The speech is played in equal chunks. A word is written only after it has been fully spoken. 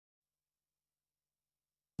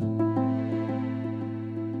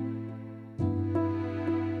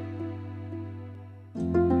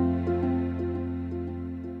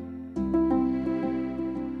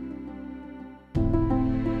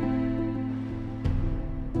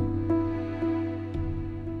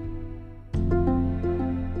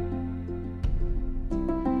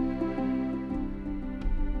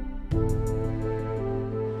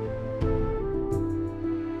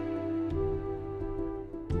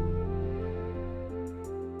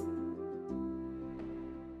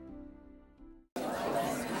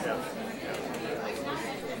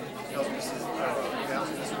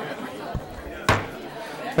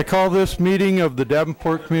I call this meeting of the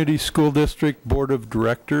Davenport Community School District Board of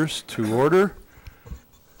Directors to order.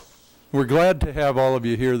 We're glad to have all of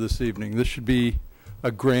you here this evening. This should be a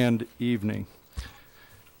grand evening.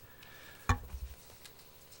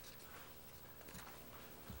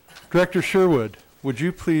 Director Sherwood, would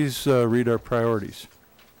you please read our priorities?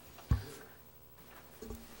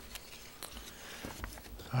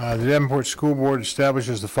 The Davenport School Board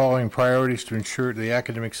establishes the following priorities to ensure the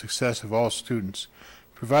academic success of all students.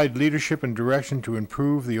 Provide leadership and direction to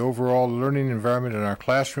improve the overall learning environment in our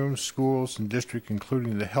classrooms, schools, and district,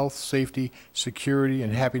 including the health, safety, security,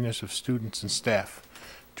 and happiness of students and staff.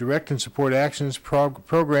 Direct and support actions,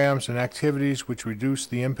 programs, and activities which reduce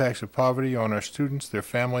the impacts of poverty on our students, their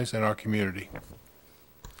families, and our community.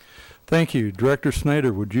 Thank you. Director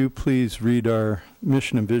Snyder, would you please read our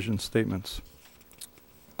mission and vision statements?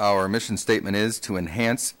 Our mission statement is to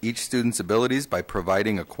enhance each student's abilities by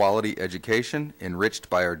providing a quality education enriched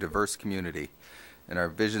by our diverse community. And our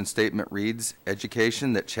vision statement reads,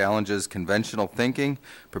 education that challenges conventional thinking,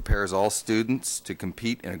 prepares all students to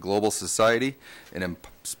compete in a global society, and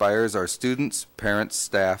inspires our students, parents,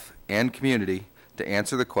 staff, and community to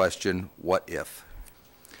answer the question, what if?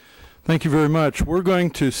 Thank you very much. We're going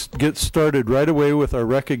to get started right away with our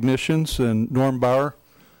recognitions, and Norm Bauer,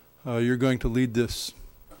 you're going to lead this.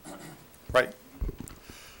 Right.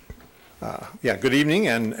 Yeah, good evening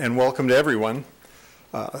and welcome to everyone.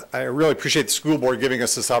 I really appreciate the school board giving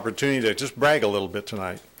us this opportunity to just brag a little bit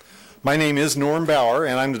tonight. My name is Norm Bauer,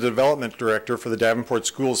 and I'm the Development Director for the Davenport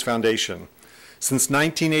Schools Foundation. Since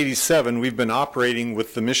 1987, we've been operating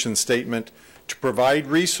with the mission statement to provide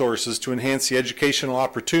resources to enhance the educational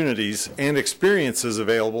opportunities and experiences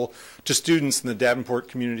available to students in the Davenport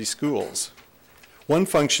Community Schools. One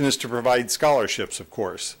function is to provide scholarships, of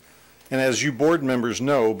course. And as you board members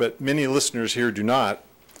know, but many listeners here do not,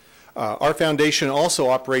 our foundation also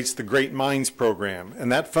operates the Great Minds program,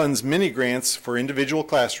 and that funds many grants for individual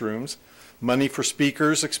classrooms, money for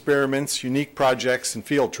speakers, experiments, unique projects, and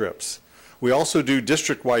field trips. We also do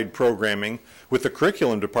district-wide programming with the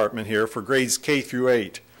curriculum department here for grades K through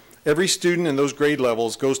 8. Every student in those grade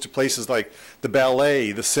levels goes to places like the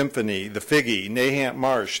ballet, the symphony, the Figge, Nahant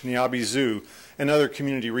Marsh, Niabi Zoo, and other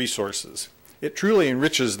community resources. It truly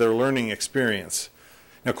enriches their learning experience.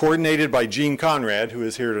 Now, coordinated by Gene Conrad, who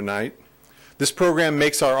is here tonight, this program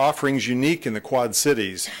makes our offerings unique in the Quad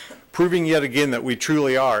Cities, proving yet again that we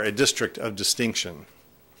truly are a district of distinction.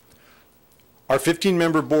 Our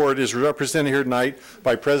 15-member board is represented here tonight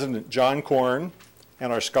by President John Korn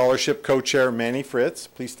and our scholarship co-chair Manny Fritz.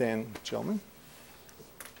 Please stand, gentlemen.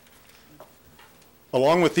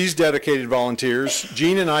 Along with these dedicated volunteers,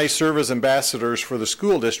 Gene and I serve as ambassadors for the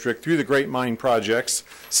school district through the Great Mind projects,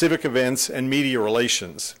 civic events, and media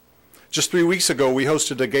relations. Just 3 weeks ago, we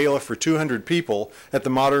hosted a gala for 200 people at the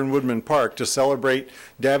Modern Woodman Park to celebrate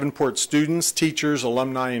Davenport students, teachers,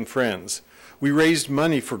 alumni, and friends. We raised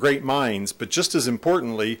money for Great Minds, but just as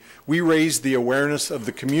importantly, we raised the awareness of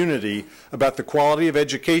the community about the quality of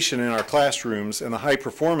education in our classrooms and the high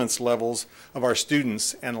performance levels of our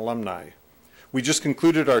students and alumni. We just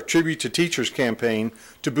concluded our Tribute to Teachers campaign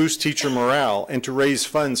to boost teacher morale and to raise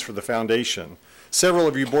funds for the foundation. Several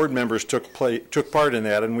of you board members took part in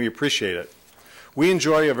that, and we appreciate it. We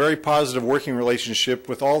enjoy a very positive working relationship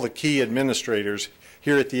with all the key administrators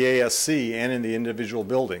here at the ASC and in the individual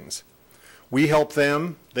buildings. We help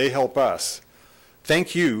them, they help us.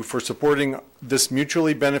 Thank you for supporting this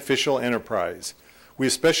mutually beneficial enterprise. We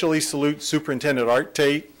especially salute Superintendent Art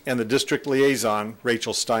Tate and the district liaison,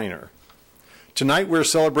 Rachel Steiner. Tonight we're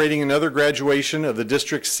celebrating another graduation of the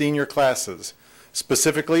district's senior classes.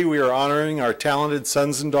 Specifically, we are honoring our talented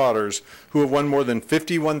sons and daughters who have won more than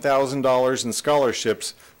 $51,000 in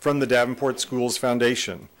scholarships from the Davenport Schools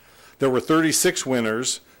Foundation. There were 36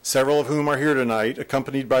 winners, several of whom are here tonight,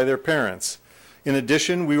 accompanied by their parents. In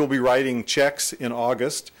addition, we will be writing checks in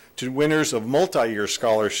August to winners of multi-year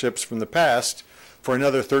scholarships from the past for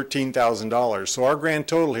another $13,000. So our grand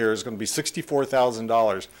total here is going to be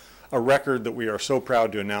 $64,000. A record that we are so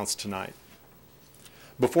proud to announce tonight.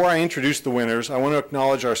 Before I introduce the winners, I want to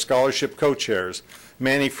acknowledge our scholarship co-chairs,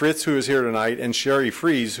 Manny Fritz, who is here tonight, and Sherry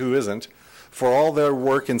Fries, who isn't, for all their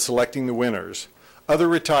work in selecting the winners. Other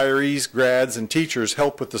retirees, grads, and teachers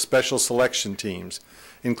help with the special selection teams,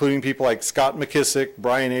 including people like Scott McKissick,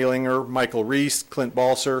 Brian Alinger, Michael Reese, Clint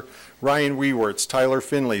Balser, Ryan Weewarts, Tyler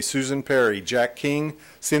Finley, Susan Perry, Jack King,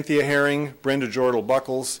 Cynthia Herring, Brenda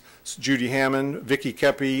Jordal-Buckles, Judy Hammond, Vicki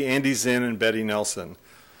Kepi, Andy Zinn, and Betty Nelson.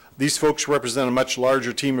 These folks represent a much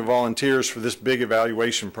larger team of volunteers for this big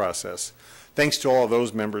evaluation process. Thanks to all of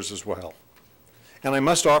those members as well. And I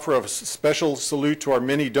must offer a special salute to our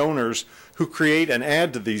many donors who create and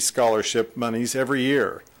add to these scholarship monies every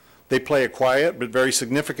year. They play a quiet but very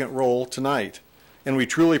significant role tonight, and we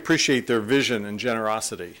truly appreciate their vision and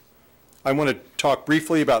generosity. I want to talk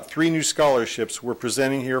briefly about 3 new scholarships we're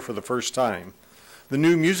presenting here for the first time. The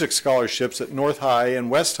new music scholarships at North High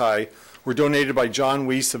and West High were donated by John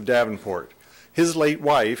Weiss of Davenport. His late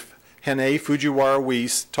wife, Hane Fujiwara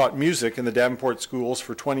Weiss, taught music in the Davenport schools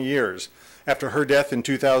for 20 years. After her death in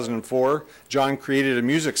 2004, John created a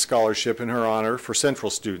music scholarship in her honor for Central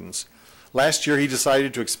students. Last year, he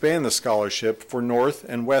decided to expand the scholarship for North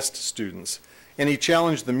and West students, and he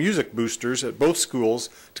challenged the music boosters at both schools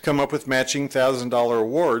to come up with matching $1,000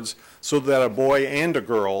 awards so that a boy and a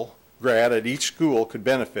girl grad at each school could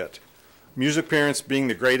benefit. Music parents, being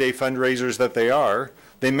the grade A fundraisers that they are,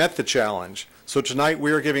 they met the challenge. So tonight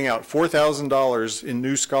we are giving out $4,000 in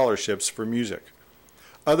new scholarships for music.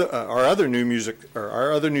 Our other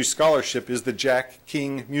new scholarship is the Jack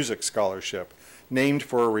King Music Scholarship, named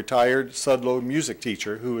for a retired Sudlow music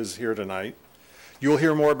teacher who is here tonight. You'll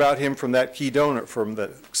hear more about him from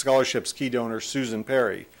the scholarship's key donor, Susan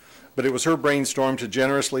Perry. But it was her brainstorm to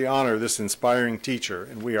generously honor this inspiring teacher,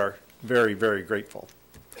 and we are very, very grateful.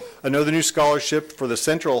 Another new scholarship for the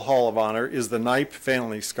Central Hall of Honor is the Knipe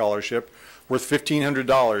Family Scholarship, worth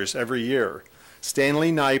 $1,500 every year.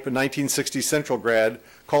 Stanley Knipe, a 1960 Central grad,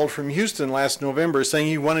 called from Houston last November saying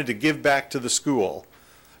he wanted to give back to the school.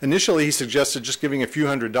 Initially, he suggested just giving a few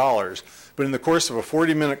 $100s, but in the course of a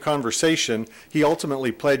 40-minute conversation, he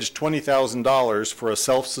ultimately pledged $20,000 for a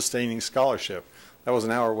self-sustaining scholarship. That was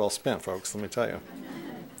an hour well spent, folks, let me tell you.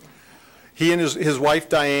 He and his wife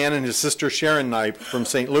Diane and his sister Sharon Knipe from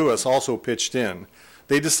St. Louis also pitched in.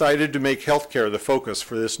 They decided to make healthcare the focus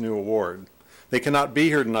for this new award. They cannot be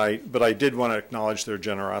here tonight, but I did want to acknowledge their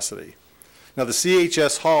generosity. Now, the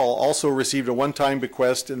CHS Hall also received a one-time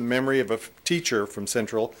bequest in the memory of a teacher from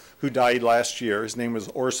Central who died last year. His name was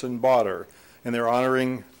Orson Bauder, and they're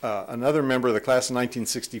honoring another member of the class of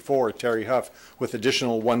 1964, Terry Huff, with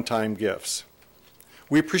additional one-time gifts.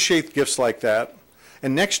 We appreciate gifts like that,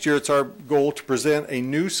 and next year it's our goal to present a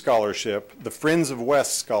new scholarship, the Friends of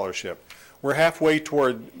West Scholarship. We're halfway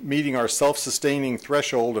toward meeting our self-sustaining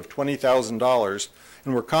threshold of $20,000,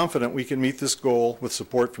 and we're confident we can meet this goal with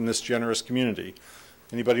support from this generous community.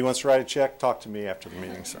 Anybody who wants to write a check, talk to me after the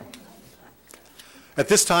meeting. So, at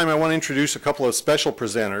this time, I want to introduce a couple of special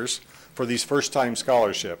presenters for these first-time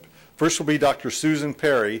scholarship. First will be Dr. Susan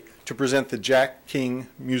Perry to present the Jack King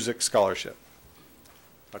Music Scholarship.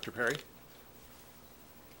 Dr. Perry?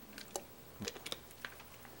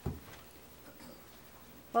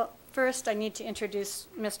 Well, first I need to introduce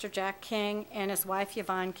Mr. Jack King and his wife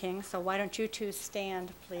Yvonne King, so why don't you two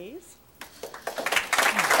stand, please?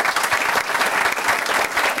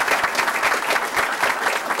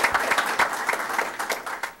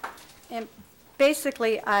 And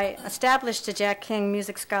basically, I established the Jack King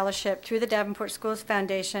Music Scholarship through the Davenport Schools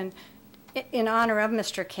Foundation in honor of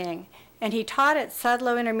Mr. King. And he taught at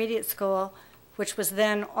Sudlow Intermediate School, which was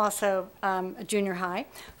then also a junior high,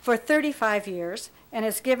 for 35 years, and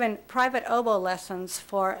has given private oboe lessons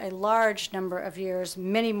for a large number of years,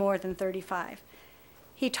 many more than 35.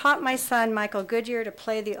 He taught my son, Michael Goodyear, to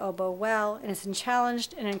play the oboe well, and has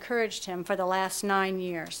challenged and encouraged him for the last 9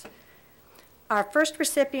 years. Our first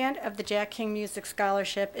recipient of the Jack King Music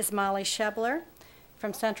Scholarship is Molly Shebler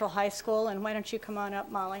from Central High School, and why don't you come on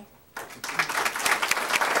up, Molly?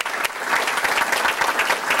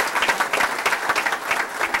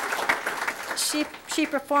 She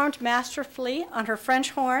performed masterfully on her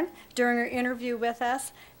French horn during her interview with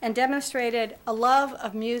us and demonstrated a love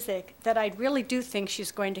of music that I really do think she's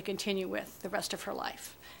going to continue with the rest of her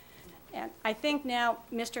life. And I think now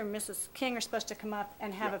Mr. and Mrs. King are supposed to come up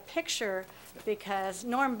and have a picture because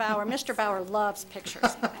Norm Bauer, Mr. Bauer loves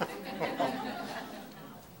pictures.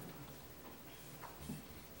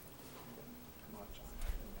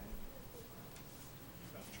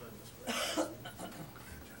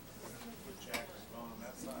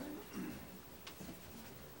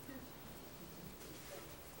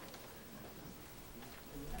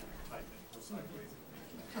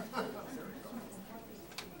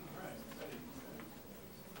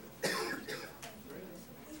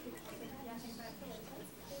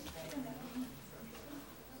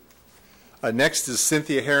 Next is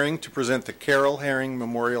Cynthia Herring to present the Carol Herring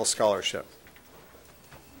Memorial Scholarship.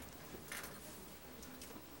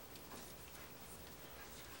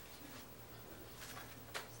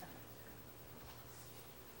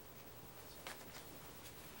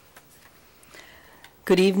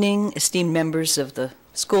 Good evening, esteemed members of the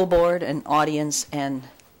school board and audience and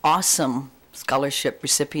awesome scholarship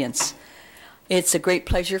recipients. It's a great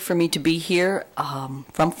pleasure for me to be here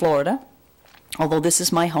from Florida, although this is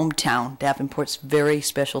my hometown. Davenport's very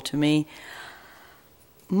special to me.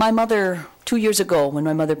 My mother, 2 years ago, when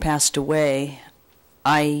my mother passed away,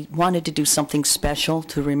 I wanted to do something special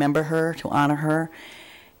to remember her, to honor her.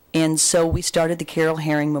 And so we started the Carol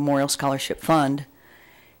Herring Memorial Scholarship Fund.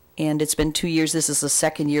 And it's been 2 years. This is the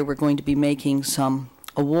second year we're going to be making some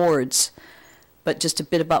awards. But just a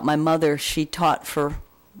bit about my mother. She taught for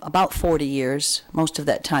about 40 years, most of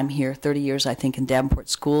that time here, 30 years, I think, in Davenport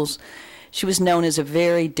schools. She was known as a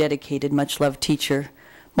very dedicated, much-loved teacher,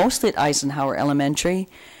 mostly at Eisenhower Elementary.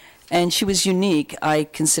 And she was unique. I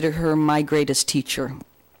consider her my greatest teacher.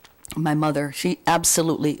 My mother, she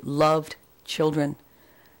absolutely loved children.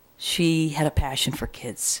 She had a passion for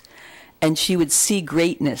kids. And she would see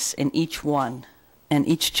greatness in each one. And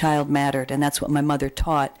each child mattered. And that's what my mother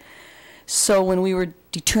taught. So when we were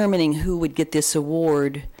determining who would get this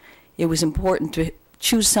award, it was important to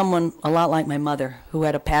choose someone a lot like my mother, who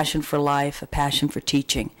had a passion for life, a passion for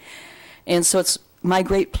teaching. And so it's my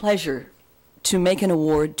great pleasure to make an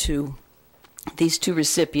award to these two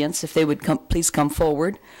recipients, if they would please come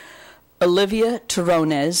forward. Olivia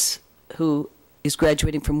Terronez, who is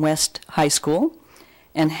graduating from West High School,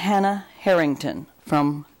 and Hannah Harrington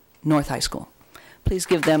from North High School. Please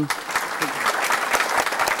give them.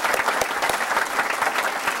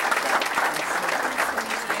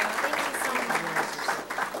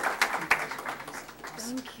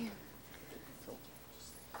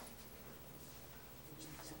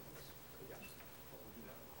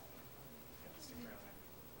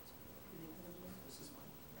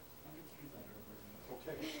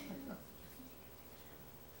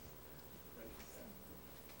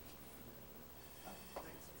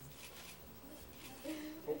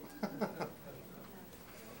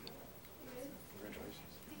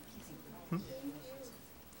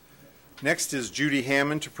 Next is Judy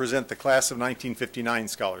Hammond to present the Class of 1959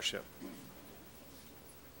 scholarship.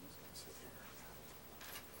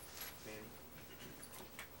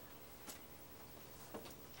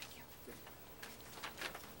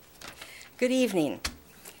 Good evening.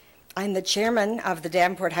 I'm the chairman of the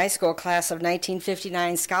Davenport High School Class of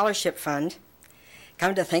 1959 Scholarship Fund.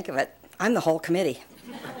 Come to think of it, I'm the whole committee.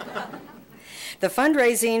 The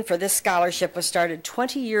fundraising for this scholarship was started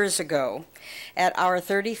 20 years ago at our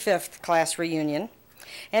 35th class reunion,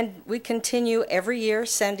 and we continue every year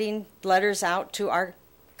sending letters out to our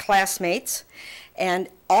classmates, and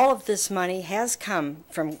all of this money has come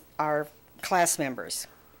from our class members.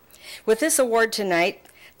 With this award tonight,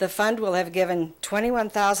 the fund will have given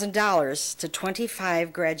 $21,000 to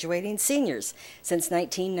 25 graduating seniors since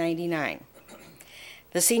 1999.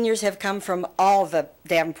 The seniors have come from all the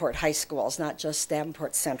Davenport high schools, not just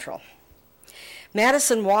Davenport Central.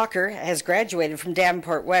 Madison Walker has graduated from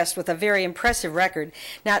Davenport West with a very impressive record,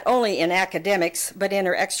 not only in academics, but in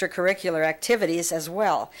her extracurricular activities as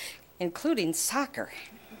well, including soccer.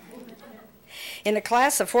 In a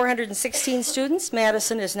class of 416 students,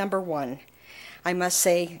 Madison is number 1. I must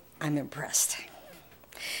say, I'm impressed.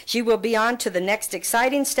 She will be on to the next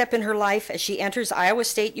exciting step in her life as she enters Iowa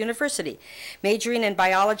State University. Majoring in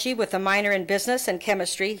biology with a minor in business and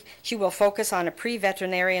chemistry, she will focus on a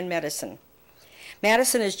pre-veterinarian medicine.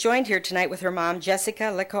 Madison is joined here tonight with her mom,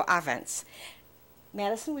 Jessica Licko-Avance.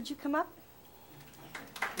 Madison, would you come up?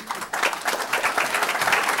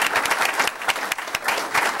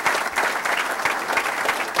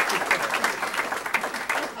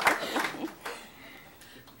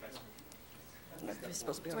 You're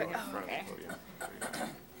supposed to be over here. Oh, okay.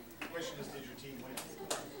 The question is, did your team win?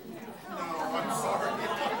 No, I'm sorry.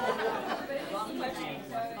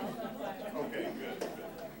 Okay, good.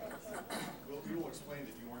 We will explain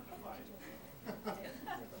that you weren't invited.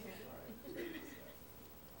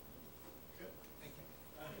 Good. Thank you.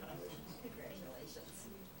 Congratulations.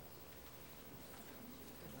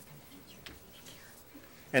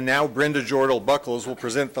 And now Brenda Jordal Buckles will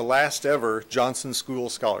present the last ever Johnson School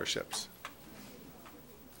Scholarships.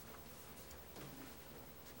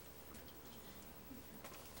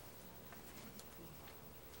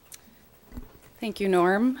 Thank you,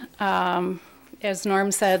 Norm. As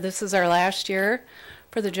Norm said, this is our last year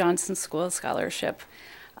for the Johnson School Scholarship.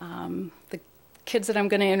 The kids that I'm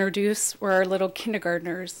going to introduce were our little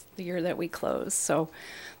kindergartners the year that we closed, so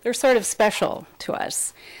they're sort of special to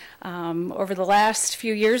us. Over the last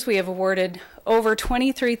few years, we have awarded over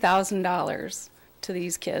 $23,000 to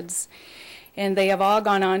these kids, and they have all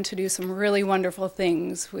gone on to do some really wonderful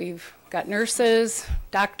things. We've got nurses,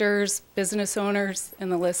 doctors, business owners,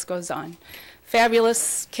 and the list goes on.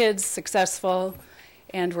 Fabulous kids, successful,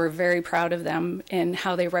 and we're very proud of them and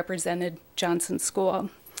how they represented Johnson School.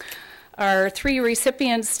 Our three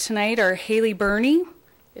recipients tonight are Haley Burney,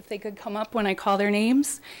 if they could come up when I call their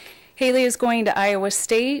names. Haley is going to Iowa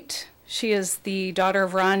State. She is the daughter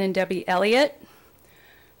of Ron and Debbie Elliott.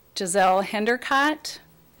 Giselle Hendercott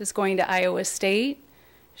is going to Iowa State.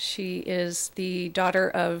 She is the daughter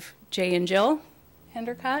of Jay and Jill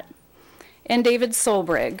Hendercott. And David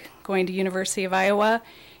Solbrig, going to University of Iowa,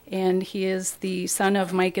 and he is the son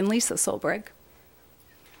of Mike and Lisa Solbrig.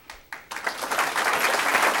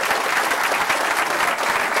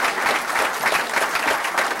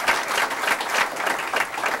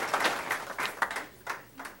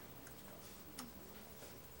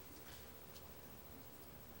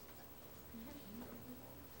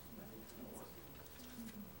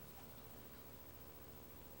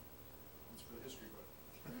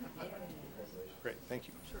 Great, thank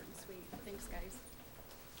you. Short and sweet. Thanks, guys.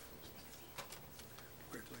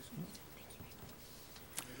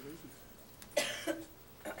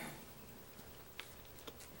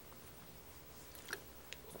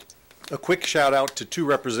 A quick shout out to two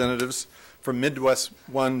representatives from Midwest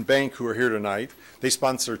One Bank who are here tonight. They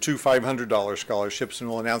sponsor two $500 scholarships, and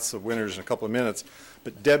we'll announce the winners in a couple of minutes.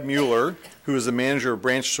 But Deb Mueller, who is the manager of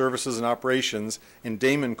branch services and operations, and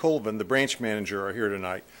Damon Colvin, the branch manager, are here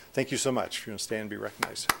tonight. Thank you so much. If you want to stand and be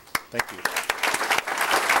recognized. Thank you.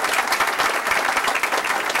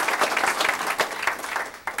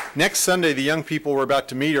 Next Sunday, the young people we're about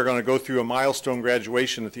to meet are going to go through a milestone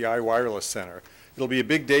graduation at the iWireless Center. It'll be a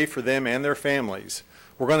big day for them and their families.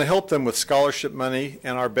 We're going to help them with scholarship money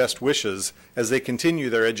and our best wishes as they continue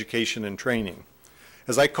their education and training.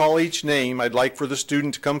 As I call each name, I'd like for the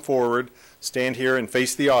student to come forward, stand here and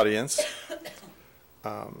face the audience.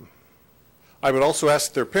 I would also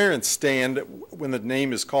ask their parents stand when the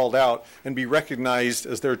name is called out and be recognized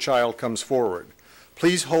as their child comes forward.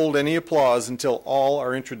 Please hold any applause until all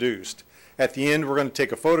are introduced. At the end, we're going to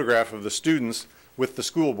take a photograph of the students with the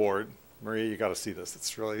school board. Maria, you got to see this.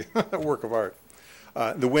 It's really a work of art.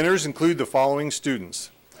 The winners include the following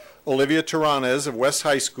students. Olivia Terranez of West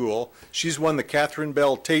High School. She's won the Catherine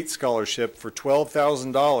Bell Tate Scholarship for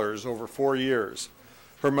 $12,000 over 4 years.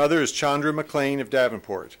 Her mother is Chandra McLean of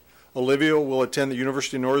Davenport. Olivia will attend the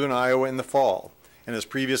University of Northern Iowa in the fall. And as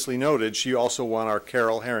previously noted, she also won our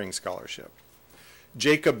Carol Herring Scholarship.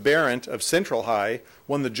 Jacob Barrett of Central High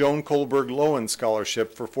won the Joan Kohlberg Lowen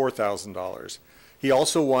Scholarship for $4,000. He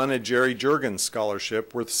also won a Jerry Jurgens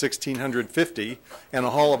Scholarship worth $1,650 and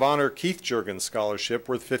a Hall of Honor Keith Jurgens Scholarship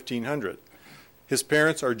worth $1,500. His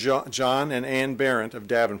parents are John and Ann Barrett of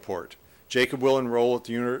Davenport. Jacob will enroll at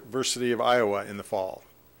the University of Iowa in the fall.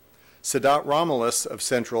 Sadat Romulus of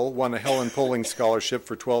Central won a Helen Poling Scholarship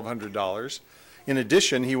for $1,200. In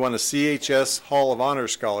addition, he won a CHS Hall of Honor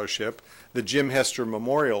Scholarship, the Jim Hester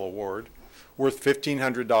Memorial Award, worth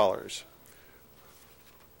 $1,500.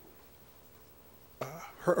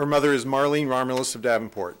 Her mother is Marlene Romulus of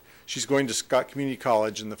Davenport. She's going to Scott Community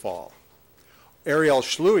College in the fall. Ariel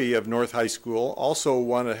Schlui of North High School also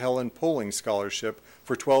won a Helen Poling Scholarship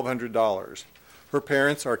for $1,200. Her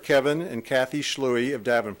parents are Kevin and Kathy Schlui of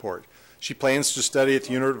Davenport. She plans to study at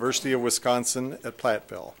the University of Wisconsin at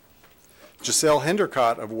Platteville. Giselle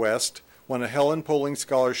Hendercott of West won a Helen Poling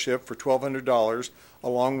Scholarship for $1,200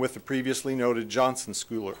 along with the previously noted Johnson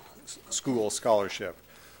School Scholarship.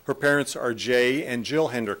 Her parents are Jay and Jill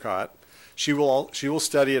Hendercott. She will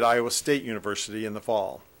study at Iowa State University in the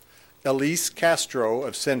fall. Elise Castro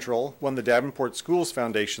of Central won the Davenport Schools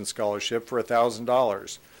Foundation Scholarship for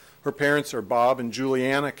 $1,000. Her parents are Bob and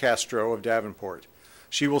Juliana Castro of Davenport.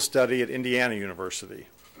 She will study at Indiana University.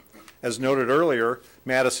 As noted earlier,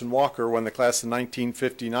 Madison Walker won the class of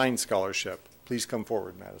 1959 scholarship. Please come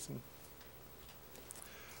forward, Madison.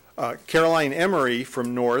 Caroline Emery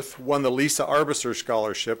from North won the Lisa Arbisser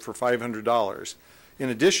Scholarship for $500. In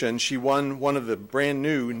addition, she won one of the brand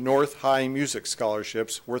new North High Music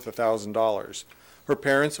Scholarships worth $1,000. Her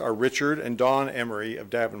parents are Richard and Dawn Emery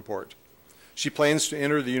of Davenport. She plans to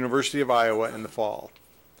enter the University of Iowa in the fall.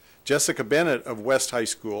 Jessica Bennett of West High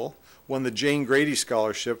School won the Jane Grady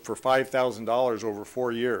Scholarship for $5,000 over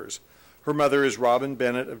 4 years. Her mother is Robin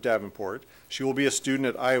Bennett of Davenport. She will be a student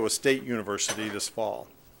at Iowa State University this fall.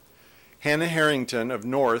 Hannah Harrington of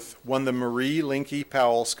North won the Marie Linky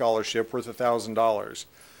Powell Scholarship worth $1,000.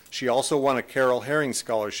 She also won a Carol Herring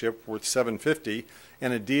Scholarship worth $750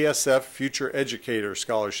 and a DSF Future Educator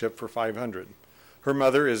Scholarship for $500. Her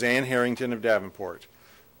mother is Ann Harrington of Davenport.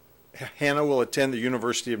 Hannah will attend the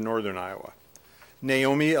University of Northern Iowa.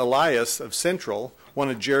 Naomi Elias of Central won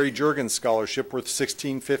a Jerry Jurgens Scholarship worth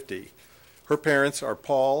 $1,650. Her parents are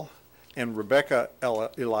Paul and Rebecca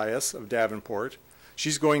Elias of Davenport.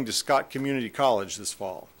 She's going to Scott Community College this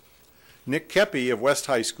fall. Nick Kepi of West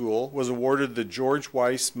High School was awarded the George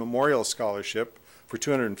Weiss Memorial Scholarship for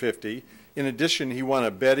 $250. In addition, he won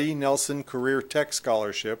a Betty Nelson Career Tech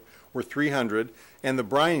Scholarship worth $300 and the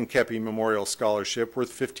Brian Kepi Memorial Scholarship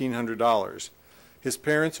worth $1,500. His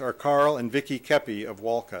parents are Carl and Vicki Kepi of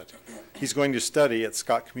Walcott. He's going to study at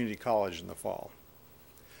Scott Community College in the fall.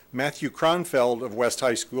 Matthew Kronfeld of West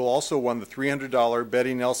High School also won the $300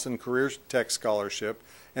 Betty Nelson Career Tech Scholarship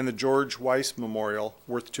and the George Weiss Memorial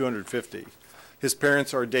worth $250. His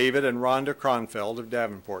parents are David and Rhonda Kronfeld of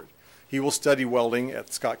Davenport. He will study welding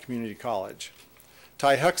at Scott Community College.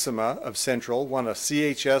 Ty Huxama of Central won a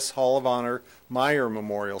CHS Hall of Honor Meyer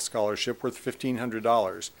Memorial Scholarship worth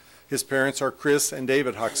 $1,500. His parents are Chris and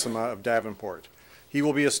David Huxama of Davenport. He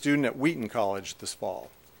will be a student at Wheaton College this fall.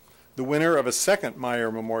 The winner of a second Meyer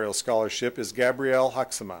Memorial Scholarship is Gabrielle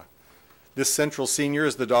Huxama. This Central senior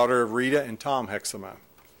is the daughter of Rita and Tom Huxama,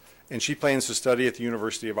 and she plans to study at the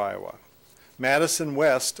University of Iowa. Madison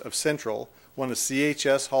West of Central won a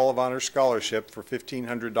CHS Hall of Honor Scholarship for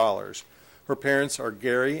 $1,500. Her parents are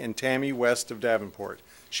Gary and Tammy West of Davenport.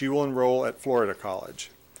 She will enroll at Florida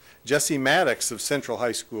College. Jesse Maddox of Central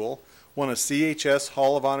High School won a CHS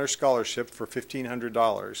Hall of Honor Scholarship for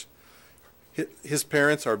 $1,500. His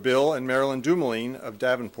parents are Bill and Marilyn Dumoulin of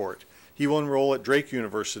Davenport. He will enroll at Drake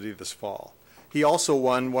University this fall. He also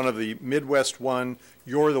won one of the Midwest One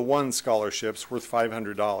You're the One scholarships worth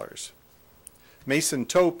 $500. Mason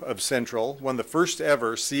Tope of Central won the first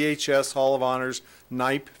ever CHS Hall of Honors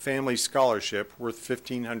Knipe Family Scholarship worth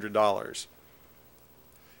 $1,500.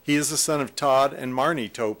 He is the son of Todd and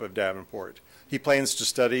Marnie Tope of Davenport. He plans to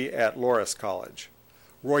study at Loras College.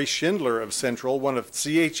 Roy Schindler of Central won a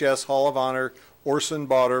CHS Hall of Honor Orson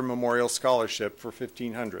Bauder Memorial Scholarship for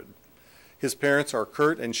 $1,500. His parents are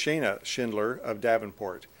Kurt and Shayna Schindler of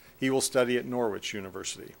Davenport. He will study at Norwich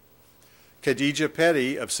University. Khadija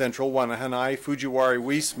Petty of Central won a Hanai Fujiwara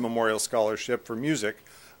Weiss Memorial Scholarship for music,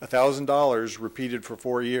 $1,000 repeated for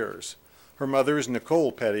 4 years. Her mother is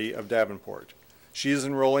Nicole Petty of Davenport. She is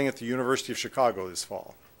enrolling at the University of Chicago this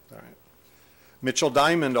fall. All right. Mitchell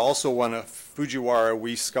Diamond also won a Fujiwara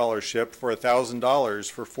Weiss Scholarship for $1,000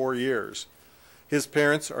 for 4 years. His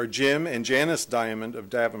parents are Jim and Janice Diamond of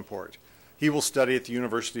Davenport. He will study at the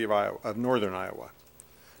University of Northern Iowa.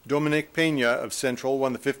 Dominic Pena of Central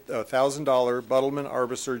won the $1,000 Buttleman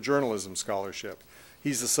Arbiter Journalism Scholarship.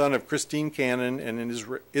 He's the son of Christine Cannon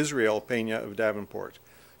and Israel Pena of Davenport.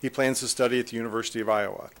 He plans to study at the University of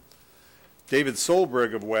Iowa. David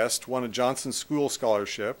Solberg of West won a Johnson School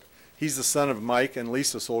Scholarship. He's the son of Mike and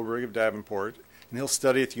Lisa Solberg of Davenport, and he'll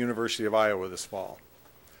study at the University of Iowa this fall.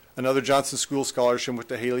 Another Johnson School Scholarship went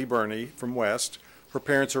to Haley Burney from West. Her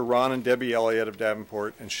parents are Ron and Debbie Elliott of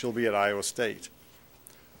Davenport, and she'll be at Iowa State.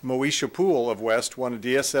 Moesha Poole of West won a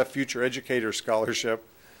DSF Future Educator Scholarship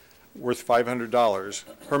worth $500.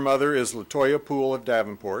 Her mother is Latoya Poole of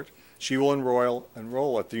Davenport. She will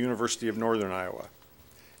enroll at the University of Northern Iowa.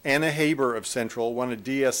 Anna Haber of Central won a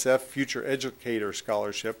DSF Future Educator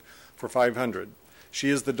Scholarship for $500. She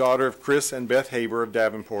is the daughter of Chris and Beth Haber of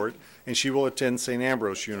Davenport, and she will attend St.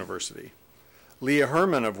 Ambrose University. Leah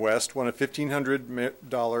Herman of West won a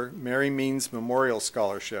 $1,500 Mary Means Memorial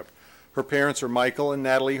Scholarship. Her parents are Michael and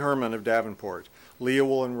Natalie Herman of Davenport. Leah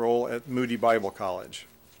will enroll at Moody Bible College.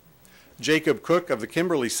 Jacob Cook of the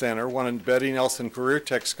Kimberly Center won a Betty Nelson Career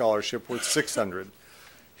Tech Scholarship worth $600.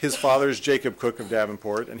 His father is Jacob Cook of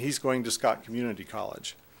Davenport, and he's going to Scott Community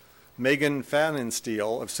College. Megan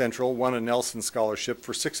Fanninsteel of Central won a Nelson Scholarship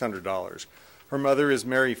for $600. Her mother is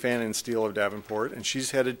Mary Fanninsteel of Davenport, and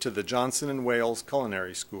she's headed to the Johnson & Wales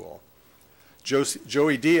Culinary School.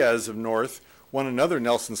 Joey Diaz of North won another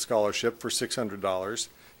Nelson Scholarship for $600.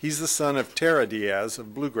 He's the son of Tara Diaz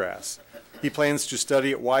of Bluegrass. He plans to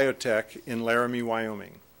study at Wyotech in Laramie,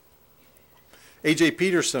 Wyoming. A.J.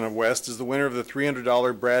 Peterson of West is the winner of the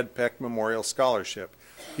 $300 Brad Peck Memorial Scholarship.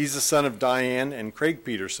 He's the son of Diane and Craig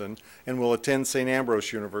Peterson and will attend St.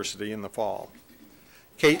 Ambrose University in the fall.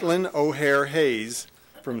 Caitlin O'Hare Hayes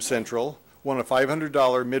from Central won a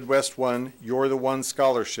 $500 Midwest One You're the One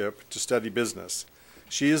Scholarship to study business.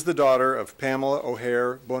 She is the daughter of Pamela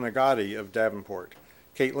O'Hare Bonagati of Davenport.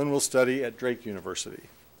 Caitlin will study at Drake University.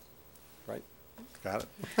 Right? Got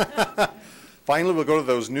it? Finally, we'll go to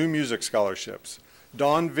those new music scholarships.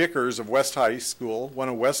 Dawn Vickers of West High School won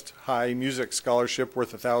a West High Music Scholarship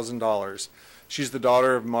worth $1,000. She's the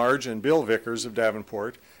daughter of Marge and Bill Vickers of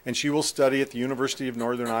Davenport, and she will study at the University of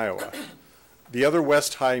Northern Iowa. The other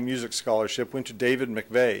West High Music Scholarship went to David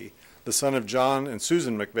McVeigh, the son of John and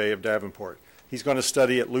Susan McVeigh of Davenport. He's going to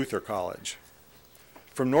study at Luther College.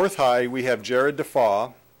 From North High, we have Jared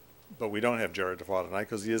DeFaw, but we don't have Jared DeFaw tonight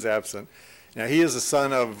because he is absent. Now, he is the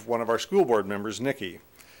son of one of our school board members, Nikki.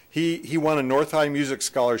 He won a North High Music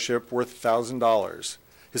Scholarship worth $1,000.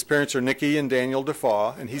 His parents are Nikki and Daniel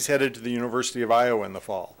DeFaw, and he's headed to the University of Iowa in the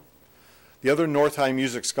fall. The other North High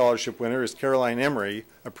Music Scholarship winner is Caroline Emery,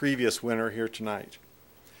 a previous winner here tonight.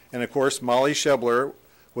 And of course, Molly Shebler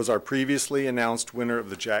was our previously announced winner of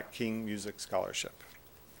the Jack King Music Scholarship.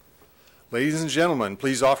 Ladies and gentlemen,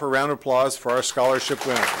 please offer a round of applause for our scholarship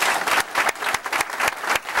winners.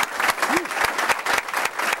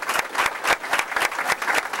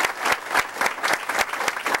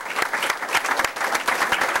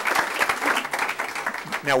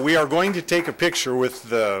 Now, we are going to take a picture with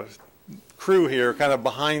the crew here kind of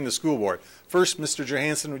behind the school board. First, Mr.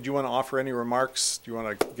 Johansson, would you want to offer any remarks? Do you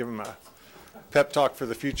want to give him a pep talk for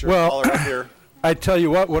the future? Well, Holler up here. I tell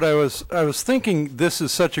you what I was thinking, this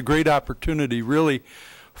is such a great opportunity really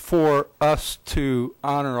for us to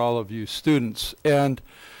honor all of you students. And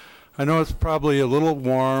I know it's probably a little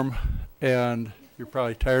warm and you're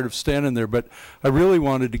probably tired of standing there, but I really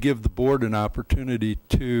wanted to give the board an opportunity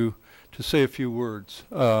to say a few words.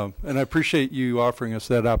 And I appreciate you offering us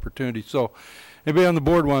that opportunity. So anybody on the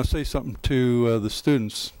board want to say something to the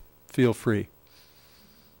students, feel free.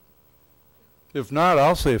 If not,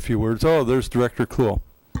 I'll say a few words. Oh, there's Director Kluhl.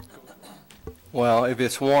 Well, if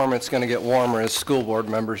it's warm, it's going to get warmer as school board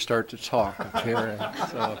members start to talk up here.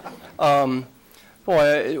 So,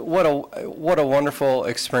 boy, what a wonderful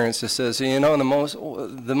experience this is. You know,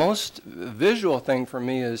 the most visual thing for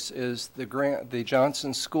me is the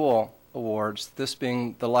Johnson School Awards. This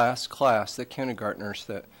being the last class, the kindergartners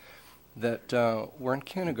that were in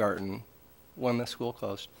kindergarten when the school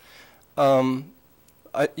closed.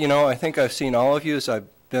 I think I've seen all of you as I've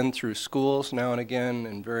been through schools now and again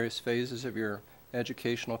in various phases of your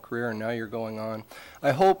educational career, and now you're going on.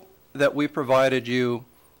 I hope that we provided you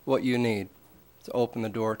what you need to open the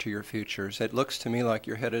door to your futures. It looks to me like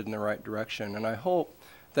you're headed in the right direction, and I hope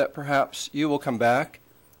that perhaps you will come back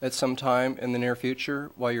at some time in the near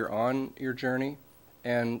future while you're on your journey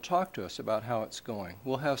and talk to us about how it's going.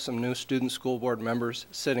 We'll have some new student school board members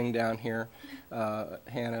sitting down here.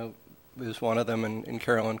 Hannah is one of them, and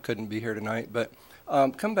Carolyn couldn't be here tonight, but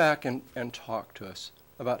come back and talk to us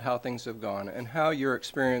about how things have gone and how your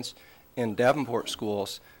experience in Davenport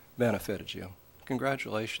schools benefited you.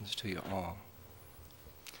 Congratulations to you all.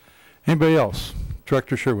 Anybody else?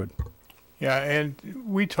 Director Sherwood. Yeah, and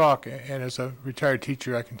we talk, and as a retired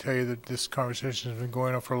teacher, I can tell you that this conversation has been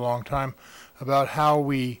going on for a long time about how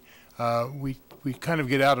we kind of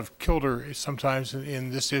get out of kilter sometimes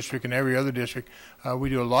in this district and every other district. We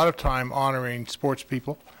do a lot of time honoring sports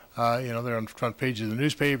people. They're on the front page of the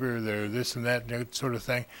newspaper, they're this and that sort of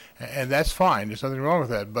thing, and that's fine. There's nothing wrong with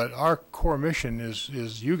that. But our core mission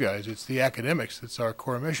is you guys. It's the academics. That's our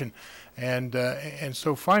core mission, and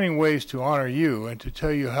so finding ways to honor you and to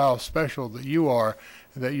tell you how special that you are,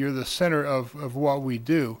 that you're the center of what we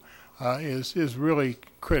do, is really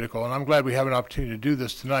critical. And I'm glad we have an opportunity to do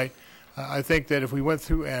this tonight. I think that if we went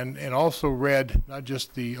through and also read not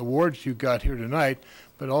just the awards you got here tonight,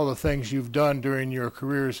 but all the things you've done during your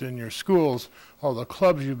careers in your schools, all the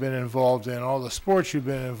clubs you've been involved in, all the sports you've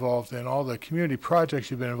been involved in, all the community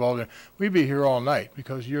projects you've been involved in, we'd be here all night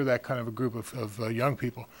because you're that kind of a group of young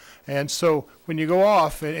people. And so when you go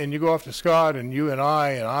off, and you go off to Scott and you and I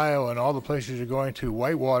and Iowa and all the places you're going to,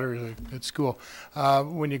 Whitewater at school,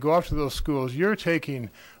 when you go off to those schools, you're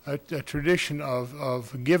taking a tradition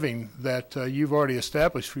of giving that you've already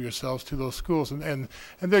established for yourselves to those schools, and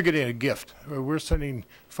they're getting a gift. We're sending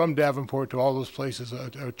from Davenport to all those places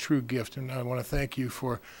a true gift, and I want to thank you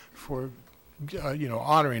for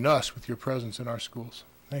honoring us with your presence in our schools.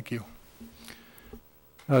 Thank you.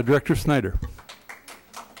 Director Snyder.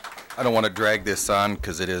 I don't want to drag this on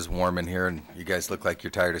because it is warm in here and you guys look like you're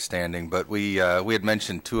tired of standing, but we had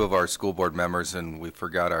mentioned two of our school board members, and we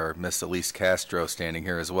forgot our Miss Elise Castro standing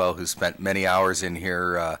here as well, who spent many hours in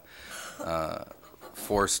here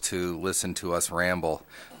forced to listen to us ramble.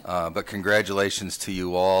 But congratulations to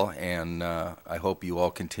you all, and I hope you all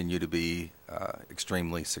continue to be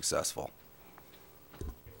extremely successful.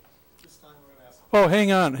 Oh,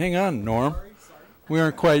 hang on, Norm. We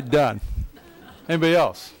aren't quite done. Anybody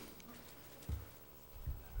else?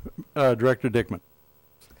 Director Dickman.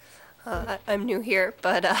 I'm new here,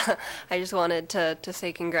 but I just wanted to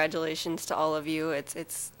say congratulations to all of you.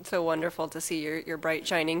 It's so wonderful to see your bright,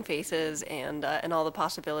 shining faces and all the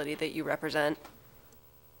possibility that you represent.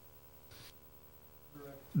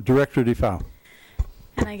 Director DeFaw.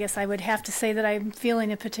 And I guess I would have to say that I'm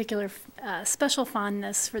feeling a particular special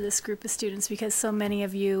fondness for this group of students because so many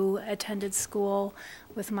of you attended school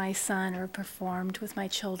with my son or performed with my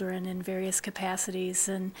children in various capacities.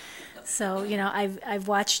 And so, you know, I've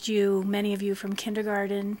watched you, many of you, from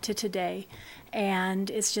kindergarten to today.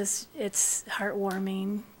 And it's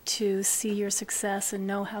heartwarming to see your success and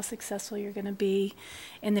know how successful you're going to be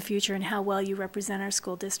in the future and how well you represent our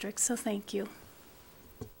school district. So thank you.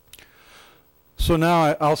 So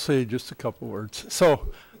now I'll say just a couple words.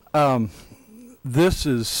 So this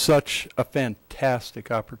is such a fantastic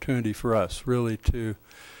opportunity for us, really,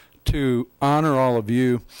 to honor all of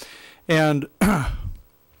you. And I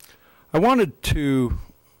wanted to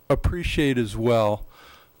appreciate as well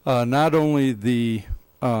not only the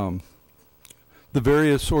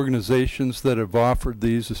various organizations that have offered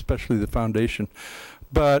these, especially the foundation,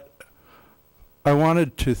 but I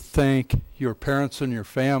wanted to thank your parents and your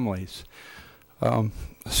families.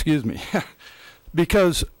 Excuse me,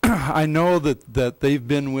 because I know that they've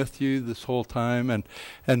been with you this whole time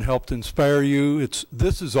and helped inspire you.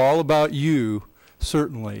 This is all about you,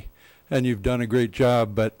 certainly, and you've done a great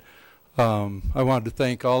job, but I wanted to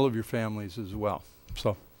thank all of your families as well.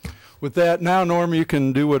 So with that, now, Norm, you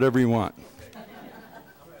can do whatever you want.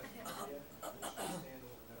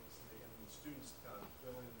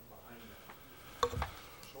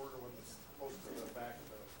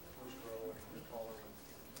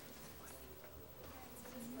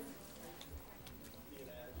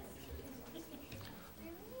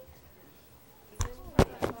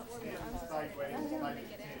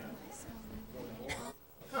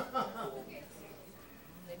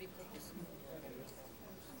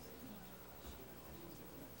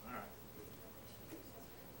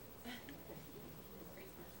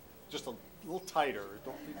 Just a little tighter.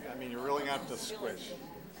 I mean, you're really going to have to squish.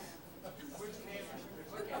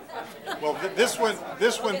 Well, this one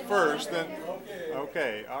first, then.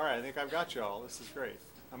 Okay, all right. I think I've got you all. This is great.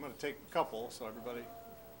 I'm going to take a couple, so everybody.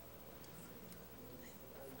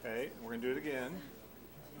 Okay, and we're going to do it again.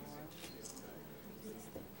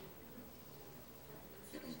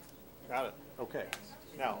 Got it. Okay.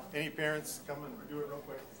 Now, any parents come and do it real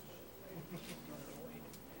quick?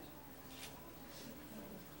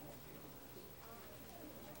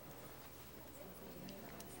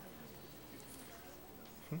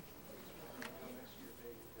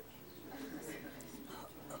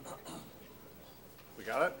 We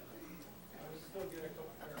got it?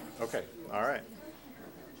 Okay, all right.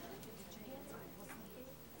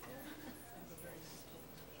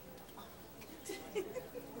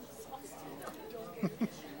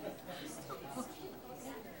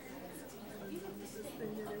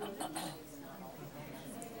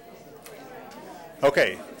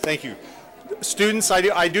 Okay, thank you. Students,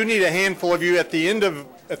 I do need a handful of you at the end of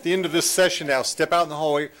this session now. Step out in the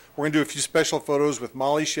hallway. We're going to do a few special photos with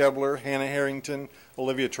Molly Shebler, Hannah Harrington,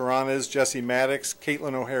 Olivia Taranas, Jesse Maddox,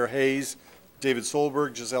 Caitlin O'Hare Hayes, David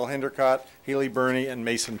Solberg, Giselle Hendercott, Haley Burney, and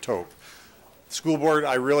Mason Tope. School board,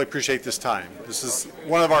 I really appreciate this time. This is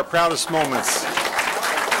one of our proudest moments.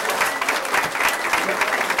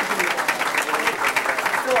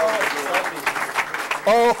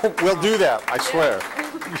 Oh, we'll do that, I swear.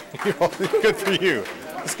 Good for you.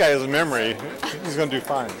 This guy has a memory. He's going to do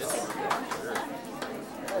fine.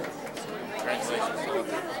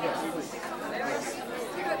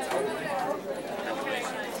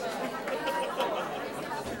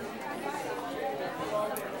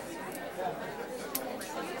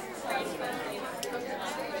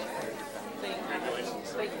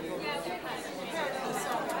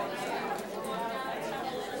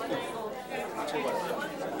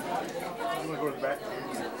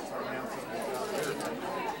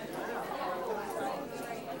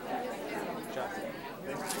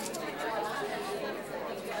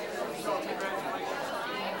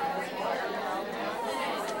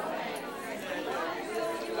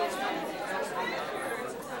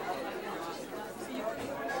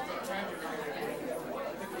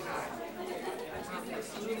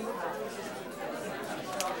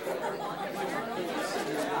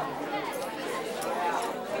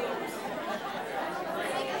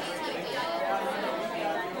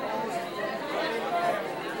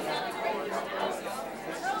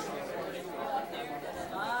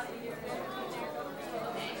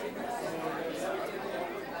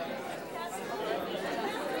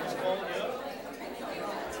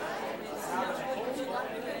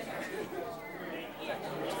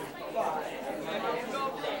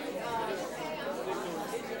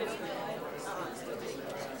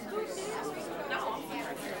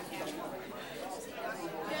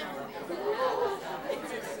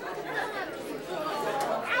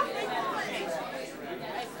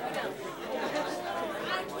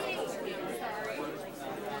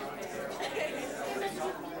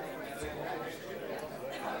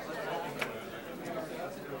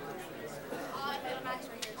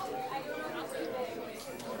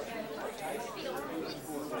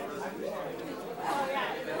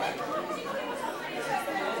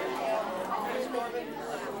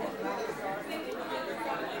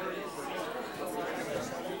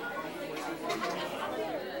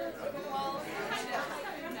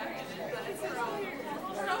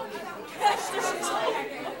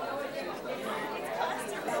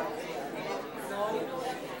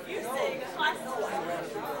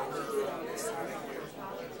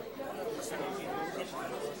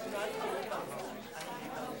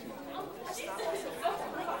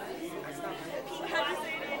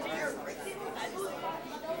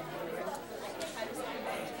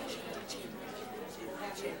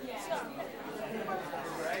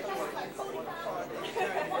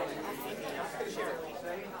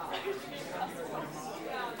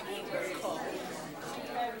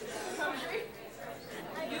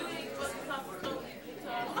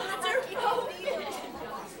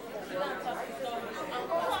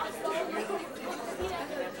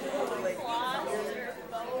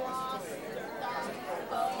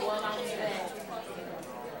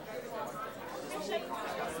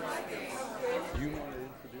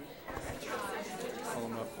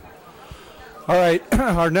 All right,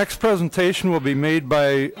 our next presentation will be made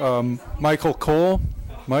by Michael Cole.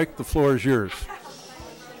 Mike, the floor is yours.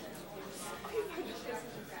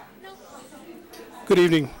 Good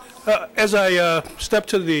evening. As I stepped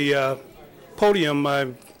to the podium,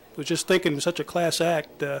 I was just thinking such a class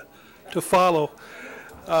act to follow.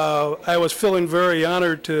 I was feeling very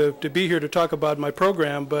honored to be here to talk about my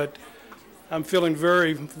program, but I'm feeling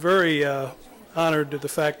very, very honored to the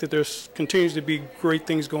fact that there continues to be great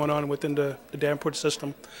things going on within the Davenport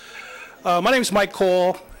system. My name is Mike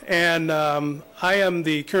Cole, and I am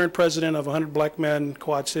the current president of 100 Black Men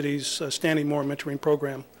Quad Cities Stanley Moore Mentoring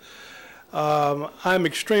Program. I'm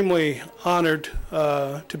extremely honored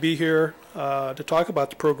to be here to talk about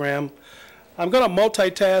the program. I'm going to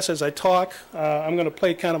multitask as I talk. I'm going to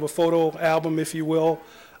play kind of a photo album, if you will,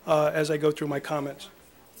 as I go through my comments.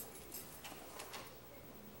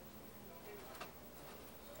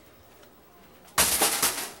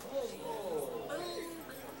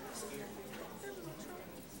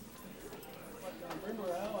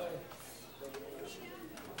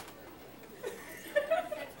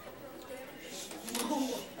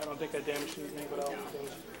 I don't think I damaged anything, but I'll...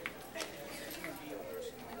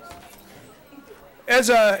 As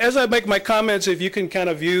I make my comments, if you can kind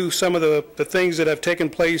of view some of the things that have taken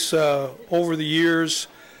place over the years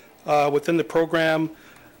within the program.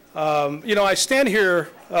 You know, I stand here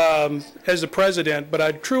as the president, but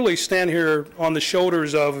I truly stand here on the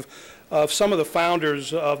shoulders of some of the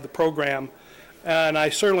founders of the program. And I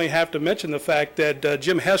certainly have to mention the fact that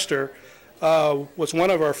Jim Hester was one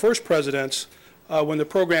of our first presidents when the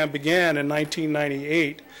program began in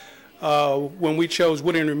 1998. When we chose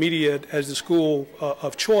Wood Intermediate as the school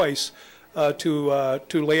of choice to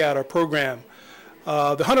lay out our program.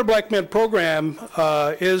 The 100 Black Men program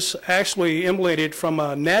is actually emulated from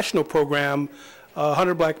a national program,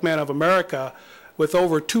 100 Black Men of America, with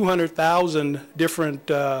over 200,000 different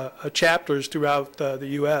chapters throughout the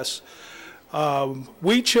U.S.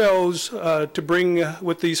 We chose to bring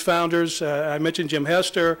with these founders, I mentioned Jim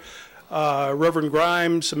Hester, Reverend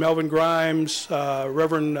Grimes, Melvin Grimes,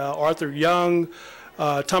 Reverend Arthur Young,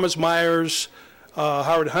 Thomas Myers,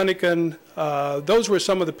 Howard Hunnigan. Those were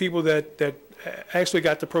some of the people that actually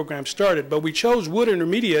got the program started. But we chose Wood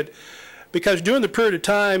Intermediate because during the period of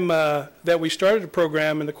time that we started the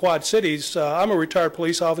program in the Quad Cities, I'm a retired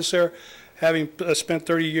police officer, having spent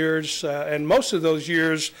 30 years, and most of those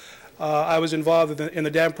years I was involved in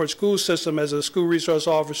the Davenport school system as a school resource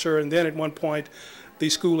officer, and then at one point the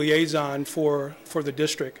school liaison for the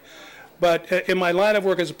district. But in my line of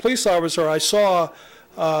work as a police officer, I saw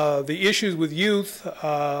the issues with youth.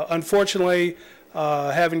 Unfortunately,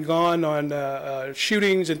 having gone on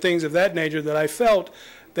shootings and things of that nature, that I felt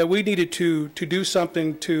that we needed to do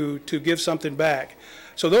something to give something back.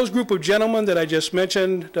 So those group of gentlemen that I just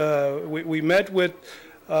mentioned, we met with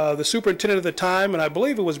the superintendent at the time, and I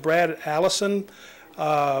believe it was Brad Allison.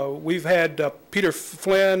 We've had Peter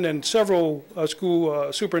Flynn and several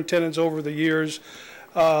school superintendents over the years,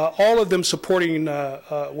 all of them supporting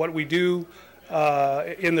what we do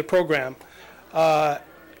in the program.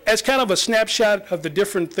 As kind of a snapshot of the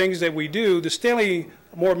different things that we do, the Stanley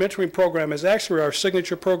Moore Mentoring Program is actually our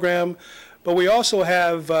signature program, but we also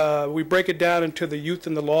have, we break it down into the youth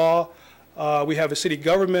and the law. We have a city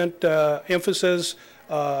government emphasis,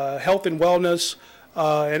 health and wellness,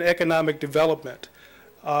 and economic development.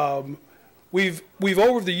 We've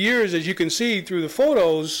over the years, as you can see through the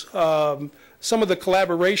photos, some of the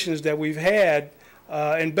collaborations that we've had,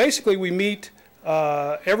 and basically we meet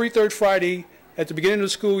every third Friday at the beginning of the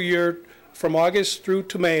school year from August through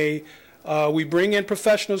to May. We bring in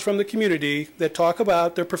professionals from the community that talk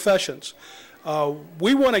about their professions.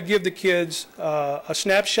 We want to give the kids a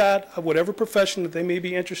snapshot of whatever profession that they may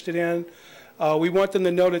be interested in. We want them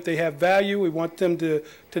to know that they have value. We want them to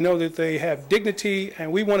know that they have dignity,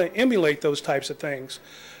 and we want to emulate those types of things.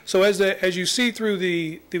 So as you see through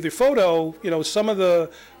the photo, you know, some of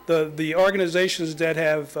the organizations that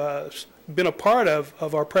have been a part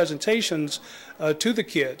of our presentations to the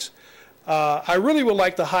kids. I really would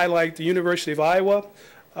like to highlight the University of Iowa,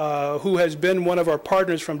 who has been one of our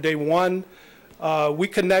partners from day one. We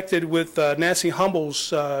connected with Nancy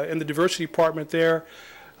Humbles in the diversity department there.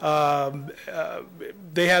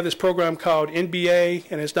 They have this program called NBA,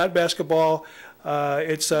 and it's not basketball.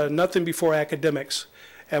 It's nothing before academics.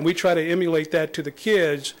 And we try to emulate that to the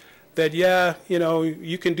kids, that, yeah, you know,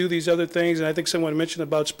 you can do these other things. And I think someone mentioned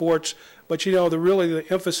about sports, but, you know, really the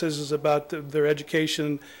emphasis is about their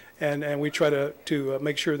education, and we try to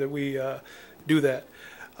make sure that we do that.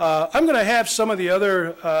 I'm going to have some of the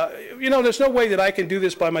other, you know, there's no way that I can do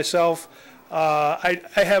this by myself. I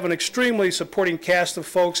have an extremely supporting cast of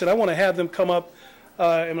folks, and I want to have them come up,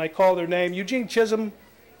 and I call their name. Eugene Chisholm,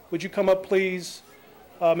 would you come up, please?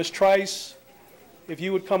 Ms. Trice, if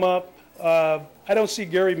you would come up. I don't see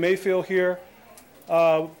Gary Mayfield here,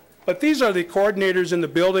 but these are the coordinators in the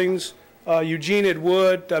buildings. Eugene at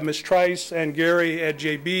Wood, Ms. Trice, and Gary at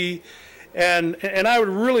JB. And I would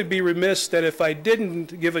really be remiss that if I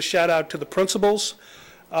didn't give a shout out to the principals.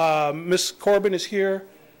 Ms. Corbin is here,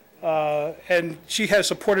 and she has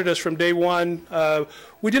supported us from day one.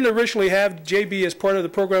 We didn't originally have JB as part of the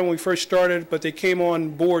program when we first started, but they came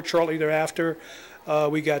on board shortly thereafter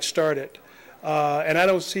we got started. And I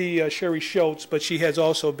don't see Sherry Schultz, but she has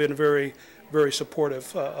also been very, very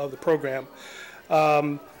supportive of the program.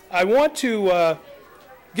 I want to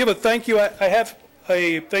give a thank you. I have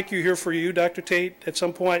a thank you here for you, Dr. Tate, at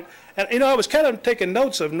some point. And, you know, I was kind of taking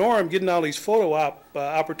notes of Norm getting all these photo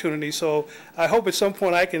opportunities, so I hope at some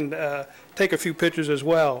point I can take a few pictures as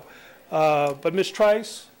well. But Ms.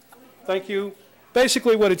 Trice, thank you.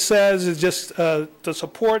 Basically what it says is just the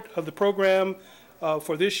support of the program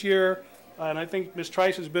for this year. And I think Ms.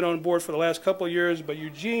 Trice has been on board for the last couple of years, but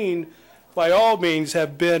Eugene, by all means,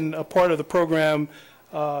 have been a part of the program.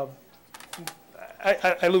 I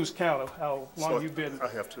lose count of how long you've been.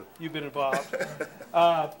 You've been involved.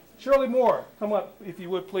 Shirley Moore, come up if you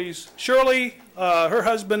would, please. Shirley, her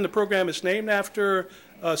husband, the program is named after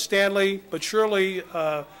Stanley, but Shirley,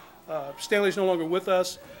 Stanley's no longer with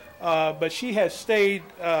us, but she has stayed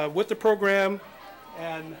with the program,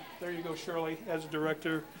 and there you go, Shirley, as a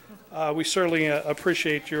director. We certainly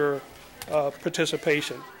appreciate your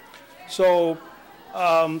participation. So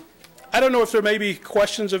I don't know if there may be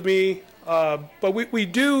questions of me, but we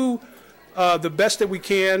do the best that we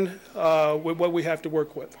can with what we have to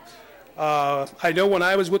work with. I know when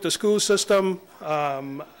I was with the school system,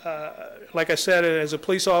 like I said, as a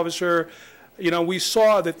police officer, you know, we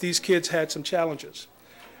saw that these kids had some challenges.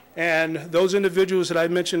 And those individuals that I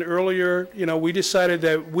mentioned earlier, you know, we decided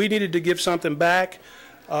that we needed to give something back.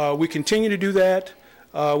 We continue to do that.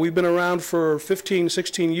 We've been around for 15,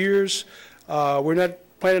 16 years. We're not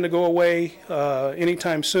planning to go away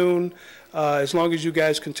anytime soon, as long as you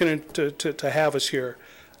guys continue to have us here.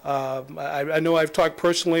 I know I've talked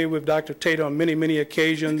personally with Dr. Tate on many, many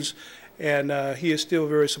occasions, and he is still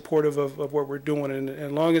very supportive of what we're doing. And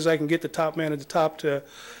as long as I can get the top man at the top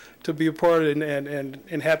to be a part of it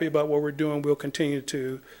and happy about what we're doing, we'll continue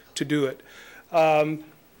to do it.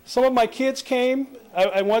 Some of my kids came.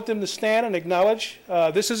 I want them to stand and acknowledge.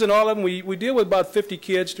 This isn't all of them. We deal with about 50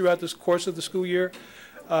 kids throughout the course of the school year,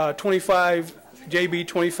 25 JB,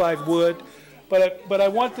 25 Wood. But I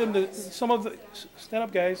want them to, stand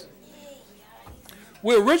up, guys.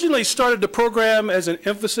 We originally started the program as an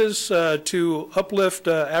emphasis to uplift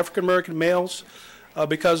African American males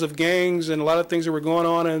because of gangs and a lot of things that were going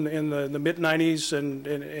on in the mid-90s and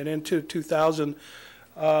into 2000.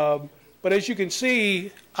 But as you can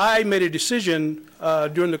see, I made a decision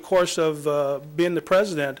during the course of being the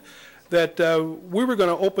president that we were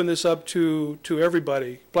going to open this up to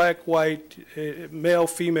everybody, black, white, male,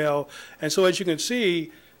 female. And so as you can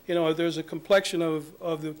see, you know, there's a complexion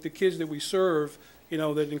of the kids that we serve, you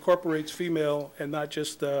know, that incorporates female and not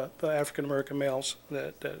just the African-American males.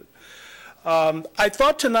 I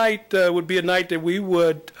thought tonight would be a night that we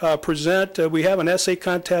would present. We have an essay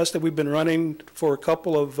contest that we've been running for a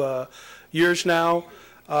couple of years now.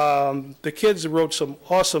 The kids wrote some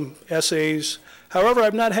awesome essays. However,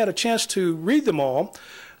 I've not had a chance to read them all,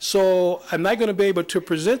 so I'm not going to be able to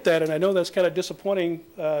present that, and I know that's kind of disappointing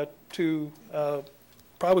to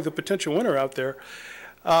probably the potential winner out there.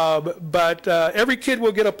 But every kid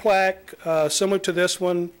will get a plaque similar to this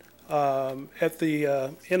one at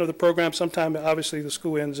the end of the program. Sometime, obviously, the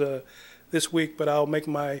school ends this week, but I'll make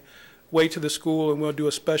my way to the school, and we'll do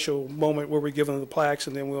a special moment where we give them the plaques,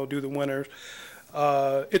 and then we'll do the winners.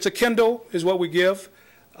 It's a Kindle is what we give.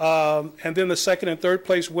 And then the second and third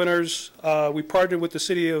place winners, we partnered with the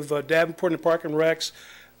city of Davenport and Park and Recs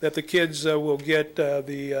that the kids will get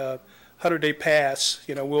the 100-day pass.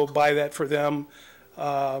 You know, we'll buy that for them.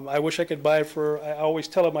 I wish I could buy for, I always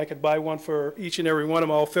tell them I could buy one for each and every one of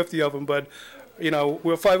them, all 50 of them, but, you know,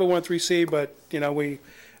 we're 501(c), but, you know, we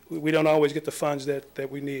don't always get the funds that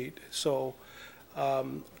we need. So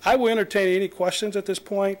I will entertain any questions at this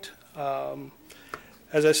point.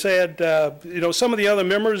 As I said, you know, some of the other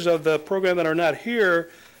members of the program that are not here,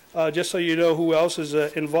 just so you know who else is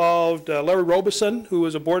involved, Larry Robeson, who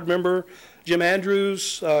is a board member, Jim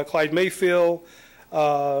Andrews, Clyde Mayfield,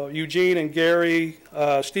 Eugene and Gary,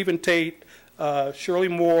 Stephen Tate, Shirley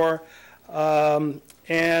Moore,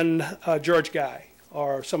 and George Guy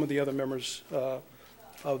are some of the other members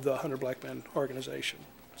of the 100 Black Men organization.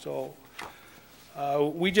 So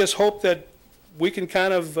we just hope that we can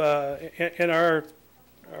kind of, in our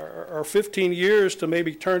 15 years, to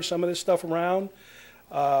maybe turn some of this stuff around.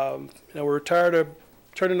 We're tired of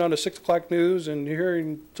turning on the 6 o'clock news and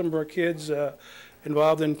hearing some of our kids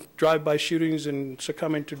involved in drive-by shootings and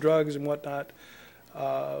succumbing to drugs and whatnot.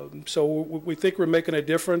 So we think we're making a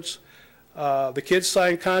difference. The kids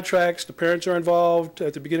sign contracts, the parents are involved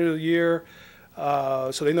at the beginning of the year,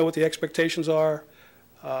 so they know what the expectations are.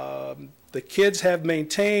 The kids have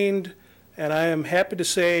maintained, and I am happy to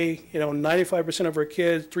say, 95% of our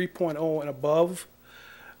kids 3.0 and above.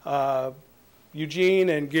 Eugene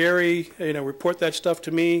and Gary, report that stuff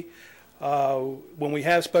to me. When we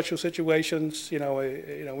have special situations,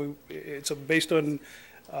 it's based on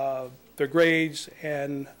their grades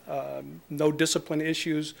and no discipline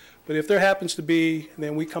issues. But if there happens to be,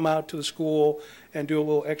 then we come out to the school and do a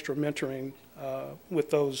little extra mentoring with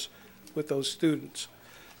those students.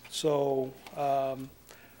 So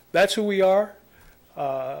that's who we are.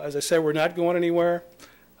 As I said, we're not going anywhere.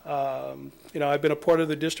 I've been a part of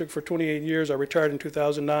the district for 28 years. I retired in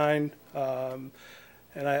 2009, and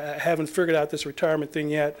I haven't figured out this retirement thing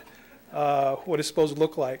yet, what it's supposed to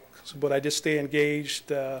look like. But I just stay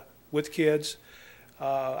engaged with kids.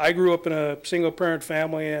 I grew up in a single-parent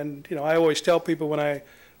family, and I always tell people when I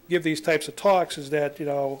give these types of talks is that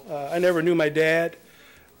I never knew my dad,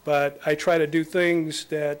 but I try to do things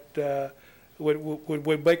that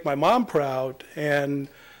would make my mom proud, and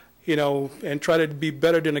and try to be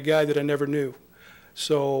better than a guy that I never knew.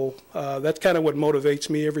 So that's kind of what motivates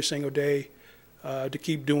me every single day to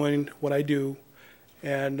keep doing what I do.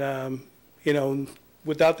 And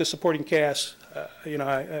without the supporting cast,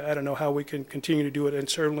 I don't know how we can continue to do it. And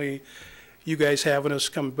certainly, you guys having us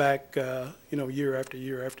come back, year after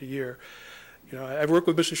year after year. I've worked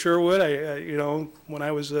with Mr. Sherwood. When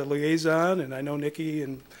I was a liaison, and I know Nikki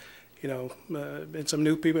and and some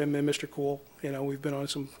new people, and Mr. Cool. We've been on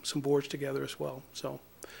some boards together as well. So,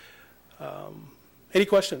 any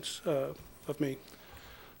questions of me?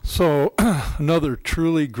 So, another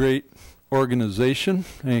truly great organization.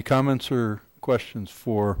 Any comments or questions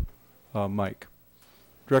for Mike?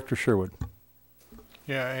 Director Sherwood.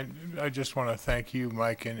 Yeah, and I just want to thank you,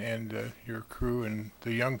 Mike, and your crew and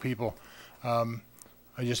the young people.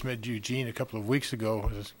 I just met Eugene a couple of weeks ago.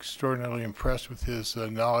 I was extraordinarily impressed with his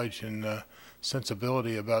knowledge and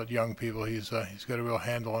sensibility about young people. He's got a real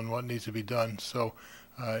handle on what needs to be done. So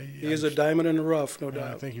he is a diamond in the rough, no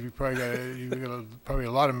doubt. I think you've probably got probably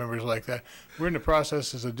a lot of members like that. We're in the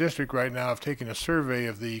process as a district right now of taking a survey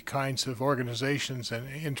of the kinds of organizations, and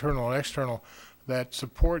internal and external, that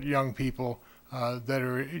support young people that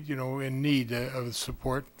are in need of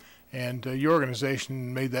support. And your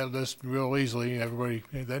organization made that list real easily. Everybody,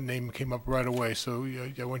 that name came up right away. So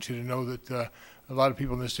I want you to know that a lot of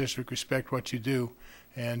people in this district respect what you do.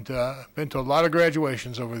 And been to a lot of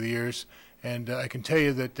graduations over the years. And I can tell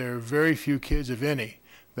you that there are very few kids, if any,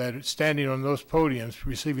 that are standing on those podiums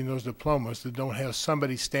receiving those diplomas that don't have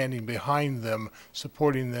somebody standing behind them,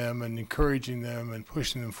 supporting them and encouraging them and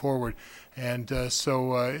pushing them forward. And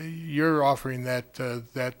so you're offering that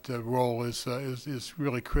role is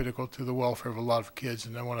really critical to the welfare of a lot of kids,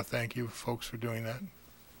 and I want to thank you folks for doing that.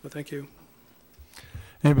 Well, thank you.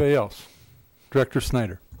 Anybody else? Director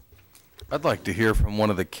Snyder. I'd like to hear from one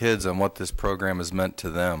of the kids on what this program has meant to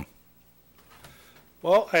them.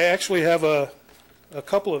 Well, I actually have a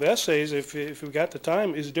couple of essays, if we got the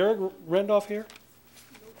time. Is Derek Randolph here?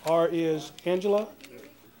 Or is Angela?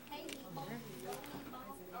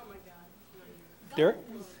 Derek?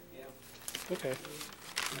 Okay.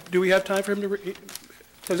 Do we have time for him to read?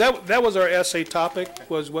 Because that was our essay topic,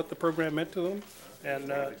 was what the program meant to them.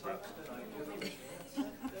 And,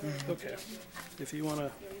 okay. If you want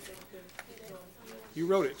to, you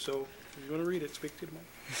wrote it, so if you want to read it, speak to the mic.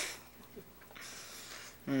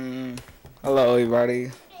 Hello,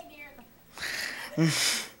 everybody.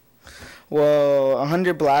 Well,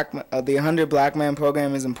 the 100 Black Man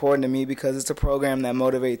program is important to me because it's a program that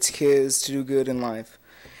motivates kids to do good in life.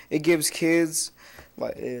 It gives kids,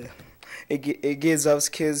 it gives us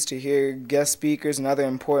kids to hear guest speakers and other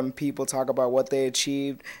important people talk about what they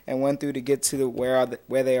achieved and went through to get to where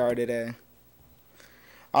they are today.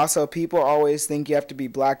 Also, people always think you have to be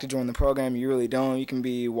black to join the program. You really don't. You can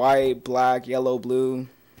be white, black, yellow, blue.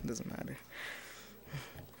 It doesn't matter.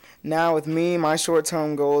 Now, with me, my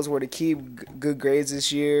short-term goals were to keep good grades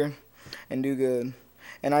this year and do good.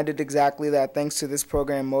 And I did exactly that thanks to this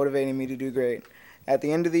program motivating me to do great. At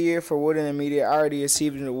the end of the year for Wood Intermediate, I already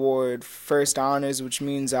received an award, First Honors, which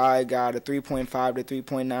means I got a 3.5 to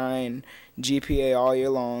 3.9 GPA all year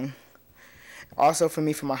long. Also for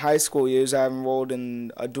me, for my high school years, I enrolled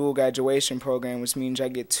in a dual graduation program, which means I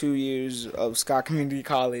get 2 years of Scott Community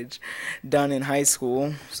College done in high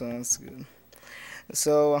school, so that's good.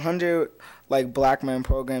 So 100 Black Man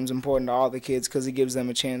program is important to all the kids because it gives them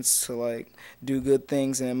a chance to do good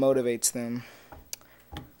things and it motivates them.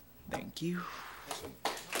 Thank you.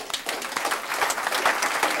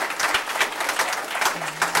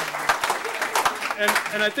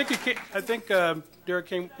 And I think Derek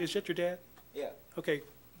King, is that your dad? Yeah. Okay,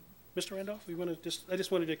 Mr. Randolph, I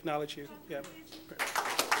just wanted to acknowledge you. Yeah.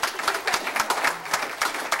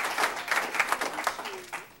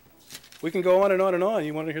 We can go on and on and on.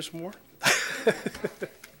 You want to hear some more? Yeah.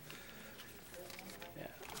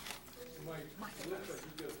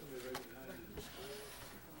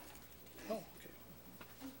 Oh, okay.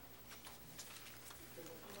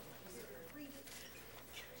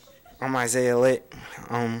 I'm Isaiah Litt.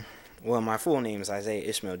 Well, my full name is Isaiah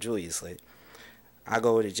Ishmael Julius Litt. I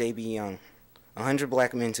go to J.B. Young. 100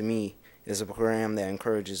 Black Men to me is a program that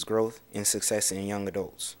encourages growth and success in young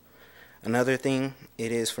adults. Another thing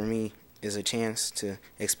it is for me is a chance to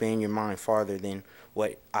expand your mind farther than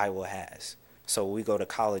what Iowa has. So we go to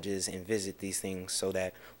colleges and visit these things so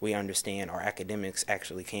that we understand our academics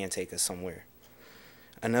actually can take us somewhere.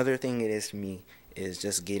 Another thing it is to me is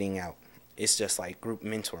just getting out. It's just like group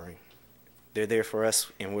mentoring. They're there for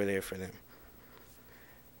us and we're there for them.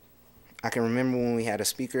 I can remember when we had a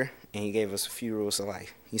speaker and he gave us a few rules of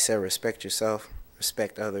life. He said respect yourself,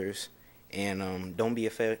 respect others, and don't be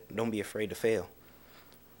afraid to fail.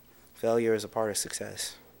 Failure is a part of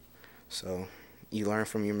success. So you learn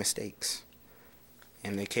from your mistakes,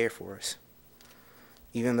 and they care for us.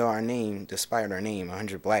 Even though our name, despite our name,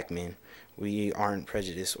 100 Black Men, we aren't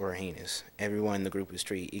prejudiced or heinous. Everyone in the group is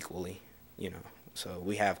treated equally, so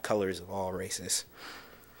we have colors of all races.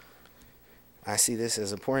 I see this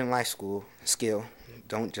as an important life skill.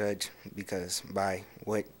 Don't judge because by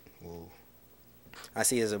what I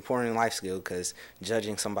see it as an important life skill because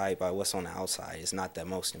judging somebody by what's on the outside is not the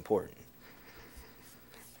most important.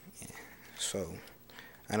 Yeah. So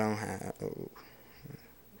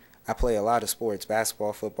I play a lot of sports,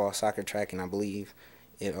 basketball, football, soccer, track, and I believe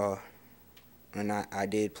I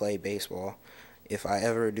did play baseball. If I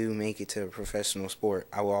ever do make it to a professional sport,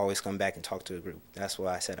 I will always come back and talk to a group. That's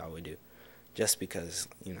what I said I would do, just because,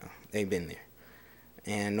 they've been there.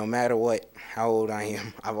 And no matter how old I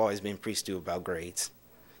am, I've always been preached to about grades.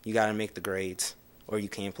 You got to make the grades or you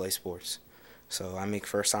can't play sports. So I make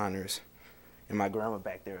first honors. And my grandma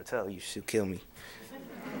back there will tell you she'll kill me.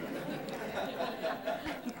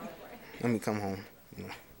 Let me come home.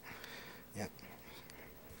 Yep.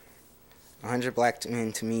 100 Black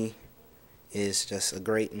Men to me is just a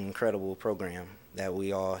great and incredible program that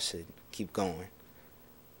we all should keep going.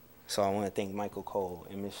 So I want to thank Michael Cole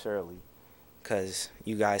and Miss Shirley because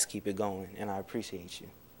you guys keep it going, and I appreciate you.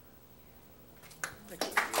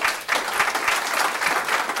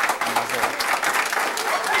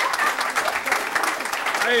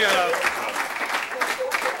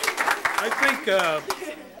 I think,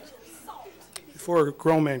 before a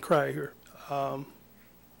grown man cry here,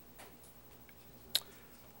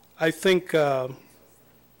 I think, Shirley,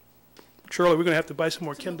 we're going to have to buy some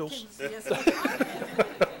more Kindles.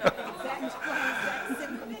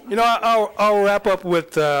 I'll wrap up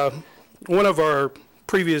with one of our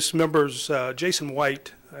previous members, Jason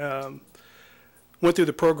White, went through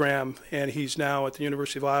the program, and he's now at the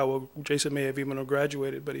University of Iowa. Jason may have even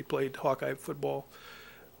graduated, but he played Hawkeye football.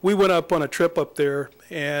 We went up on a trip up there,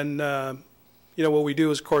 and what we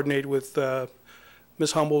do is coordinate with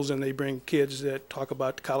Ms. Humbles, and they bring kids that talk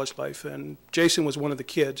about college life. And Jason was one of the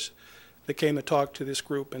kids that came to talk to this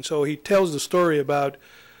group. And so he tells the story about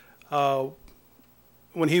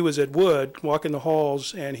when he was at Wood, walking the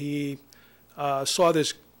halls, and he saw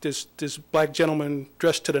this black gentleman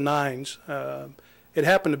dressed to the nines. It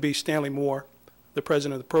happened to be Stanley Moore, the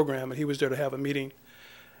president of the program, and he was there to have a meeting.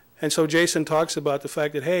 And so Jason talks about the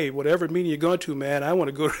fact that, hey, whatever meeting you're going to, man, I want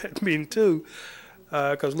to go to that meeting too,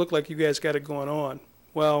 because it looked like you guys got it going on.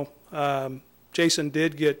 Well, Jason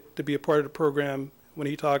did get to be a part of the program when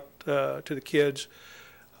he talked to the kids.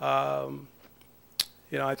 I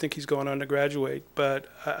think he's going on to graduate. But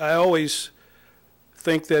I always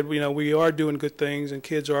think that, we are doing good things and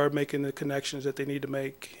kids are making the connections that they need to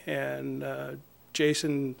make. And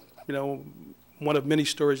Jason, one of many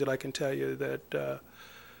stories that I can tell you that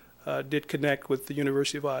did connect with the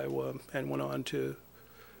University of Iowa and went on to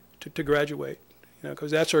graduate,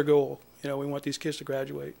 because that's our goal. We want these kids to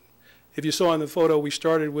graduate. If you saw in the photo, we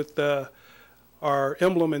started with our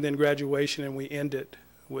emblem and then graduation, and we ended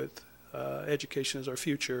with education as our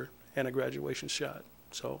future and a graduation shot.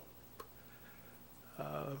 So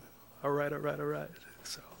All right, all right, all right.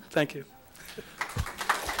 So, thank you.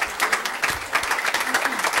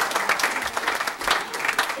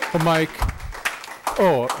 Well, Mike,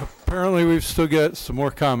 oh, apparently we've still got some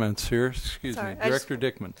more comments here. Excuse Sorry, me, Director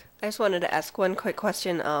Dickman. I just wanted to ask one quick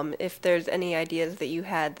question. If there's any ideas that you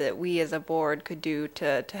had that we as a board could do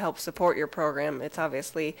to help support your program, it's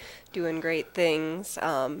obviously doing great things.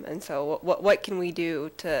 And so what can we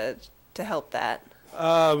do to help that?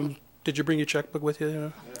 Did you bring your checkbook with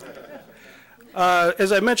you?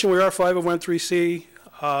 As I mentioned, we are 501(c)(3).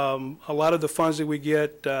 A lot of the funds that we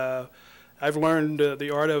get, I've learned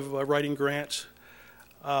the art of writing grants.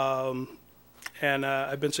 And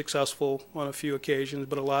I've been successful on a few occasions,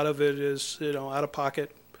 but a lot of it is, out of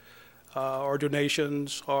pocket, or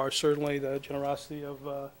donations, or certainly the generosity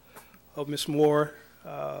of Ms. Moore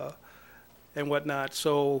and whatnot.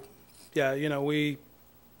 So, yeah, we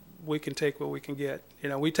can take what we can get.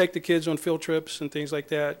 We take the kids on field trips and things like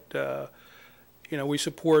that. We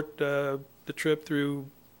support the trip through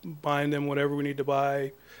buying them whatever we need to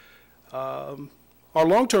buy. Our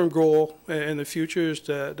long-term goal in the future is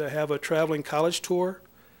to have a traveling college tour,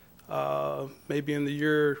 maybe in the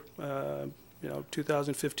year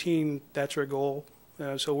 2015. That's our goal.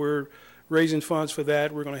 So we're raising funds for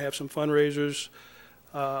that. We're going to have some fundraisers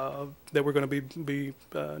that we're going to be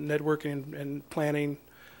networking and planning.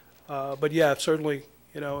 But yeah, certainly,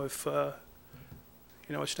 if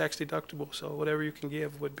it's tax deductible, so whatever you can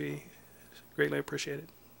give would be greatly appreciated.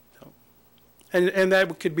 And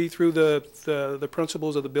that could be through the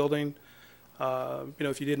principals of the building.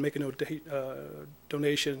 If you did make a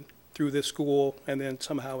donation through this school, and then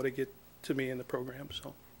somehow it would get to me in the program.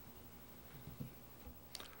 So.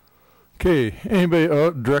 Okay, anybody?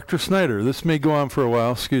 Oh, Director Snyder. This may go on for a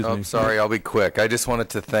while. Excuse me. Sorry, I'll be quick. I just wanted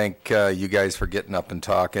to thank you guys for getting up and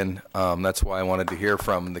talking. That's why I wanted to hear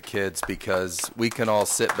from the kids, because we can all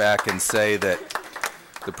sit back and say that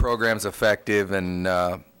the program's effective,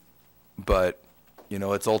 and but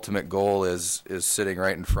its ultimate goal is sitting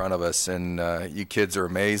right in front of us. And you kids are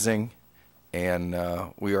amazing, and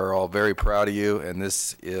we are all very proud of you. And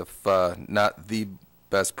this, if not the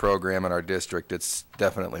best program in our district, it's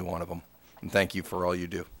definitely one of them. And thank you for all you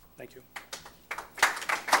do. Thank you.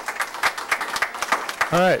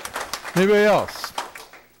 All right. Anybody else?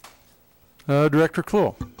 Director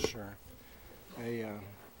Kluhl. Sure.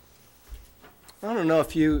 I don't know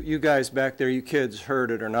if you guys back there, you kids, heard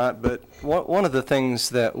it or not, but one of the things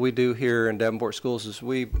that we do here in Davenport Schools is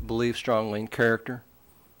we believe strongly in character,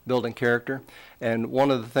 building character. And one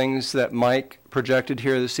of the things that Mike projected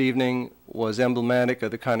here this evening was emblematic of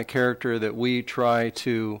the kind of character that we try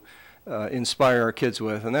to inspire our kids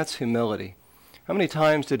with, and that's humility. How many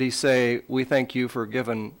times did he say, "We thank you for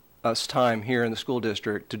giving us time here in the school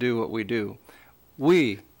district to do what we do"?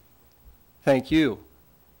 We thank you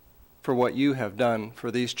for what you have done for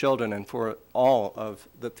these children and for all of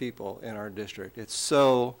the people in our district. It's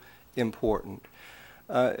so important.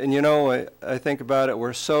 And I think about it,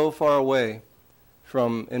 we're so far away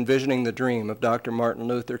from envisioning the dream of Dr. Martin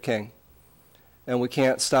Luther King, and we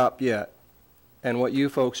can't stop yet. And what you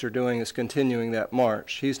folks are doing is continuing that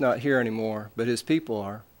march. He's not here anymore, but his people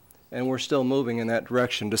are. And we're still moving in that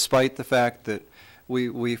direction, despite the fact that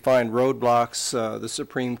we find roadblocks, the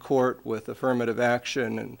Supreme Court with affirmative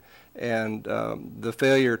action and the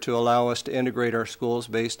failure to allow us to integrate our schools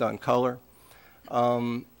based on color.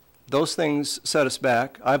 Those things set us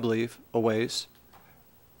back, I believe, a ways.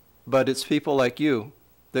 But it's people like you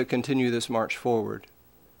that continue this march forward.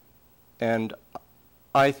 And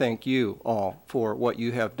I thank you all for what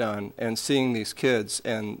you have done, and seeing these kids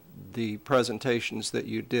and the presentations that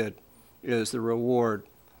you did is the reward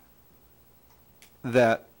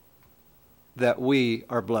that we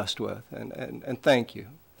are blessed with. And thank you.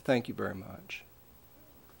 Thank you very much.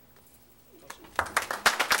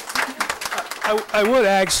 I would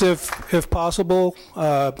ask, if possible,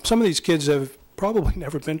 some of these kids have probably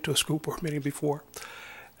never been to a school board meeting before.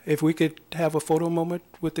 If we could have a photo moment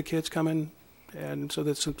with the kids coming, and so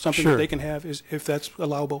that's something Sure. that they can have, if that's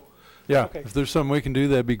allowable. Yeah, Okay. if there's something we can do,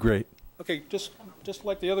 that'd be great. Okay, just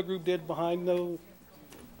like the other group did behind the You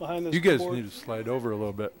school guys board. need to slide over a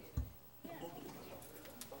little bit.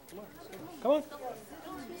 Come on.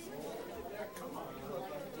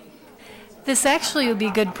 This actually would be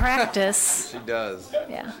good practice. She does.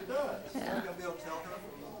 Yeah. Yeah.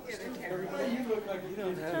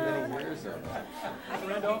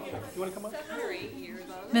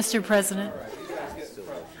 Mr. President,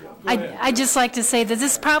 I'd just like to say that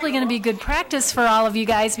this is probably going to be good practice for all of you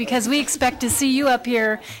guys, because we expect to see you up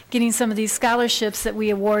here getting some of these scholarships that we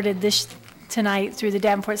awarded tonight through the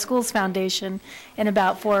Davenport Schools Foundation in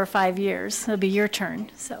about 4 or 5 years. It'll be your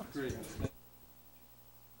turn. So. Great.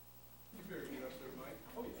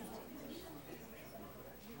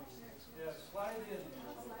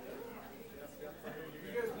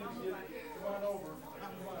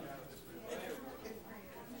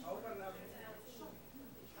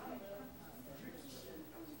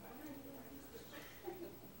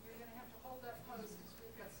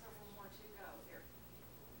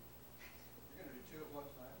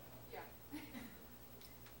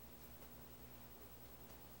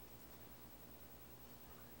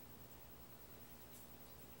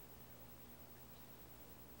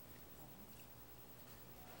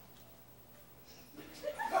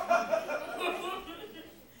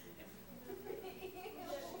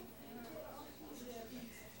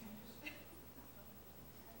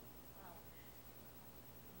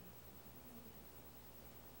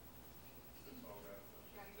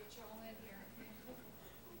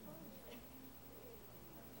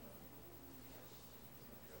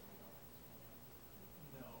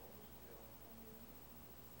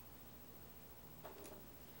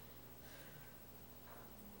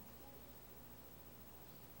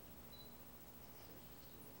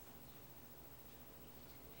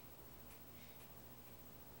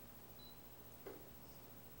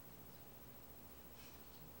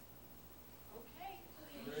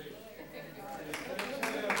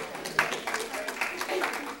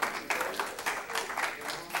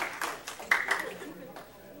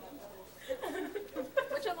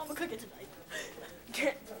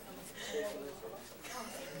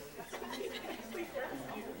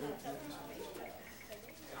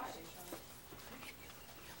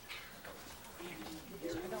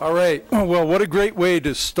 All right. Well, what a great way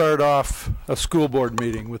to start off a school board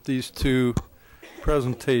meeting with these two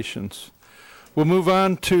presentations. We'll move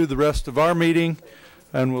on to the rest of our meeting,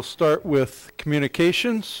 and we'll start with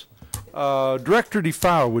communications. Director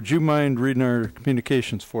DeFau, would you mind reading our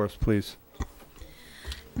communications for us, please?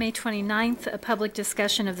 May 29th, a public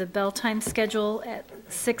discussion of the bell time schedule at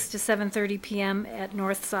 6 to 7:30 p.m. at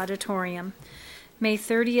North's Auditorium. May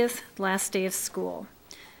 30th, last day of school.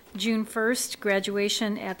 June 1st,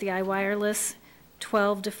 graduation at the iWireless,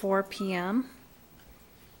 12 to 4 p.m.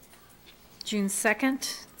 June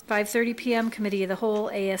 2nd, 5:30 p.m., Committee of the Whole,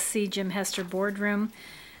 ASC Jim Hester Boardroom.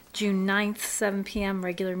 June 9th, 7 p.m.,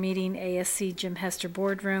 regular meeting, ASC Jim Hester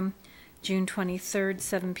Boardroom. June 23rd,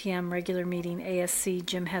 7 p.m., regular meeting, ASC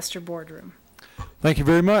Jim Hester Boardroom. Thank you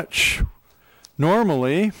very much.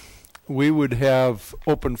 Normally, we would have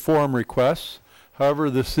open forum requests. However,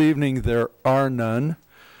 this evening there are none.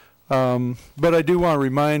 But I do want to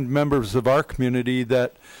remind members of our community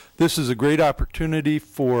that this is a great opportunity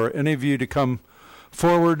for any of you to come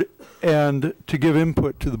forward and to give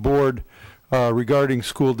input to the board regarding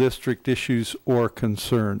school district issues or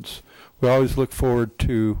concerns. We always look forward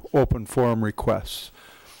to open forum requests.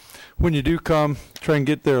 When you do come, try and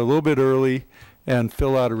get there a little bit early and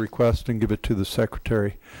fill out a request and give it to the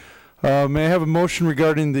secretary. May I have a motion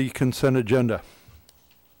regarding the consent agenda?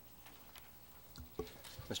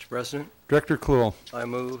 Mr. President, Director Kluhl. I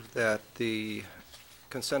move that the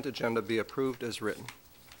consent agenda be approved as written.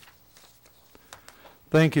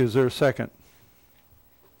 Thank you. Is there a second?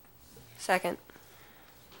 Second.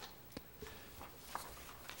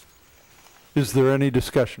 Is there any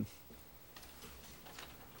discussion?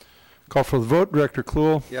 Call for the vote. Director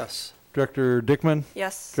Kluhl. Yes. Director Dickman.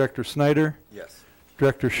 Yes. Director Snyder. Yes.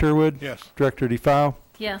 Director Sherwood. Yes. Director DeFau.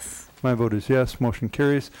 Yes. My vote is yes. Motion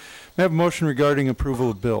carries. May I have a motion regarding approval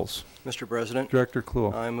of bills? Mr. President, Director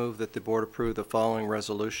Kluhl. I move that the board approve the following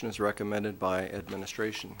resolution as recommended by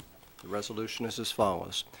administration. The resolution is as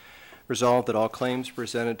follows. Resolved that all claims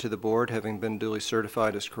presented to the board, having been duly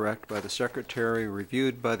certified as correct by the secretary,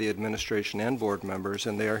 reviewed by the administration and board members,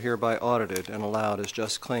 and they are hereby audited and allowed as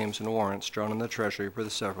just claims and warrants drawn in the treasury for the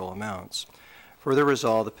several amounts. Further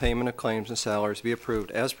resolved, the payment of claims and salaries be approved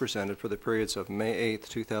as presented for the periods of May 8th,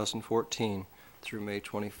 2014 through May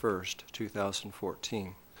 21st,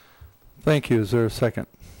 2014. Thank you. Is there a second?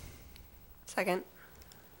 Second.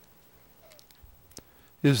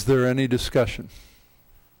 Is there any discussion?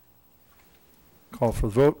 Call for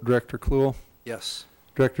the vote. Director Kluhl. Yes.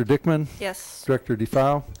 Director Dickman. Yes. Director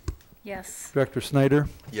DeFau. Yes. Director Snyder.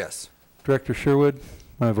 Yes. Director Sherwood.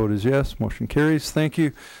 My vote is yes. Motion carries. Thank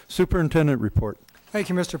you. Superintendent report. Thank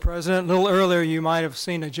you, Mr. President. A little earlier, you might have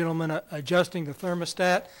seen a gentleman adjusting the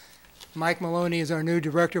thermostat. Mike Maloney is our new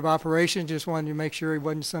Director of Operations. Just wanted to make sure he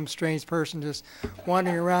wasn't some strange person just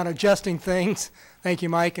wandering around adjusting things. Thank you,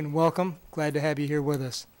 Mike, and welcome. Glad to have you here with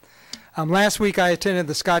us. Last week I attended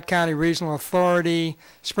the Scott County Regional Authority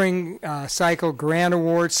Spring Cycle Grant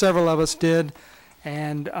Award. Several of us did.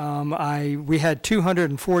 And we had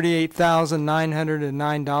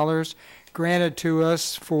 $248,909 granted to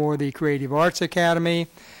us for the Creative Arts Academy,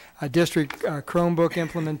 a district Chromebook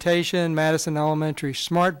implementation, Madison Elementary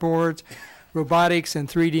smart boards, robotics and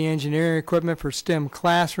 3D engineering equipment for STEM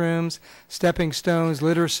classrooms, Stepping Stones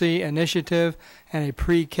Literacy Initiative, and a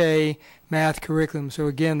pre-K math curriculum. So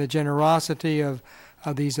again, the generosity of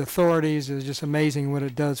these authorities is just amazing what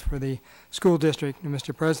it does for the school district. And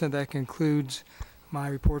Mr. President, that concludes my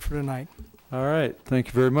report for tonight. All right, thank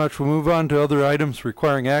you very much. We'll move on to other items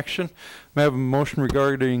requiring action. May I have a motion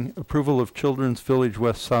regarding approval of Children's Village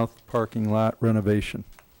West South parking lot renovation?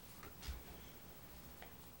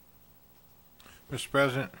 Mr.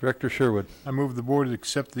 President. Director Sherwood. I move the board to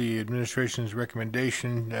accept the administration's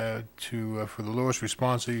recommendation for the lowest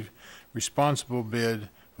responsible bid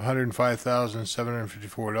of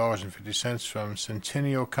 $105,754.50 from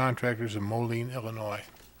Centennial Contractors of Moline, Illinois.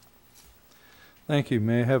 Thank you.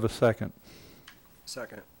 May I have a second?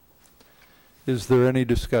 Second. Is there any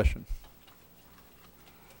discussion?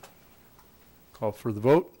 Call for the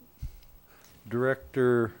vote.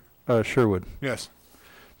 Director Sherwood. Yes.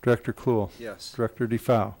 Director Kluhl. Yes. Director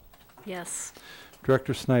DeFau. Yes.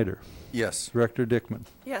 Director Snyder. Yes. Director Dickman.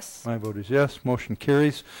 Yes. My vote is yes. Motion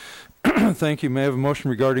carries. Thank you. May I have a motion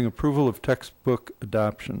regarding approval of textbook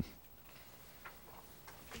adoption?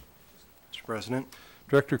 Mr. President.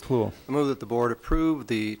 Director Kluhl. I move that the board approve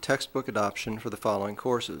the textbook adoption for the following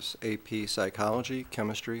courses: AP Psychology,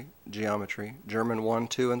 Chemistry, Geometry, German 1,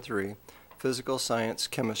 2, and 3, Physical Science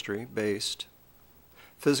Chemistry-based,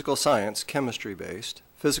 Physical Science Chemistry-based,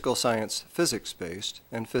 Physical Science Physics-based,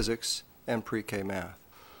 and Physics and Pre-K Math.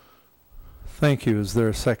 Thank you. Is there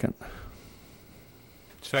a second?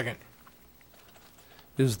 Second.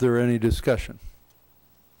 Is there any discussion?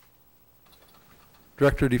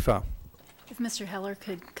 Director DeFau. If Mr. Heller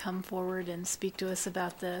could come forward and speak to us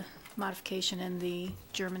about the modification in the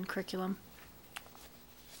German curriculum.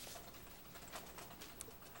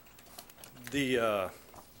 The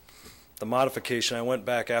modification, I went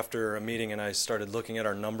back after a meeting and I started looking at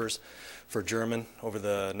our numbers for German over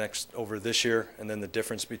this year, and then the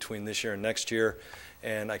difference between this year and next year,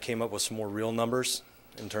 and I came up with some more real numbers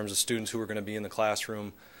in terms of students who are going to be in the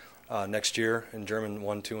classroom next year in German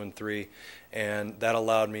 1, 2, and 3, and that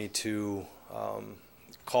allowed me to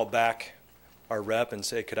call back our rep and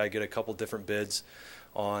say, could I get a couple different bids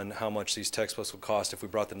on how much these textbooks would cost if we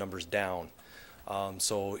brought the numbers down.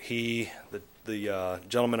 So the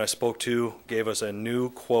gentleman I spoke to gave us a new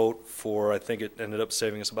quote for, I think it ended up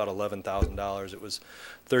saving us about $11,000. It was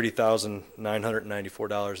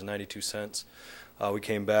 $30,994.92. We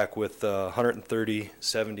came back with 130,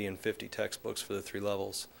 70, and 50 textbooks for the 3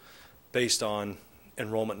 levels based on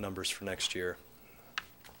enrollment numbers for next year.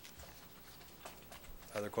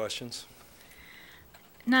 Other questions?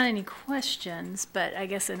 Not any questions, but I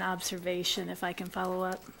guess an observation, if I can follow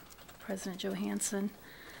up, President Johansson.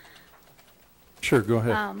 Sure, go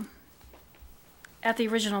ahead. At the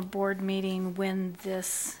original board meeting, when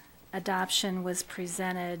this adoption was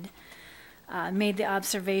presented, made the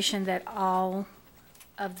observation that all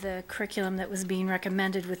of the curriculum that was being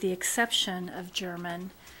recommended, with the exception of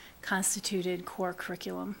German, constituted core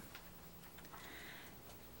curriculum.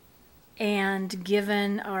 And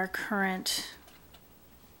given our current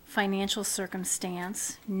financial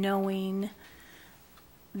circumstance, knowing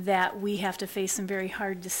that we have to face some very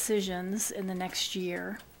hard decisions in the next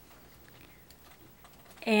year,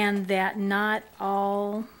 and that not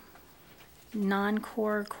all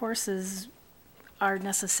non-core courses are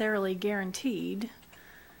necessarily guaranteed,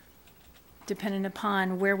 depending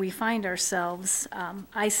upon where we find ourselves,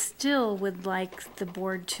 I still would like the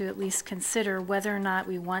board to at least consider whether or not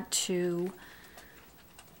we want to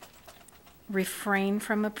refrain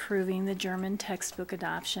from approving the German textbook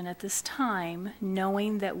adoption at this time,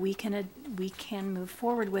 knowing that we can move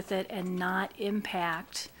forward with it and not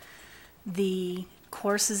impact the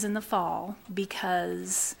courses in the fall,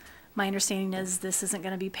 because my understanding is this isn't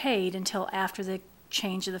going to be paid until after the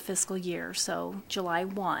change of the fiscal year, so July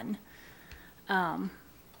 1.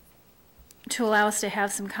 To allow us to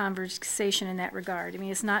have some conversation in that regard. I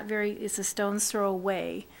mean, it's a stone's throw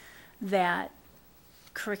away that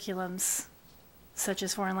curriculums such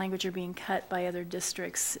as foreign language are being cut by other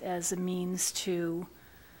districts as a means to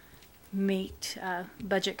meet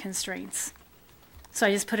budget constraints. So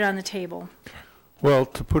I just put it on the table. Well,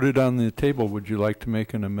 to put it on the table, would you like to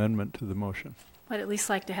make an amendment to the motion? I'd at least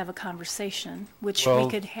like to have a conversation, which Well,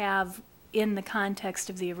 we could have in the context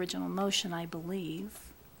of the original motion, I believe.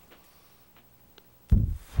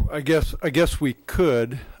 I guess we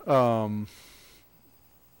could.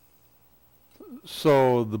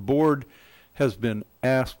 So the board has been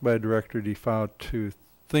asked by Director DeFau to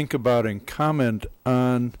think about and comment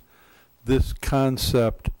on this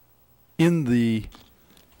concept in the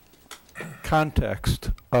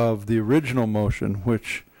context of the original motion,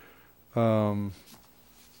 which was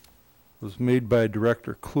made by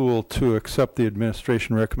Director Kluhl to accept the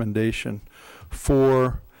administration recommendation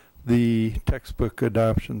for the textbook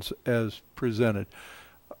adoptions as presented.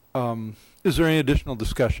 Is there any additional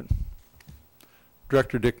discussion?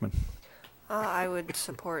 Director Dickman. I would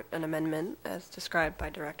support an amendment as described by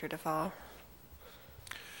Director DeFau.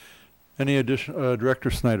 Any additional,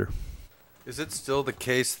 Director Snyder? Is it still the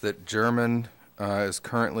case that German is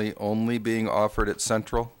currently only being offered at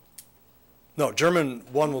Central? No, German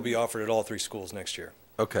 1 will be offered at all 3 schools next year.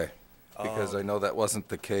 Okay, because I know that wasn't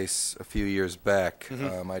the case a few years back.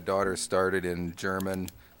 My daughter started in German,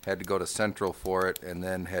 had to go to Central for it, and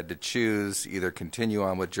then had to choose either continue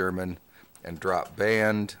on with German and drop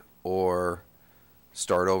band or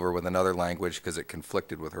start over with another language because it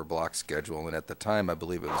conflicted with her block schedule. And at the time, I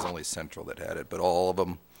believe it was only Central that had it, but all of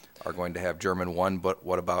them are going to have German 1, but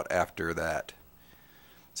what about after that?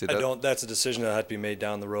 See, that's a decision that had to be made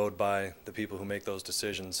down the road by the people who make those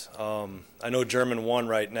decisions. I know German 1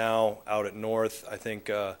 right now out at North, I think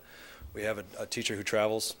we have a teacher who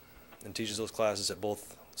travels and teaches those classes at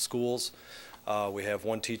both schools. We have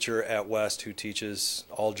one teacher at West who teaches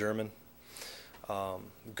all German.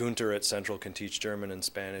 Gunter at Central can teach German and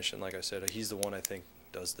Spanish, and like I said, he's the one I think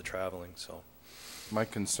does the traveling. So, my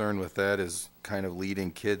concern with that is kind of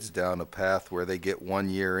leading kids down a path where they get 1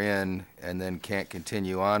 year in and then can't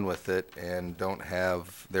continue on with it and don't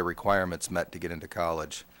have their requirements met to get into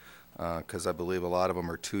college. Because I believe a lot of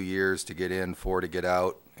them are 2 years to get in, 4 to get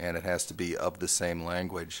out, and it has to be of the same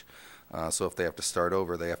language. So if they have to start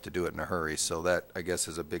over, they have to do it in a hurry. So that, I guess,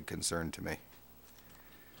 is a big concern to me.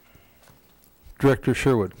 Director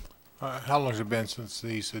Sherwood. How long has it been since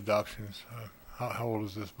these adoptions? How old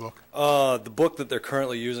is this book? The book that they're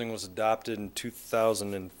currently using was adopted in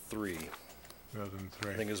 2003.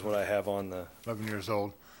 2003. I think is what I have on the... 11 years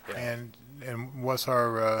old. Yeah. And what's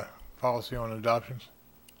our policy on adoptions?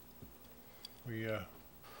 We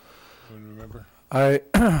remember? I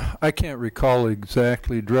can't recall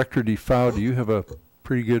exactly. Director DeFau, do you have a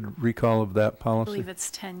pretty good recall of that I policy? believe it's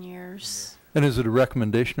 10 years. And is it a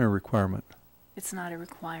recommendation or a requirement? It's not a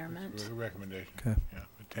requirement. A recommendation. Okay. Yeah,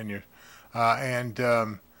 10 years. And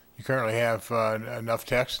you currently have enough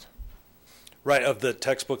text? Right, of the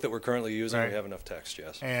textbook that we're currently using, Right. we have enough text,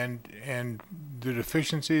 yes. And the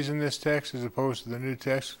deficiencies in this text as opposed to the new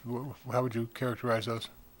text, how would you characterize those?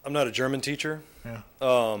 I'm not a German teacher, Yeah.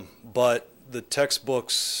 But the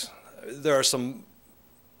textbooks, there are some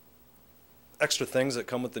extra things that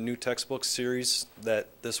come with the new textbook series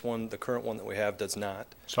that this one, the current one that we have, does not.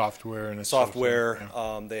 Software and software.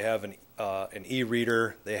 Yeah. They have an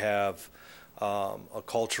e-reader. They have a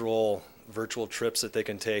cultural virtual trips that they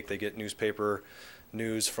can take. They get newspaper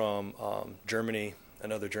news from Germany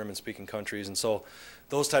and other German-speaking countries, and so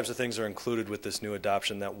those types of things are included with this new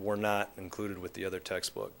adoption that were not included with the other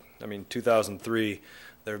textbook. I mean, 2003,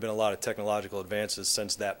 there have been a lot of technological advances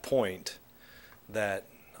since that point that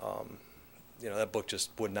that book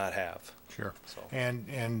just would not have. Sure. So.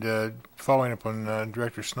 And following up on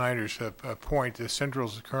Director Snyder's point, Central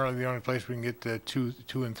is currently the only place we can get 2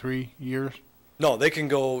 and 3 years? No, they can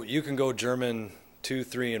go. You can go German 2,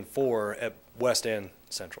 3, and 4 at West and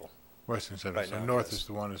Central. West and Central. Right So now, North yes. is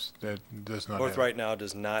the one that does not North have. right now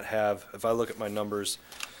does not have. If I look at my numbers,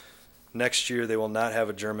 next year they will not have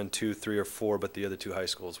a German 2, 3, or 4, but the other 2 high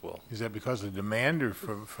schools will. Is that because of demand or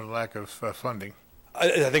for lack of funding? I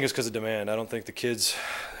think it's because of demand. I don't think the kids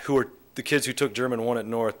who took German 1 at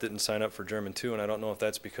North didn't sign up for German 2, and I don't know if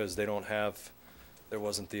that's because there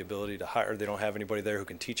wasn't the ability to hire, they don't have anybody there who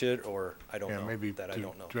can teach it, or I don't know. Maybe that I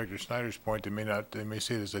don't know. Director Snyder's point, they may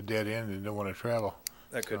say there's a dead end and don't want to travel.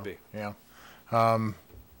 That could be. Yeah. What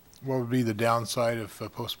would be the downside of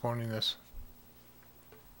postponing this?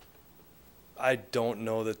 I don't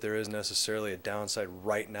know that there is necessarily a downside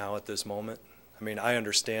right now at this moment. I mean, I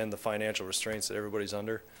understand the financial restraints that everybody's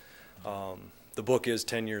under. The book is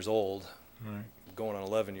 10 years old, Right. going on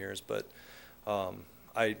 11 years, but I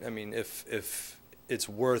mean, if it's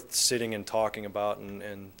worth sitting and talking about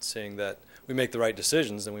and saying that we make the right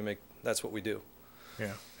decisions, then that's what we do.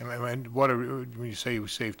 Yeah. And when you say we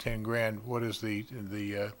save 10 grand, what is the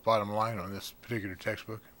bottom line on this particular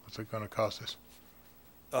textbook? What's it going to cost us?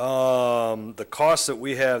 The cost that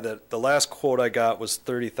we have, that the last quote I got was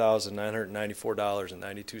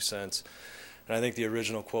 $30,994.92, and And I think the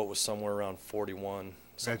original quote was somewhere around 41.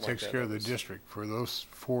 That takes care of the district for those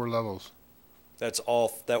 4 levels. That's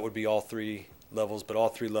all. That would be all 3 levels, but all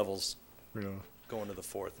 3 levels go into the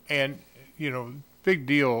 4th. And, you know, big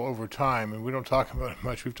deal over time, and we don't talk about it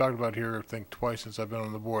much. We've talked about it here, I think, twice since I've been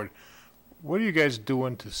on the board. What are you guys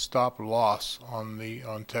doing to stop loss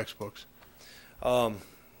on textbooks?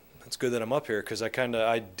 It's good that I'm up here because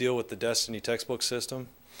I deal with the Destiny textbook system,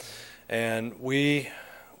 and we're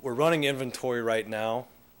running inventory right now,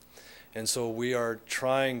 and so we are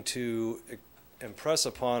trying to impress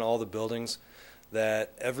upon all the buildings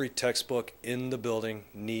that every textbook in the building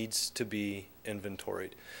needs to be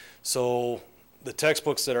inventoried. So the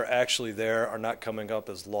textbooks that are actually there are not coming up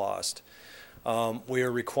as lost. We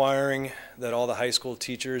are requiring that all the high school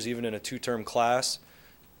teachers, even in a 2-term class,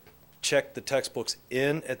 check the textbooks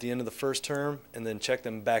in at the end of the first term and then check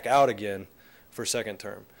them back out again for second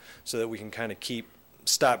term so that we can kind of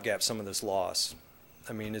stopgap some of this loss.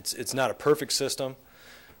 I mean, it's not a perfect system.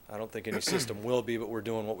 I don't think any system will be, but we're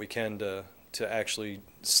doing what we can to actually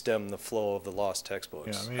stem the flow of the lost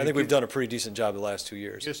textbooks. Yeah, I think we've done a pretty decent job the last 2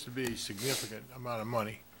 years. It gets to be a significant amount of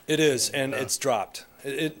money. It is, and it's dropped.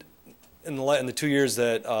 In the 2 years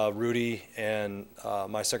that Rudy and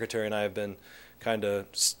my secretary and I have been kind of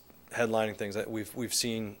headlining things, that we've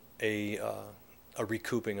seen a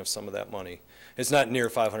recouping of some of that money. It's not near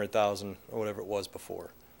 500,000 or whatever it was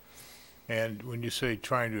before. And when you say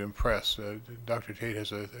trying to impress, Dr. Tate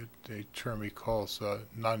has a term he calls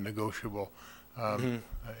non-negotiable.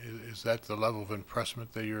 Is that the level of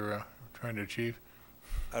impressment that you're trying to achieve?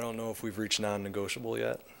 I don't know if we've reached non-negotiable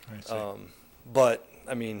yet. But,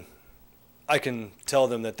 I mean, I can tell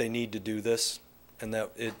them that they need to do this and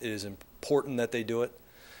that it is important that they do it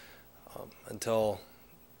until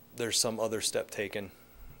there's some other step taken.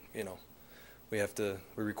 You know, we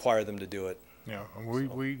require them to do it. Yeah,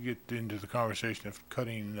 we get into the conversation of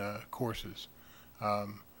cutting courses.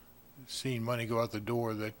 Seeing money go out the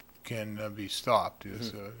door that can be stopped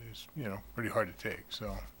is pretty hard to take.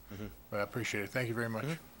 So, but I appreciate it. Thank you very much.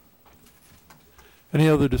 Any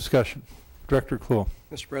other discussion? Director Kluhl.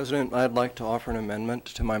 Mr. President, I'd like to offer an amendment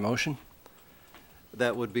to my motion.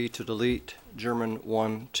 That would be to delete German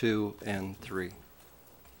 1, 2, and 3.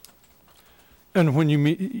 And when you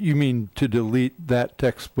mean to delete that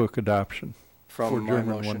textbook adoption? From for my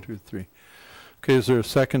German motion. 1, 2, 3. Okay, is there a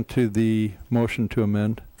second to the motion to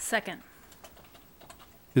amend? Second.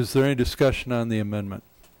 Is there any discussion on the amendment?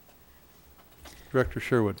 Director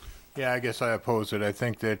Sherwood. Yeah, I guess I oppose it. I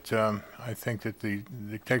think that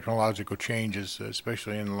the technological changes,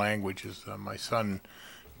 especially in languages, my son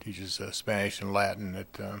teaches Spanish and Latin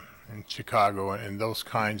in Chicago, and those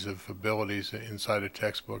kinds of abilities inside a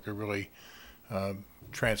textbook are really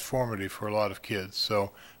transformative for a lot of kids.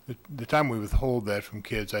 So the time we withhold that from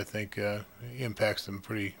kids, I think, impacts them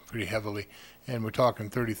pretty heavily. And we're talking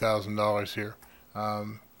 $30,000 here.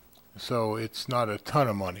 So it's not a ton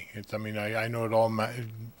of money. I know it all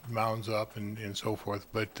mounds up and so forth,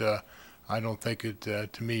 but I don't think it,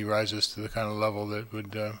 to me, rises to the kind of level that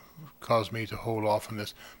would cause me to hold off on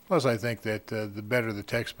this. Plus, I think that the better the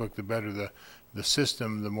textbook, the better the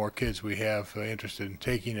system, the more kids we have interested in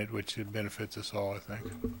taking it, which benefits us all, I think.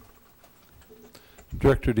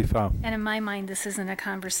 Director DeFau. And in my mind, this isn't a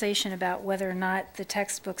conversation about whether or not the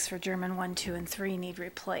textbooks for German 1, 2, and 3 need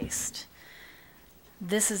replaced.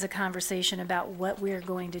 This is a conversation about what we're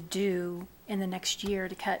going to do in the next year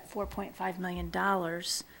to cut $4.5 million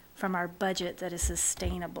from our budget that is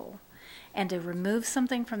sustainable, and to remove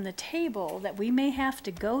something from the table that we may have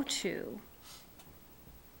to go to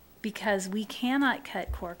because we cannot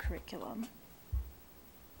cut core curriculum.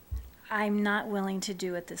 I'm not willing to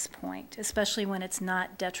do at this point, especially when it's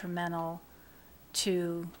not detrimental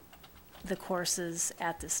to the courses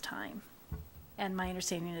at this time. And my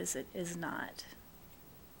understanding is it is not.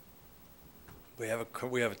 We have a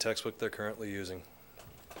textbook they're currently using.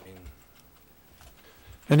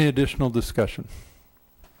 Any additional discussion?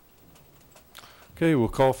 Okay, we'll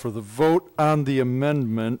call for the vote on the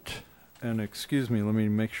amendment. And excuse me, let me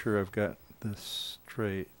make sure I've got this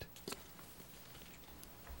straight.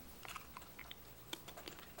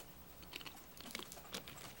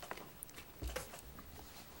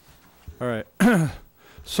 All right.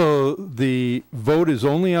 So the vote is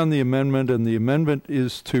only on the amendment, and the amendment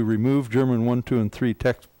is to remove German 1, 2, and 3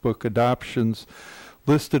 textbook adoptions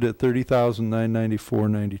listed at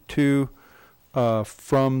 $30,994.92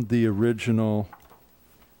 from the original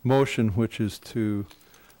motion, which is to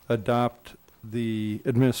adopt the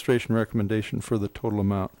administration recommendation for the total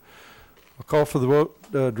amount. I'll call for the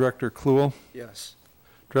vote. Director Kluhl? Yes.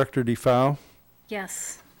 Director DeFau?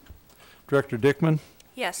 Yes. Director Dickman?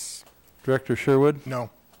 Yes. Director Sherwood? No.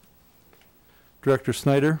 Director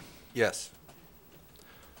Snyder? Yes.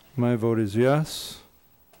 My vote is yes.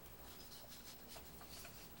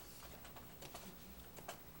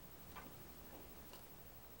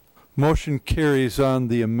 Motion carries on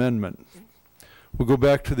the amendment. We'll go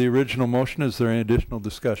back to the original motion. Is there any additional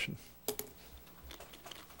discussion?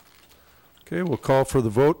 Okay, we'll call for the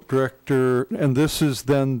vote. Director, and this is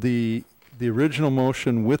then the original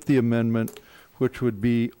motion with the amendment, which would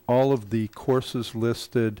be all of the courses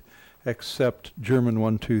listed except German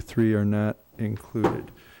 1, 2, 3 are not included.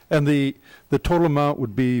 And the total amount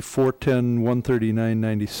would be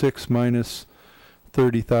 410,139.96 minus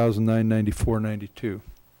 30,994.92.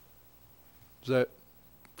 Does that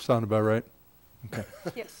sound about right? Okay.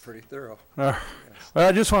 Yes. Pretty thorough. Well,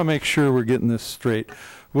 I just want to make sure we're getting this straight.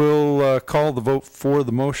 We'll call the vote for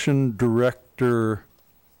the motion. Director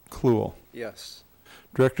Kluhl. Yes.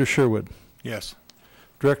 Director Sherwood. Yes.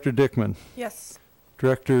 Director Dickman. Yes.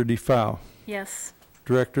 Director DeFau. Yes.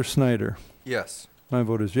 Director Snyder. Yes. My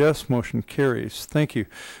vote is yes. Motion carries. Thank you.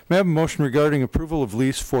 May I have a motion regarding approval of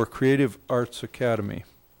lease for Creative Arts Academy?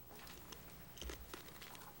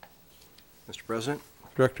 Mr. President,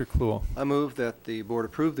 Director Kluhl. I move that the board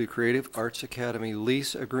approve the Creative Arts Academy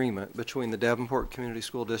lease agreement between the Davenport Community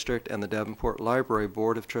School District and the Davenport Library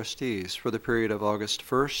Board of Trustees for the period of August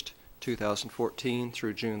 1st, 2014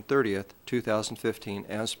 through June 30th, 2015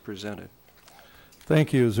 as presented.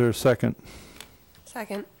 Thank you. Is there a second?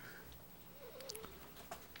 Second.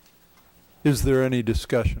 Is there any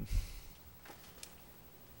discussion?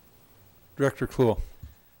 Director Kluhl.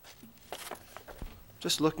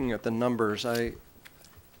 Just looking at the numbers, I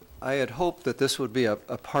had hoped that this would be a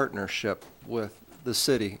partnership with the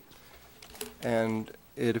city, and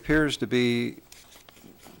it appears to be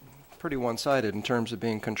pretty one-sided in terms of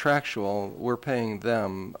being contractual. We're paying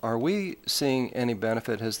them. Are we seeing any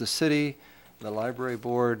benefit? Has the city, the library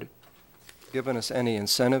board, given us any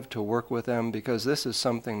incentive to work with them? Because this is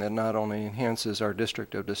something that not only enhances our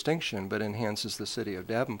district of distinction, but enhances the city of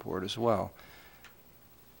Davenport as well.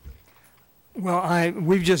 Well,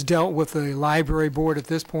 we've just dealt with the library board at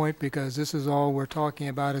this point because this is all we're talking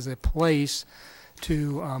about is a place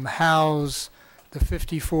to house the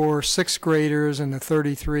 54 sixth graders and the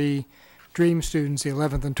 33 DREAM students, the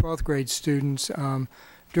 11th and 12th grade students,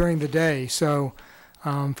 during the day. So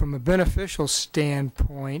from a beneficial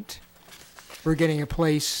standpoint, we're getting a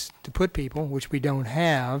place to put people, which we don't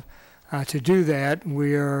have. To do that,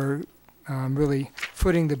 we are really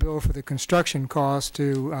footing the bill for the construction costs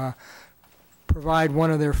to provide one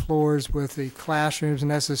of their floors with the classrooms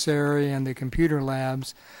necessary and the computer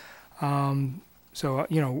labs. So,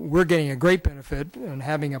 we're getting a great benefit in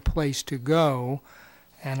having a place to go,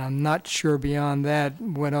 and I'm not sure beyond that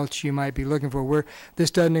what else you might be looking for. This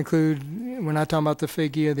doesn't include, we're not talking about the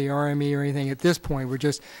FIGIA, the RME, or anything at this point. We're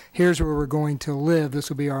just, here's where we're going to live. This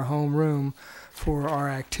will be our home room for our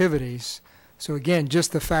activities. So again,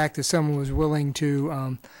 just the fact that someone was willing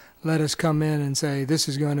to let us come in and say, this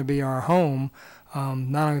is going to be our home,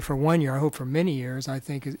 not only for 1 year, I hope for many years, I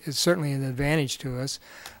think is certainly an advantage to us.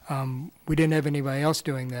 We didn't have anybody else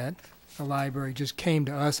doing that. The library just came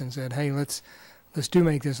to us and said, hey, let's do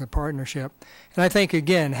make this a partnership. And I think,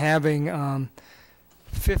 again, having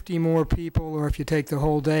 50 more people, or if you take the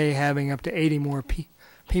whole day, having up to 80 more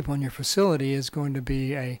people in your facility is going to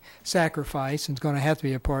be a sacrifice, and it's going to have to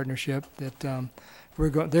be a partnership that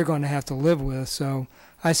they're going to have to live with. So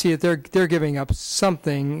I see it, they're giving up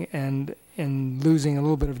something and losing a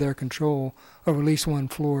little bit of their control over at least one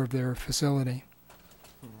floor of their facility.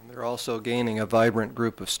 They're also gaining a vibrant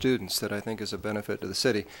group of students that I think is a benefit to the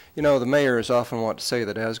city. The mayors often want to say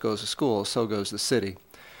that as goes the school, so goes the city.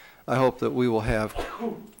 I hope that we will have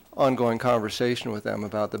ongoing conversation with them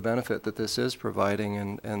about the benefit that this is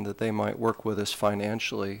providing and that they might work with us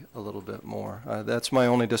financially a little bit more. That's my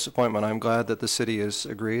only disappointment. I'm glad that the city has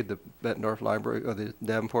agreed, the Bettendorf Library, or the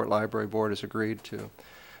Davenport Library Board has agreed to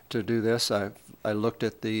do this. I looked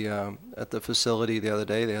at the facility the other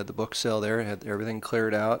day. They had the book sale there, had everything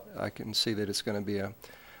cleared out. I can see that it's going to be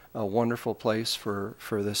a wonderful place for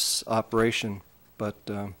this operation. But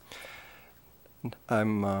I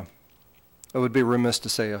would be remiss to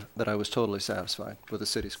say that I was totally satisfied with the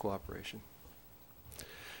city's cooperation.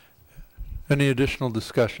 Any additional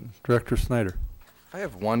discussion? Director Snyder. I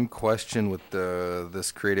have one question with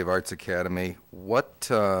this Creative Arts Academy. What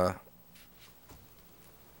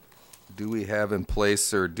do we have in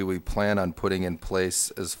place, or do we plan on putting in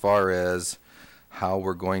place as far as how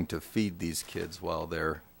we're going to feed these kids while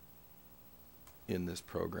they're in this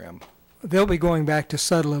program? They'll be going back to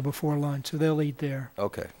Sudlow before lunch, so they'll eat there.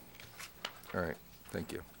 Okay. All right.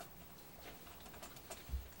 Thank you.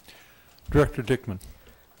 Director Dickman.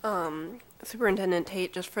 Superintendent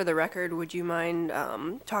Tate, just for the record, would you mind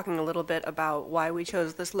talking a little bit about why we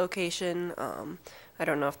chose this location? I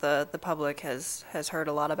don't know if the public has heard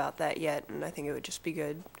a lot about that yet, and I think it would just be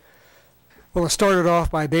good. Well, it started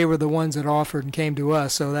off by they were the ones that offered and came to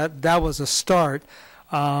us, so that was a start.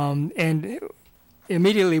 And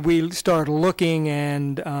immediately we started looking,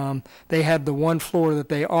 and they had the one floor that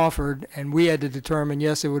they offered, and we had to determine,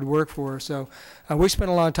 yes, it would work for us. So we spent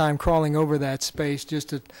a lot of time crawling over that space just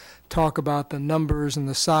to talk about the numbers and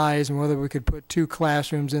the size and whether we could put 2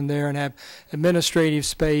 classrooms in there and have administrative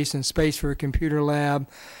space and space for a computer lab.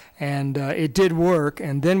 And it did work,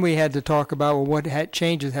 and then we had to talk about what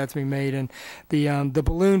changes had to be made. And the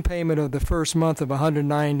balloon payment of the first month of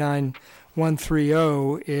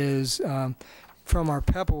 $199,130 is from our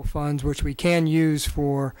PEPAL funds, which we can use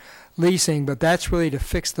for leasing, but that's really to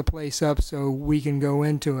fix the place up so we can go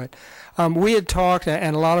into it. We had talked,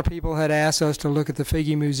 and a lot of people had asked us to look at the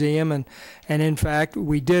Figge Museum, and in fact,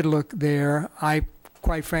 we did look there. I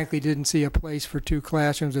quite frankly didn't see a place for 2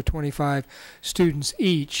 classrooms of 25 students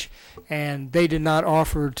each, and they did not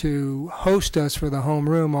offer to host us for the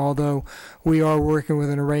homeroom, although we are working with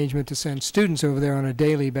an arrangement to send students over there on a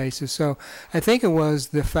daily basis. So I think it was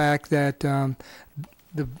the fact that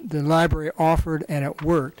the library offered and it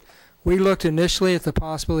worked. We looked initially at the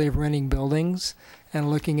possibility of renting buildings and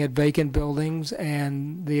looking at vacant buildings,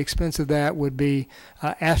 and the expense of that would be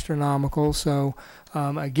astronomical. So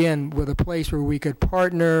again, with a place where we could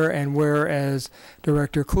partner, and where, as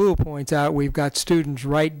Director Kluhl points out, we've got students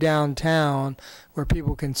right downtown where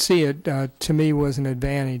people can see it, to me was an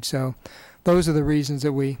advantage. So those are the reasons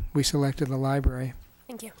that we selected the library.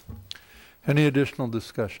 Thank you. Any additional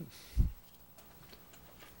discussion?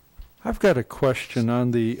 I've got a question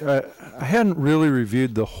on the, I hadn't really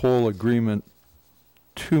reviewed the whole agreement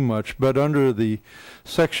too much, but under the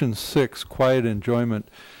Section 6, quiet enjoyment,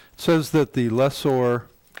 it says that the lessor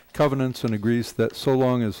covenants and agrees that so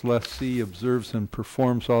long as lessee observes and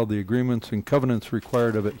performs all the agreements and covenants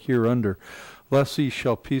required of it hereunder, lessee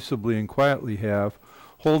shall peaceably and quietly have,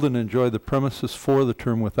 hold and enjoy the premises for the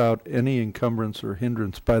term without any encumbrance or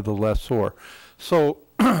hindrance by the lessor. So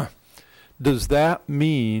does that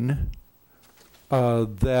mean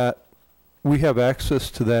that we have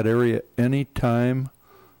access to that area any time,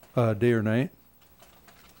 day or night?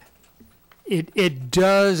 It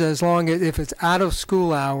does, as long as, if it's out of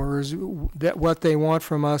school hours, that what they want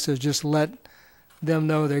from us is just let them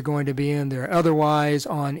know they're going to be in there. Otherwise,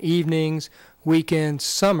 on evenings, weekends,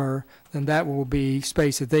 summer, then that will be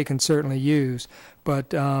space that they can certainly use.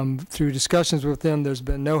 But through discussions with them, there's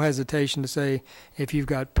been no hesitation to say, if you've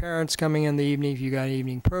got parents coming in the evening, if you've got an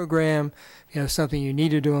evening program, you know, something you need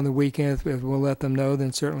to do on the weekend, if we'll let them know,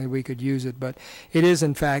 then certainly we could use it. But it is,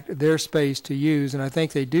 in fact, their space to use, and I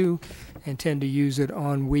think they do intend to use it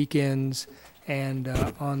on weekends and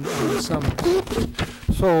on summer.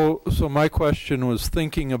 So my question was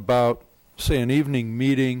thinking about, say, an evening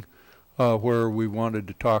meeting where we wanted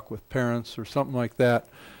to talk with parents or something like that.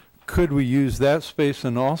 Could we use that space?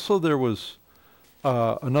 And also there was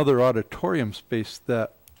another auditorium space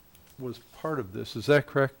that was part of this. Is that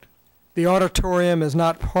correct? The auditorium is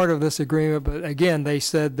not part of this agreement, but again, they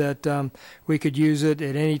said that we could use it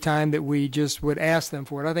at any time that we just would ask them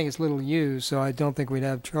for it. I think it's little used, so I don't think we'd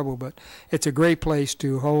have trouble, but it's a great place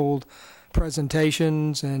to hold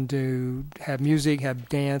presentations and to have music, have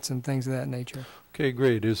dance, and things of that nature. Okay,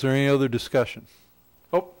 great. Is there any other discussion?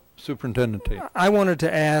 Oh, Superintendent Tate. I wanted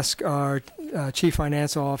to ask our Chief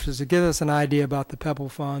Financial Officer to give us an idea about the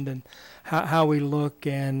PEPAL Fund and how we look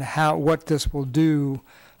and what this will do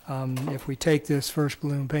if we take this first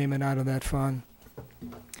balloon payment out of that fund.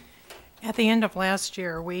 At the end of last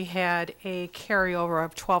year, we had a carryover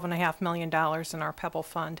of $12.5 million in our PEPAL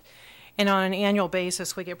Fund. And on an annual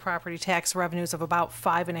basis, we get property tax revenues of about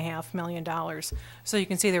 $5.5 million. So you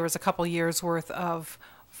can see there was a couple years worth of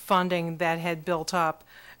funding that had built up.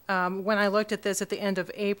 When I looked at this at the end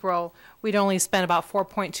of April, we'd only spent about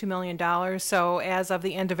 $4.2 million. So as of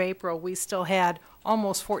the end of April, we still had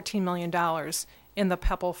almost $14 million in the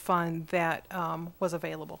PEPAL Fund that was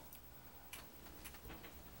available.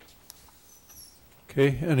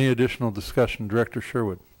 Okay, any additional discussion? Director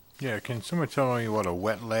Sherwood. Yeah, can someone tell me what a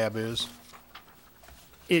wet lab is?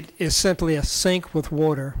 It is simply a sink with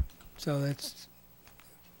water. So that's,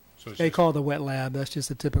 they call it the wet lab. That's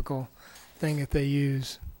just a typical thing that they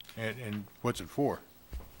use. And what's it for?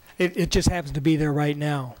 It just happens to be there right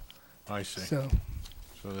now. I see. So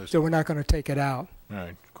So we're not going to take it out. All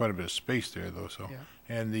right, quite a bit of space there, though. So, yeah.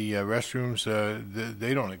 And the restrooms,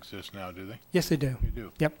 they don't exist now, do they? Yes, they do. They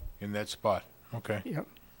do. Yep. In that spot. Okay. Yep.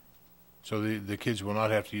 So the kids will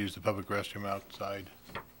not have to use the public restroom outside.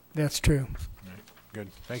 That's true. Good,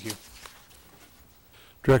 thank you.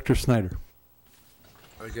 Director Snyder.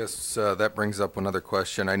 I guess that brings up another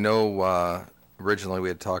question. I know originally we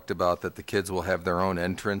had talked about that the kids will have their own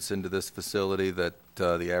entrance into this facility that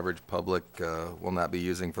the average public will not be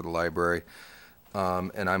using for the library.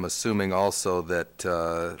 And I'm assuming also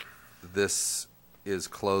that this is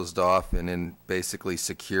closed off and basically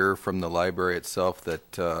secure from the library itself,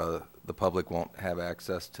 that the public won't have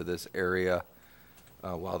access to this area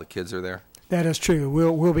while the kids are there? That is true.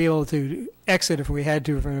 We'll be able to exit if we had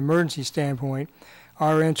to from an emergency standpoint.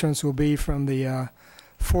 Our entrance will be from the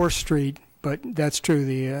 4th Street, but that's true.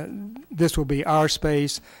 This will be our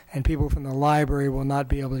space, and people from the library will not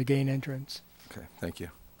be able to gain entrance. Okay, thank you.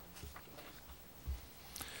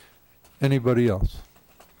 Anybody else?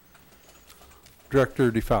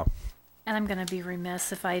 Director DeFau. And I'm going to be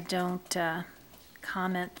remiss if I don't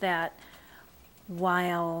comment that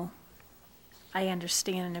while I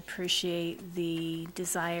understand and appreciate the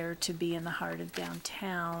desire to be in the heart of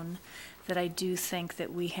downtown, that I do think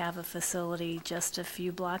that we have a facility just a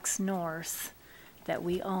few blocks north that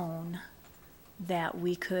we own that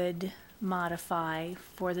we could modify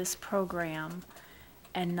for this program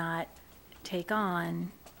and not take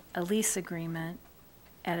on a lease agreement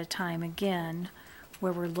at a time again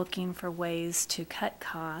where we're looking for ways to cut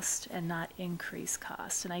cost and not increase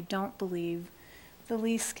cost. And I don't believe the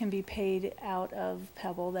lease can be paid out of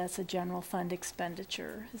Pebble. That's a general fund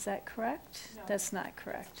expenditure. Is that correct? No. That's not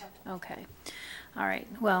correct. Okay. All right.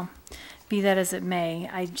 Well, be that as it may,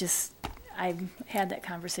 I've had that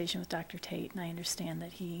conversation with Dr. Tate, and I understand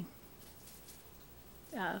that he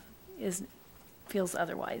feels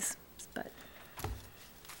otherwise. But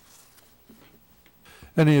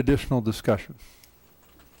any additional discussion?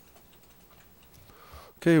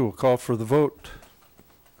 Okay, we'll call for the vote.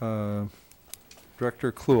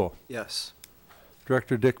 Director Kluhl. Yes.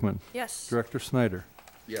 Director Dickman. Yes. Director Snyder.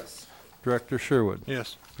 Yes. Director Sherwood.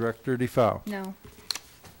 Yes. Director DeFau. no.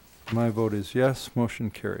 My vote is yes.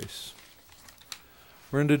 Motion carries.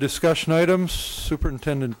 We're into discussion items.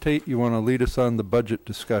 Superintendent Tate, you want to lead us on the budget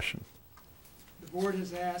discussion? The board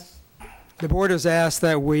has asked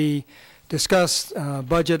that we discuss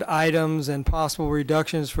budget items and possible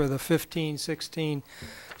reductions for the 15-16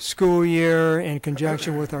 school year in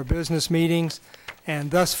conjunction with our business meetings.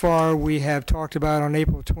 And thus far, we have talked about on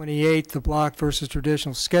April 28th the block versus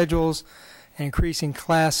traditional schedules, increasing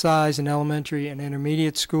class size in elementary and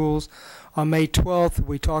intermediate schools. On May 12th,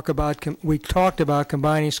 we talked about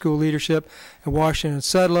combining school leadership at Washington and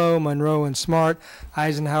Sudlow, Monroe and Smart,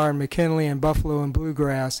 Eisenhower and McKinley, and Buffalo and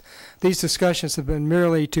Bluegrass. These discussions have been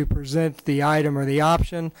merely to present the item or the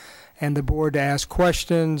option, and the board to ask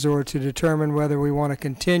questions or to determine whether we want to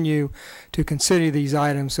continue to consider these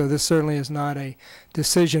items. So this certainly is not a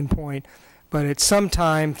decision point. But at some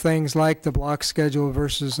time, things like the block schedule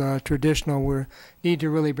versus traditional, we need to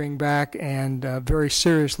really bring back and very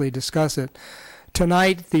seriously discuss it.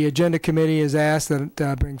 Tonight, the Agenda Committee is asked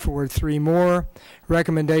that bring forward 3 more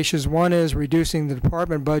recommendations. One is reducing the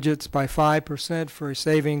department budgets by 5% for a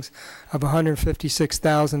savings of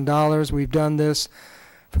 $156,000. We've done this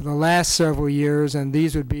for the last several years, and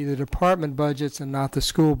these would be the department budgets and not the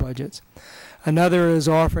school budgets. Another is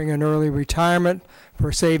offering an early retirement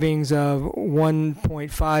for savings of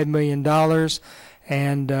 $1.5 million.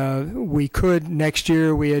 And we could, next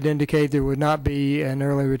year, we had indicated there would not be an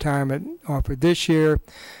early retirement offered this year,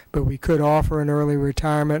 but we could offer an early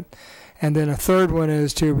retirement. And then a third one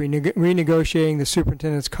is to renegotiating the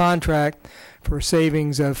superintendent's contract for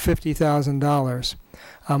savings of $50,000.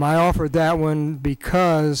 I offered that one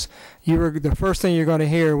because the first thing you're going to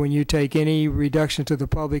hear when you take any reduction to the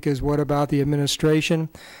public is what about the administration,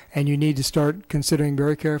 and you need to start considering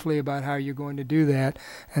very carefully about how you're going to do that,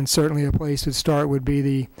 and certainly a place to start would be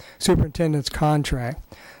the superintendent's contract.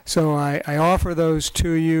 So I offer those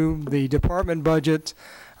to you. The department budgets,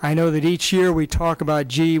 I know that each year we talk about,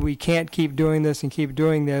 gee, we can't keep doing this and keep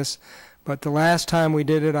doing this, but the last time we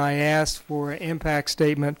did it, I asked for an impact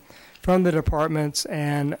statement from the departments,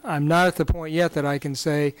 and I'm not at the point yet that I can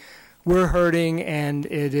say we're hurting and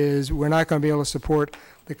we're not going to be able to support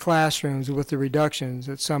the classrooms with the reductions.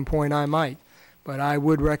 At some point I might, but I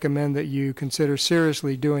would recommend that you consider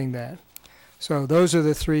seriously doing that. So those are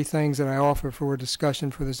the 3 things that I offer for discussion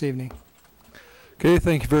for this evening. Okay,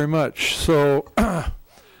 thank you very much. So I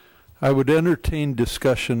would entertain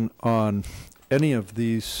discussion on any of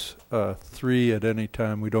these 3 at any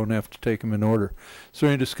time. We don't have to take them in order. Is there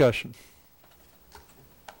any discussion?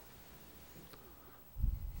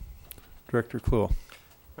 Director Kluhl.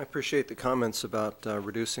 I appreciate the comments about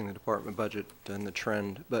reducing the department budget and the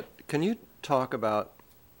trend, but can you talk about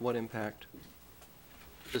what impact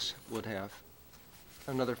this would have?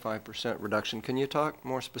 Another 5% reduction. Can you talk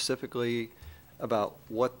more specifically about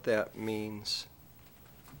what that means?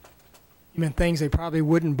 You mean things they probably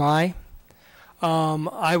wouldn't buy?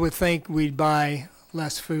 I would think we'd buy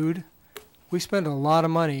less food. We spend a lot of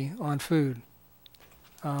money on food.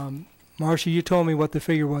 Marcia, you told me what the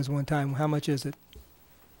figure was one time. How much is it?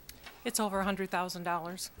 It's over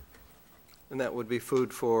 $100,000. And that would be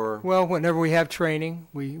food for? Well, whenever we have training,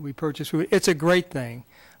 we purchase food. It's a great thing.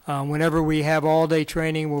 Whenever we have all-day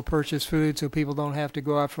training, we'll purchase food so people don't have to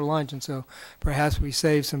go out for lunch, and so perhaps we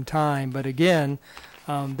save some time. But again,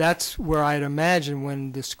 that's where I'd imagine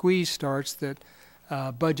when the squeeze starts that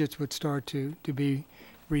budgets would start to be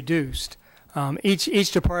reduced.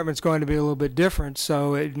 Each department's going to be a little bit different,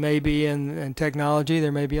 so it may be in technology,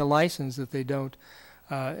 there may be a license that they don't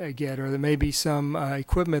get, or there may be some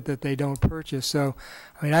equipment that they don't purchase. So,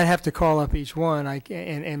 I mean, I'd have to call up each one.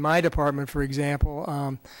 In my department, for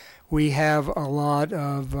example, we have a lot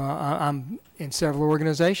of, I'm in several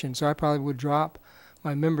organizations, so I probably would drop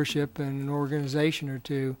my membership in an organization or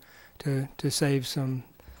two to save some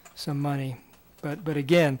money. But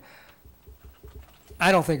again,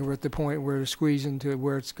 I don't think we're at the point where to squeeze into it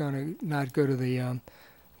where it's going to not go to the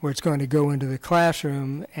where it's going to go into the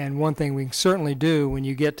classroom. And one thing we can certainly do when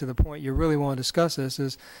you get to the point you really want to discuss this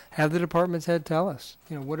is have the department's head tell us,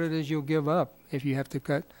 what it is you'll give up if you have to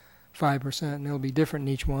cut 5%, and it'll be different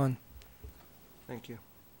in each one. Thank you.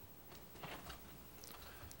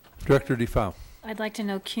 Director DeFau. I'd like to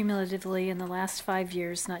know cumulatively in the last 5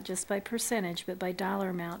 years, not just by percentage, but by dollar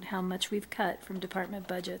amount, how much we've cut from department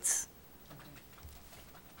budgets.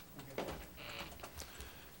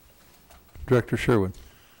 Director Sherwood.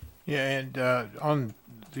 Yeah, and on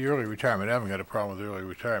the early retirement, I haven't got a problem with early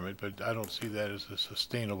retirement, but I don't see that as a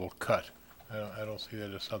sustainable cut. I don't see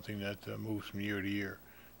that as something that moves from year to year.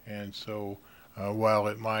 And so while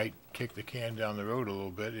it might kick the can down the road a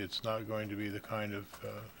little bit, it's not going to be the kind of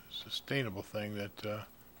sustainable thing that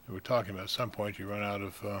we're talking about. At some point, you run out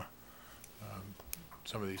of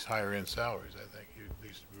some of these higher-end salaries, I think. You at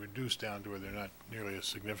least reduce down to where they're not nearly as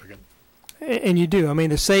significant. And you do. I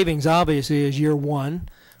mean, the savings obviously is year one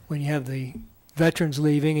when you have the veterans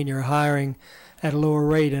leaving and you're hiring at a lower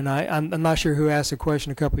rate. And I'm not sure who asked the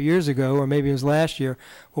question a couple of years ago, or maybe it was last year.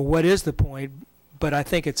 Well, what is the point? But I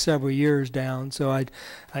think it's several years down. So it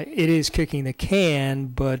is kicking the can,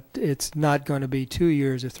 but it's not going to be 2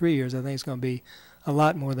 years or 3 years. I think it's going to be a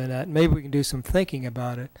lot more than that. Maybe we can do some thinking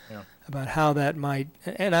about it, about how that might.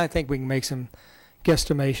 And I think we can make some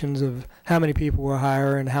guesstimations of how many people we'll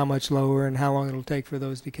hire and how much lower and how long it'll take for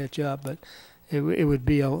those to catch up. But it would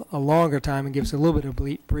be a longer time and give us a little bit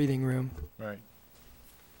of breathing room. Right.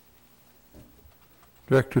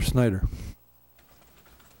 Director Snyder.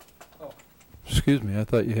 Oh. Excuse me, I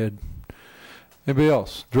thought you had. Anybody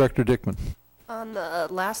else? Director Dickman. On the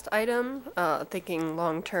last item, thinking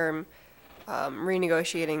long-term,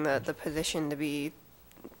 renegotiating the position to be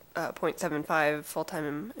 0.75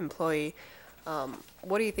 full-time employee,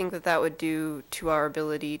 what do you think that would do to our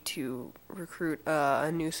ability to recruit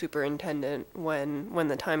a new superintendent when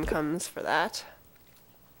the time comes for that?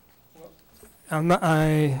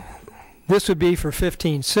 This would be for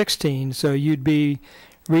 15-16, so you'd be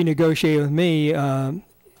renegotiating with me.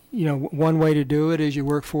 One way to do it is you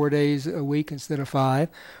work 4 days a week instead of 5,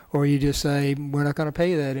 or you just say, we're not going to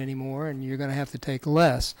pay you that anymore, and you're going to have to take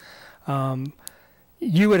less.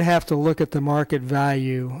 You would have to look at the market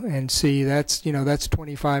value and see that's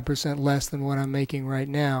 25% less than what I'm making right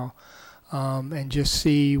now, and just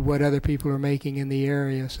see what other people are making in the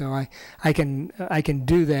area. So I can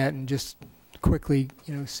do that and just quickly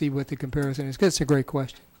see what the comparison is, because it's a great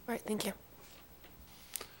question. All right, thank you.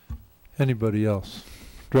 Anybody else?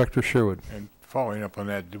 Director Sherwood. And following up on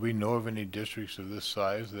that, do we know of any districts of this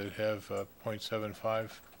size that have 0.75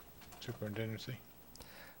 superintendency?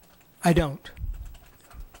 I don't.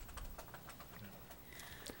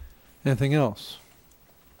 Anything else?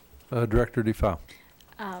 Director DeFau.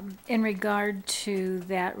 In regard to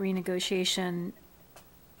that renegotiation,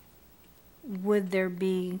 would there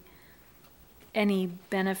be any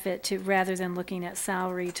benefit to, rather than looking at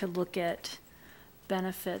salary, to look at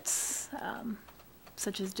benefits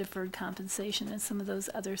such as deferred compensation and some of those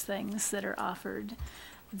other things that are offered,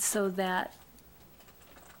 so that,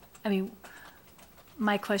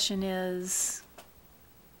 my question is,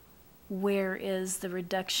 where is the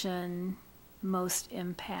reduction most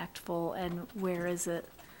impactful, and where is it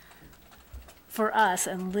for us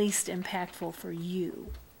and least impactful for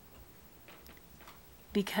you?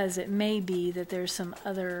 because it may be that there's some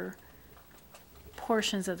other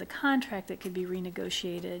portions of the contract that could be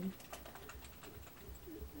renegotiated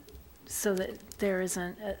so that there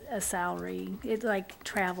isn't a salary, like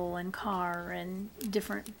travel and car and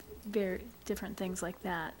different things like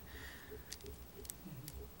that.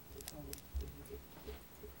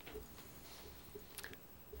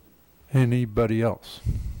 Anybody else?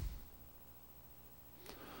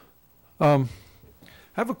 I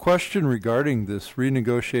have a question regarding this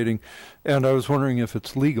renegotiating, and I was wondering if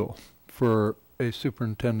it's legal for a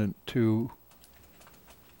superintendent to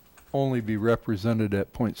only be represented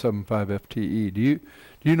at 0.75 FTE. Do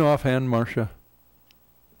you know offhand, Marcia?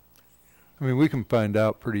 I mean, we can find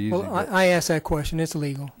out pretty easy. Well, I asked that question. It's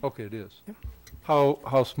legal. Okay, it is. Yep.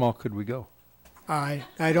 How small could we go? I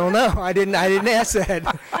don't know. I didn't ask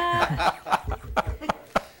that.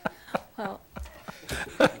 Well,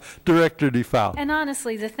 Director DeFowl. and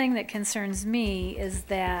honestly, the thing that concerns me is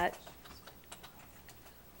that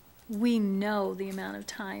we know the amount of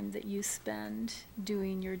time that you spend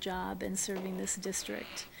doing your job and serving this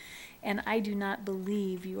district, and I do not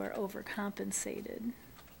believe you are overcompensated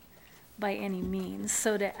by any means.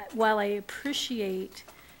 So while I appreciate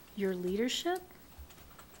your leadership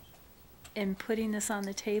in putting this on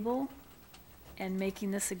the table and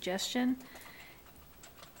making the suggestion,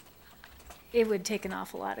 it would take an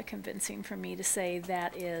awful lot of convincing for me to say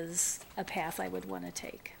that is a path I would want to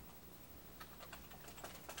take.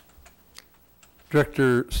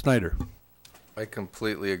 Director Snyder. I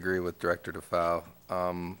completely agree with Director DeFowl.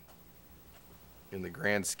 In the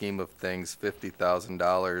grand scheme of things,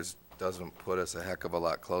 $50,000 doesn't put us a heck of a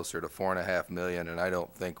lot closer to $4.5 million, and I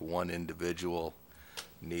don't think one individual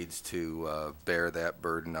needs to bear that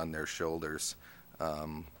burden on their shoulders.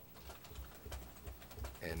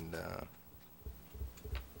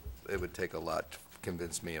 It would take a lot to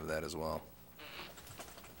convince me of that as well.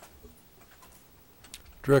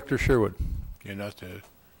 Director Sherwood. Yeah, not to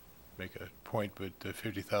make a point, but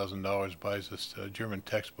 $50,000 buys us German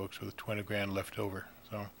textbooks with 20 grand left over.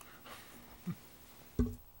 So,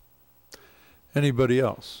 Anybody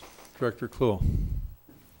else? Director Kluhl.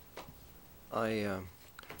 I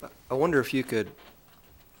wonder if you could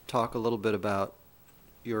talk a little bit about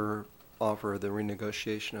your offer of the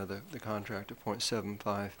renegotiation of the contract of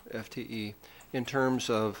 0.75 FTE in terms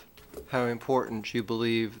of how important you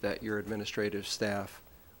believe that your administrative staff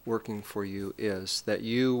working for you is, that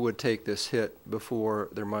you would take this hit before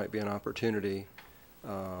there might be an opportunity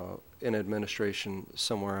in administration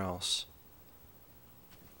somewhere else.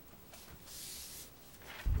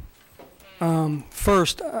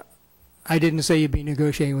 First, I didn't say you'd be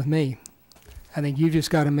negotiating with me. I think you just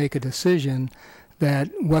got to make a decision that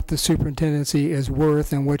what the superintendency is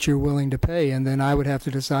worth and what you're willing to pay, and then I would have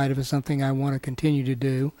to decide if it's something I want to continue to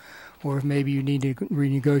do or if maybe you need to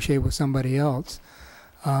renegotiate with somebody else.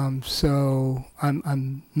 So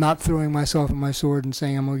I'm not throwing myself on my sword and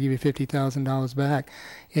saying I'm going to give you $50,000 back.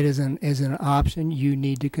 It is an option you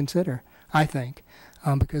need to consider, I think,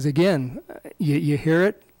 because again, you hear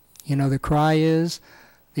it. You know, the cry is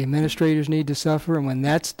the administrators need to suffer, and when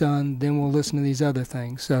that's done, then we'll listen to these other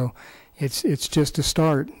things. So it's just a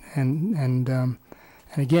start, and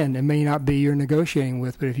again, it may not be you're negotiating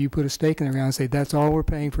with, but if you put a stake in the ground and say that's all we're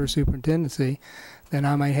paying for a superintendency, then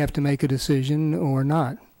I might have to make a decision or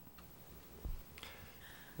not.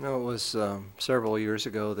 No, it was several years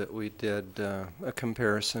ago that we did a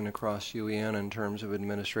comparison across UEN in terms of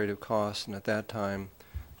administrative costs, and at that time,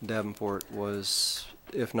 Davenport was,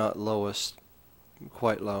 if not lowest,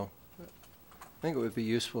 quite low. I think it would be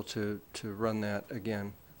useful to run that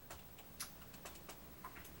again.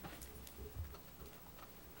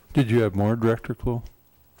 Did you have more, Director Kluhl?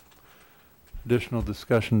 Additional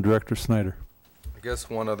discussion, Director Snyder. I guess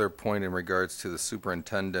one other point in regards to the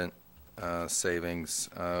superintendent savings,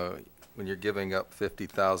 when you're giving up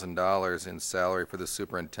 $50,000 in salary for the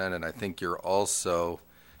superintendent, I think you're also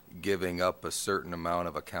giving up a certain amount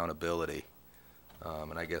of accountability,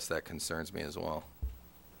 and I guess that concerns me as well.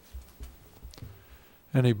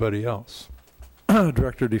 Anybody else?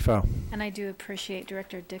 Director DeFowl. And I do appreciate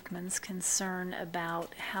Director Dickman's concern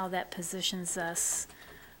about how that positions us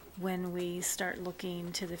when we start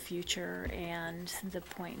looking to the future and the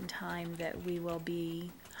point in time that we will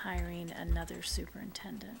be hiring another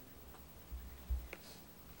superintendent.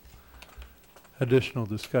 Additional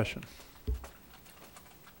discussion.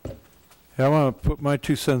 Yeah, I want to put my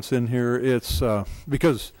 2 cents in here. It's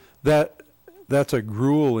because that's a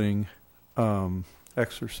grueling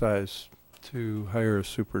exercise to hire a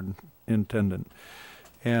superintendent,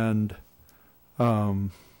 and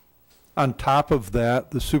on top of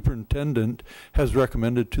that, the superintendent has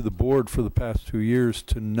recommended to the board for the past 2 years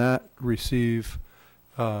to not receive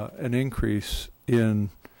an increase in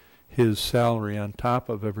his salary on top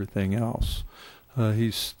of everything else.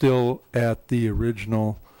 He's still at the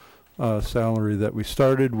original salary that we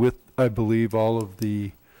started with, I believe, all of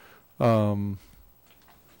the other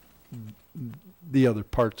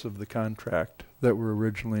parts of the contract that were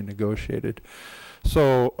originally negotiated.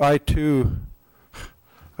 So I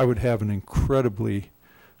would have an incredibly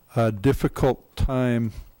difficult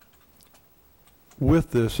time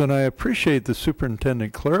with this, and I appreciate the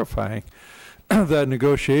superintendent clarifying that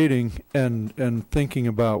negotiating and thinking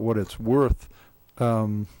about what it's worth,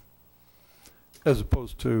 as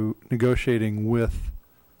opposed to negotiating with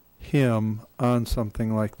him on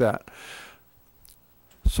something like that.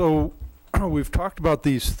 So we've talked about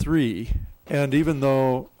these three, and even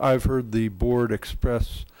though I've heard the board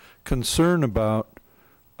express concern about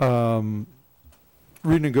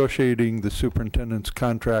renegotiating the superintendent's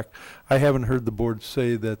contract, I haven't heard the board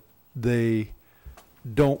say that they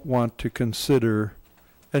don't want to consider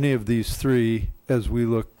any of these three as we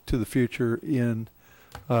look to the future in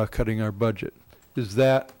cutting our budget.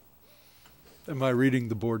 Am I reading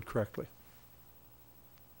the board correctly?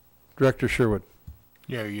 Director Sherwood.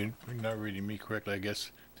 Yeah, you're not reading me correctly, I guess.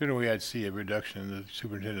 The only way I'd see a reduction in the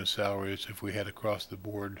superintendent's salary is if we had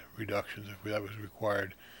across-the-board reductions, if that was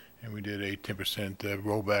required, and we did a 10%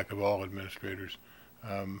 rollback of all administrators.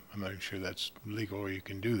 I'm not even sure that's legal or you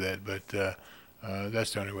can do that, but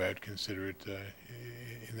that's the only way I'd consider it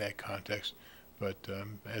in that context. But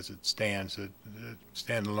as it stands,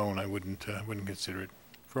 standalone, I wouldn't consider it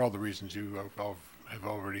for all the reasons you have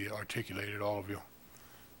already articulated, all of you.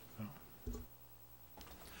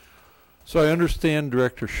 So I understand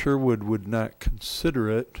Director Sherwood would not consider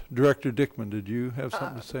it. Director Dickman, did you have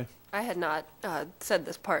something to say? I had not said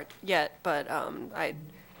this part yet, but I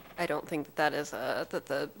don't think that is that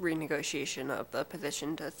the renegotiation of the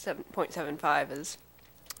position to 7.75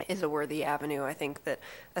 is a worthy avenue. I think that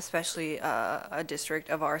especially a district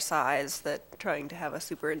of our size, that trying to have a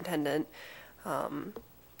superintendent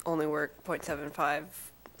only work 0.75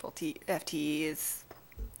 full FTE is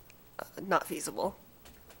not feasible.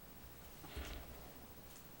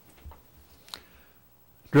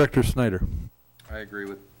 Director Snyder. I agree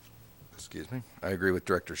with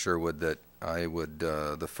Director Sherwood that I would,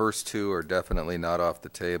 the first two are definitely not off the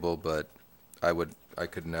table, but I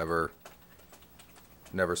could never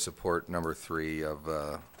support number 3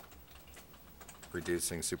 of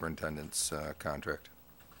reducing superintendent's contract.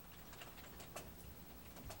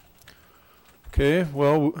 Okay,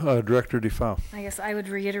 well, Director DeFau. I guess I would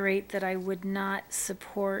reiterate that I would not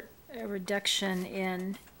support a reduction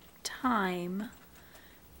in time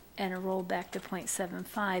and a rollback to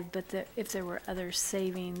 0.75, but if there were other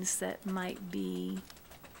savings that might be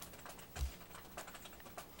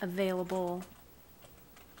available,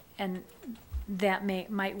 and that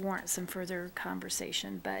might warrant some further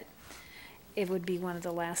conversation, but it would be one of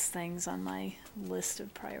the last things on my list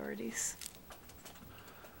of priorities.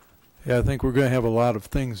 Yeah, I think we're going to have a lot of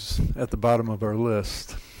things at the bottom of our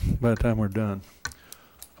list by the time we're done.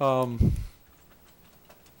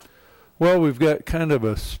 Well, we've got kind of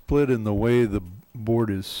a split in the way the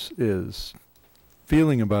board is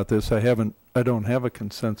feeling about this. I don't have a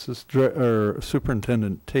consensus.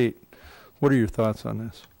 Superintendent Tate, what are your thoughts on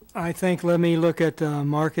this? I think let me look at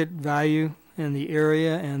market value in the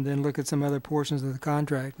area and then look at some other portions of the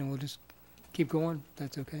contract, and we'll just keep going.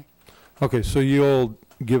 That's okay. Okay, so you'll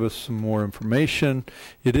give us some more information.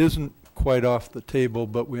 It isn't quite off the table,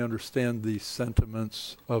 but we understand the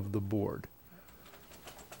sentiments of the board.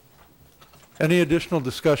 Any additional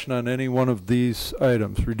discussion on any one of these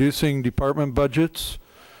items? Reducing department budgets,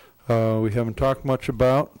 we haven't talked much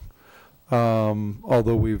about,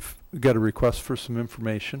 although we've got a request for some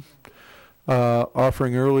information.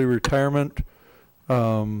 Offering early retirement,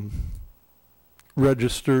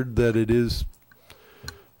 registered that it is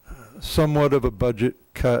somewhat of a budget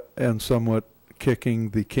cut and somewhat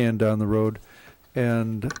kicking the can down the road,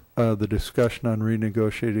 and the discussion on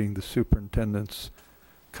renegotiating the superintendent's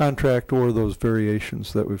contract or those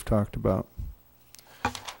variations that we've talked about.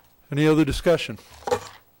 Any other discussion?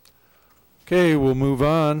 Okay, we'll move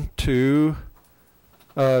on to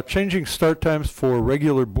changing start times for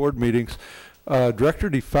regular board meetings. Director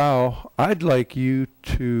DeFau, I'd like you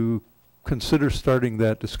to consider starting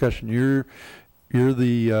that discussion. You're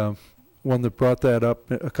the one that brought that up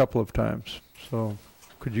a couple of times. So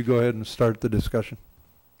could you go ahead and start the discussion?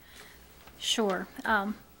 Sure.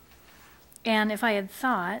 And if I had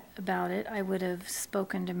thought about it, I would have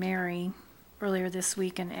spoken to Mary earlier this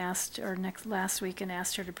week and asked, or last week, and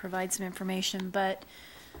asked her to provide some information, but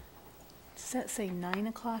does that say 9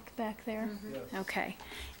 o'clock back there? Yes. Okay.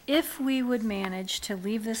 If we would manage to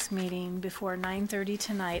leave this meeting before 9:30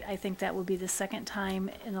 tonight, I think that will be the second time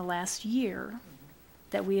in the last year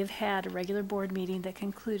that we have had a regular board meeting that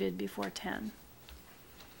concluded before 10.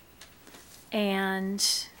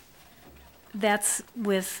 And that's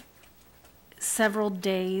with several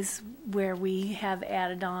days where we have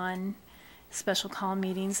added on special call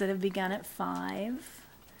meetings that have begun at 5.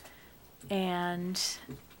 And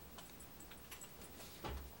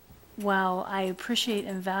while I appreciate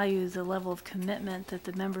and value the level of commitment that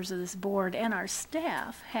the members of this board and our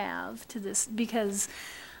staff have to this, because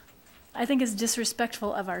I think it's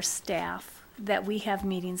disrespectful of our staff that we have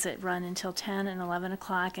meetings that run until 10 and 11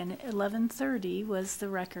 o'clock, and 11:30 was the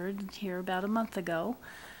record here about a month ago,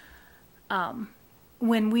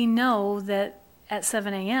 when we know that at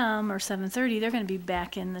 7 a.m. or 7:30 they're going to be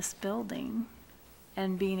back in this building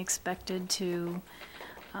and being expected to,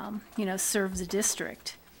 serve the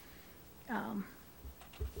district.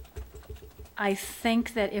 I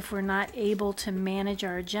think that if we're not able to manage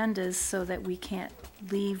our agendas so that we can't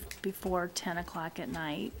leave before 10 o'clock at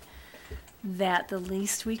night, that the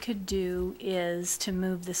least we could do is to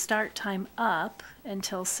move the start time up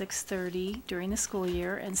until 6:30 during the school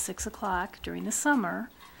year and 6 o'clock during the summer,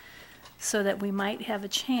 so that we might have a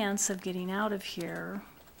chance of getting out of here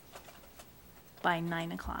by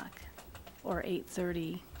 9 o'clock or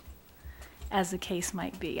 8:30, as the case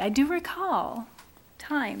might be. I do recall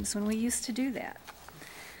times when we used to do that.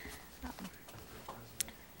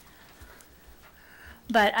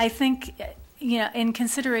 But I think, in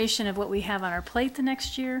consideration of what we have on our plate the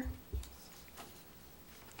next year,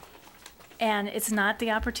 and it's not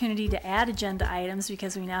the opportunity to add agenda items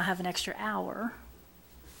because we now have an extra hour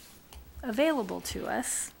available to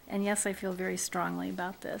us. And yes, I feel very strongly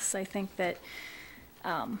about this. I think that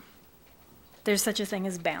there's such a thing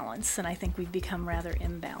as balance, and I think we've become rather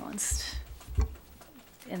imbalanced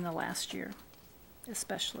in the last year,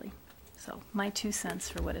 especially. So my 2 cents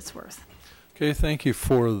for what it's worth. Okay, thank you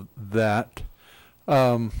for that.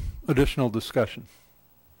 Additional discussion.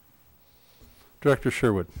 Director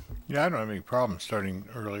Sherwood. Yeah, I don't have any problem starting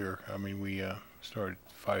earlier. I mean, we start at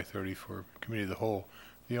 5:30 for committee of the whole.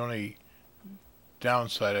 The only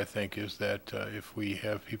downside, I think, is that if we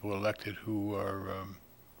have people elected who are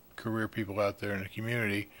career people out there in the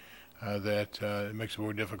community, that it makes it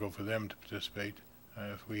more difficult for them to participate.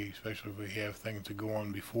 Especially if we have things to go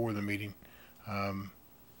on before the meeting.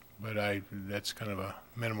 But that's kind of a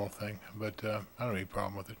minimal thing. But I don't have any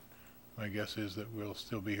problem with it. My guess is that we'll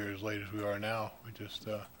still be here as late as we are now. We just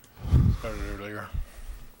started earlier.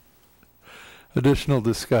 Additional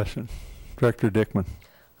discussion. Director Dickman.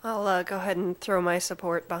 I'll go ahead and throw my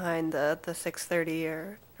support behind the 6:30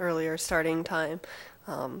 or earlier starting time.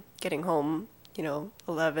 Getting home,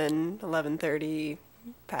 11:30,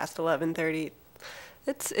 past 11:30.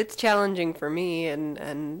 It's challenging for me,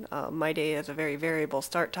 and my day is a very variable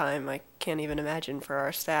start time. I can't even imagine for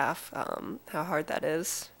our staff how hard that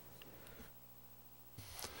is.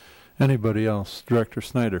 Anybody else? Director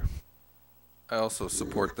Snyder. I also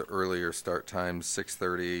support the earlier start times,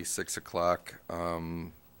 6:30, 6 o'clock.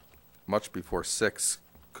 Much before 6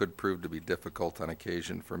 could prove to be difficult on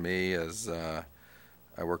occasion for me, as I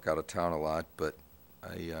work out of town a lot, but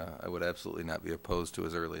I would absolutely not be opposed to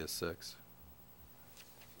as early as 6.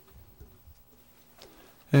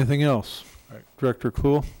 Anything else? Right. Director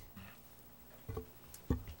Kluhl.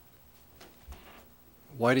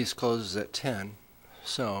 Whitey's closes at 10,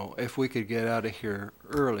 so if we could get out of here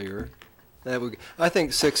earlier, that would. I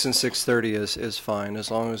think 6 and 6:30 is fine, as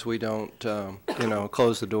long as we don't,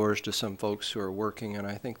 close the doors to some folks who are working, and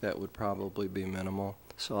I think that would probably be minimal.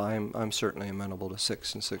 So I'm certainly amenable to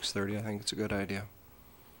 6 and 6:30. I think it's a good idea.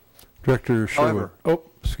 Director Sherwood. However, oh,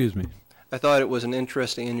 excuse me. I thought it was an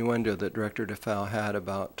interesting innuendo that Director DeFau had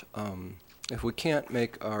about if we can't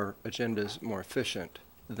make our agendas more efficient,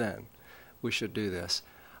 then we should do this.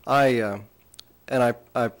 I've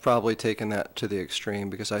probably taken that to the extreme,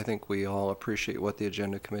 because I think we all appreciate what the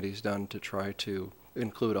Agenda Committee's done to try to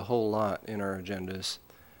include a whole lot in our agendas.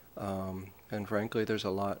 And frankly, there's a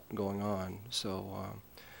lot going on. So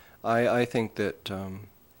I think that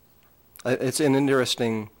it's an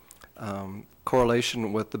interesting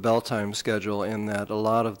correlation with the bell time schedule, in that a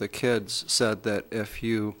lot of the kids said that if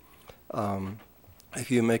you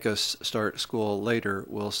make us start school later,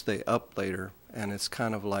 we'll stay up later. And it's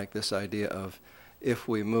kind of like this idea of, if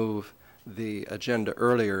we move the agenda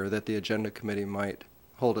earlier, that the Agenda Committee might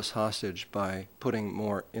hold us hostage by putting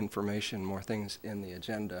more information, more things in the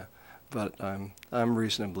agenda but I'm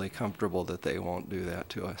reasonably comfortable that they won't do that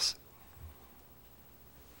to us.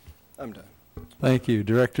 I'm done. Thank you.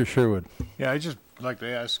 Director Sherwood. Yeah, I'd just like to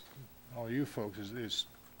ask all you folks, is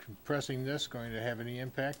compressing this going to have any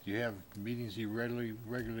impact? Do you have meetings you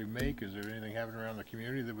regularly make? Is there anything happening around the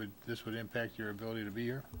community that this would impact your ability to be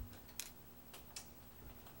here?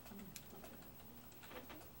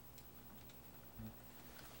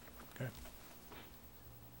 Okay.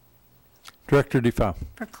 Director Defoe.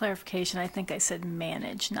 For clarification, I think I said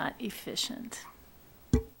manage, not efficient.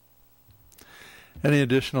 Any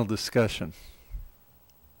additional discussion?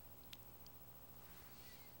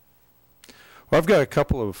 Well, I've got a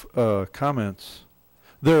couple of comments.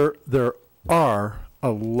 There are a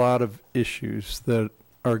lot of issues that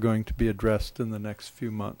are going to be addressed in the next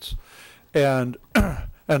few months, and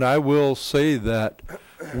I will say that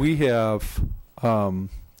we have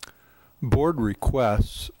board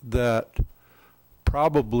requests that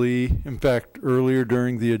probably, in fact, earlier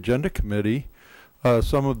during the agenda committee,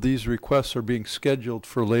 some of these requests are being scheduled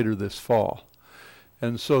for later this fall.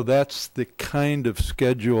 And so that's the kind of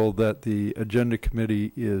schedule that the agenda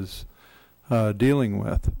committee is dealing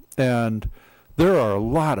with. And there are a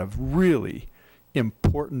lot of really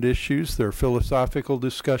important issues. There are philosophical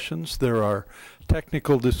discussions. There are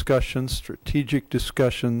technical discussions, strategic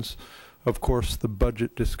discussions, of course, the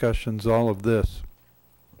budget discussions, all of this.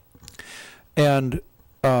 And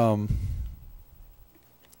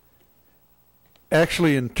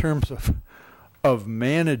actually, in terms of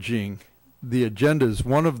managing the agendas,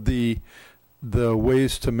 one of the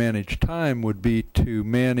ways to manage time would be to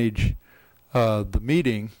manage the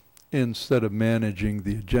meeting instead of managing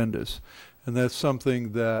the agendas. And that's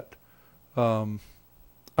something that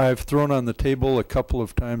I've thrown on the table a couple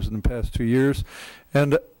of times in the past 2 years,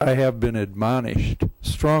 and I have been admonished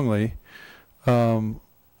strongly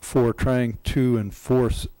for trying to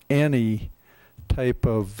enforce any type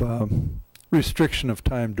of restriction of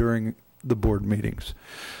time during the board meetings.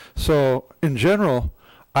 So in general,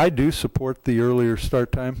 I do support the earlier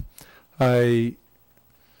start time. I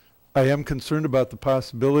am concerned about the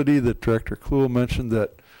possibility that Director Kluhl mentioned,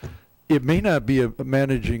 that it may not be a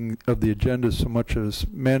managing of the agenda so much as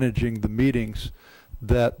managing the meetings,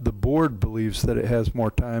 that the board believes that it has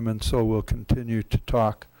more time, and so will continue to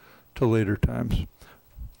talk to later times.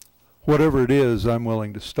 Whatever it is, I'm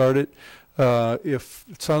willing to start it. If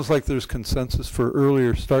it sounds like there's consensus for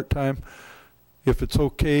earlier start time, if it's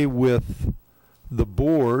okay with the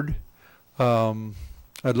board, I'd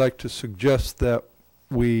like to suggest that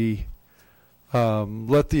we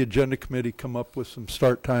let the agenda committee come up with some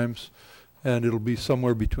start times, and it'll be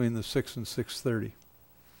somewhere between the 6 and 6:30.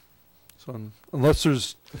 So unless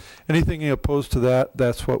there's anything opposed to that,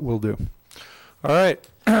 that's what we'll do. All right.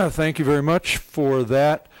 Thank you very much for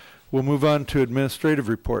that. We'll move on to administrative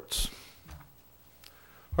reports.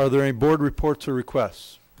 Are there any board reports or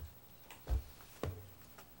requests?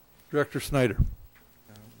 Director Snyder.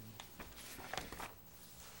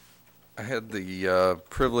 I had the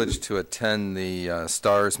privilege to attend the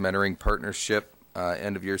STARS Mentoring Partnership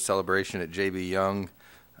end-of-year celebration at J.B. Young.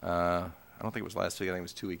 I don't think it was last week. I think it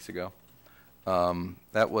was 2 weeks ago.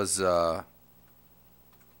 That was a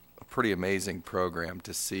pretty amazing program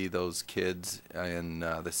to see those kids and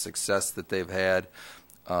the success that they've had.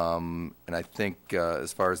 And I think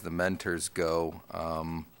as far as the mentors go,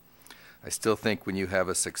 I still think when you have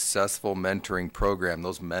a successful mentoring program,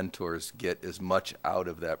 those mentors get as much out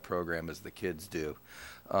of that program as the kids do.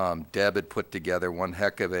 Deb had put together one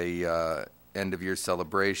heck of a end-of-year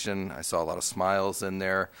celebration. I saw a lot of smiles in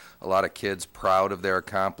there, a lot of kids proud of their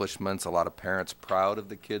accomplishments, a lot of parents proud of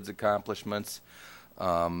the kids' accomplishments.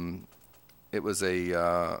 It was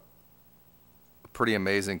a pretty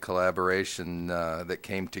amazing collaboration that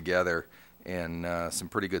came together, and some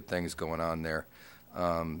pretty good things going on there.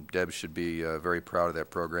 Deb should be very proud of that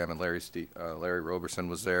program, and Larry Roberson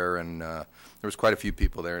was there, and there was quite a few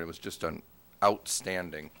people there, and it was just an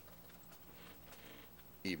outstanding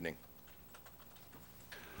evening.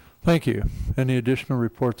 Thank you. Any additional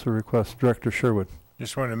reports or requests? Director Sherwood.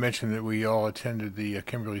 Just wanted to mention that we all attended the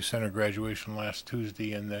Kimberly Center graduation last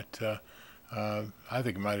Tuesday, and that I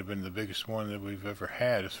think it might have been the biggest one that we've ever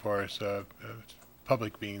had as far as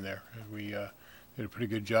public being there. We did a pretty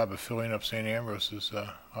good job of filling up St. Ambrose's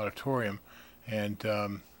auditorium, and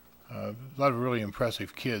a lot of really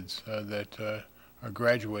impressive kids that are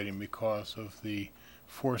graduating because of the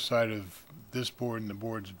foresight of this board and the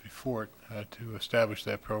boards before it to establish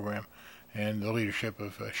that program, and the leadership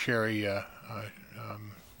of Sherry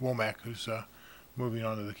Womack, who's moving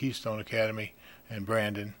on to the Keystone Academy, and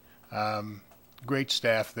Brandon. Great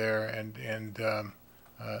staff there, and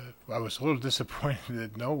I was a little disappointed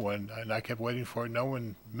that no one, and I kept waiting for it, no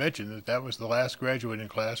one mentioned that that was the last graduating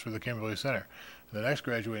class for the Kimberly Center. The next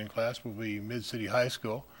graduating class will be Mid-City High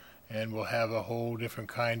School, and we'll have a whole different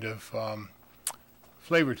kind of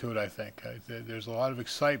flavor to it, I think. There's a lot of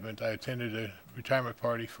excitement. I attended a retirement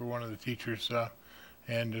party for one of the teachers,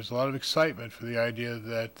 and there's a lot of excitement for the idea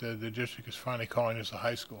that the district is finally calling us a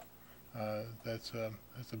high school. That's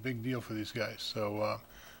a big deal for these guys. So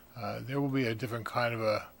there will be a different kind of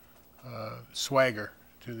a swagger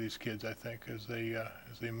to these kids, I think, as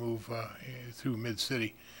they move through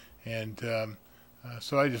Mid-City. And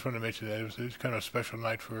so I just want to mention that it was kind of a special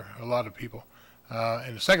night for a lot of people.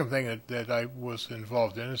 And the second thing that I was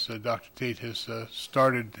involved in is Dr. Tate has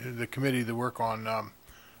started the committee to work on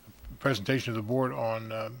presentation of the board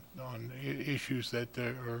on issues that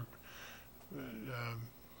are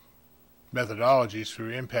methodologies for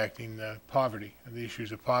impacting poverty and the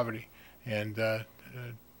issues of poverty. And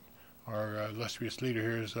our illustrious leader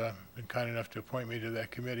here has been kind enough to appoint me to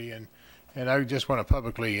that committee. And I just want to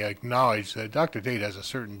publicly acknowledge that Dr. Tate has a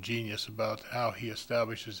certain genius about how he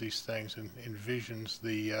establishes these things and envisions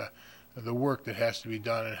the work that has to be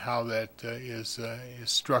done and how that is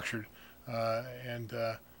structured. And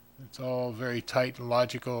it's all very tight and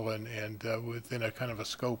logical and within a kind of a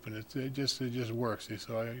scope, and it just works.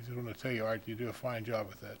 So I just want to tell you, Art, you do a fine job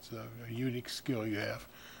with that. It's a unique skill you have.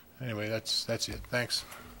 Anyway, that's it. Thanks.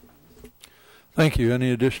 Thank you.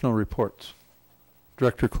 Any additional reports?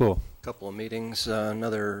 Director Kluhl. A couple of meetings.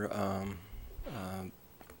 Another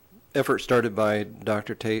effort started by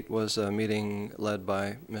Dr. Tate was a meeting led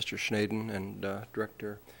by Mr. Schnaden and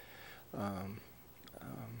Director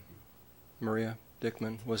Maria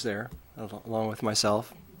Dickman was there, along with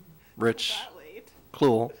myself. Rich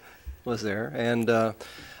Kluhl was there. And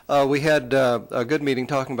we had a good meeting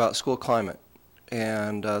talking about school climate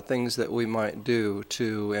and things that we might do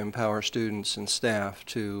to empower students and staff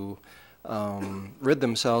to rid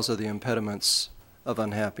themselves of the impediments of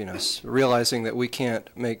unhappiness. Realizing that we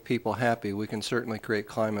can't make people happy, we can certainly create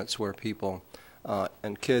climates where people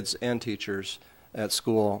and kids and teachers at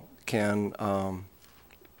school can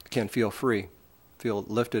feel free, feel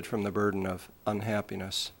lifted from the burden of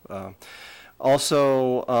unhappiness.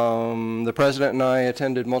 Also, the President and I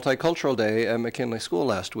attended Multicultural Day at McKinley School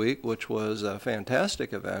last week, which was a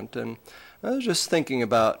fantastic event. And I was just thinking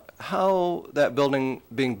about how that building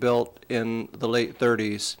being built in the late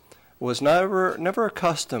 30s was never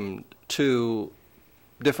accustomed to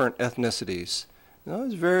different ethnicities. You know, it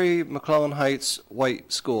was very McClellan Heights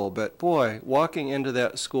white school, but boy, walking into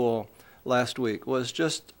that school last week was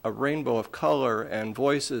just a rainbow of color and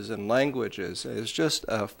voices and languages. It was just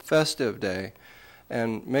a festive day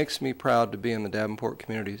and makes me proud to be in the Davenport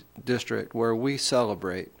Community District where we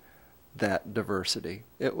celebrate that diversity.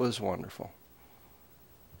 It was wonderful.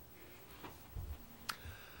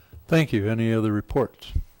 Thank you. Any other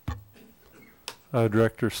reports?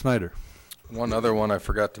 Director Snyder. One other one I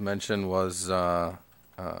forgot to mention was Director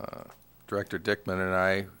Dickman and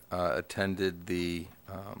I attended the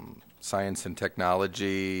Science and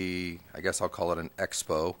Technology, I guess I'll call it an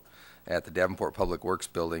expo, at the Davenport Public Works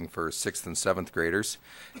Building for 6th and 7th graders.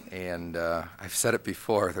 And I've said it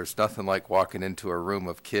before, there's nothing like walking into a room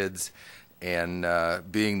of kids and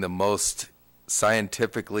being the most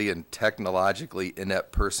scientifically and technologically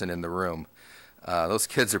inept person in the room. Those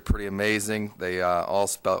kids are pretty amazing. They all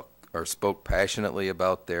spoke passionately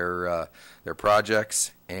about their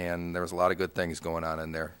projects, and there was a lot of good things going on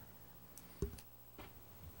in there.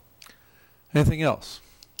 Anything else?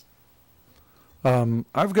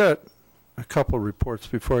 I've got a couple reports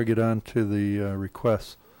before I get on to the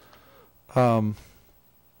requests. I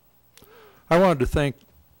wanted to thank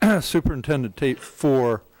Superintendent Tate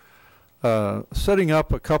for setting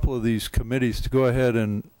up a couple of these committees to go ahead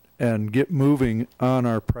and get moving on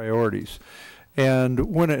our priorities.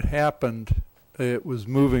 And when it happened, it was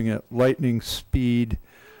moving at lightning speed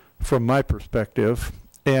from my perspective.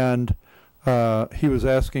 And he was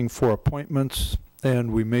asking for appointments,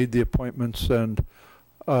 and we made the appointments. And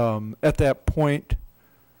at that point,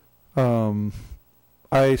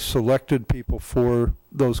 I selected people for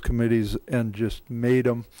those committees and just made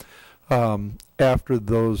them after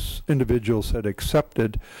those individuals had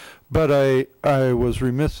accepted. But I was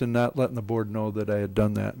remiss in not letting the board know that I had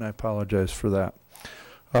done that, and I apologize for that.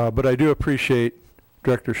 But I do appreciate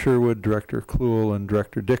Director Sherwood, Director Kluhl, and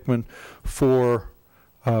Director Dickman for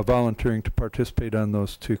volunteering to participate on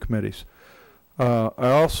those two committees. I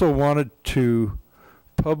also wanted to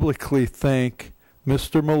publicly thank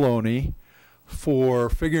Mr. Maloney for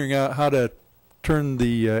figuring out how to turn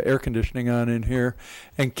the air conditioning on in here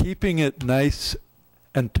and keeping it nice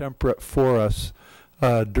and temperate for us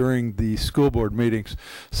during the school board meetings.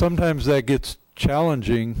 Sometimes that gets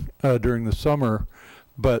challenging during the summer,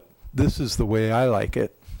 but this is the way I like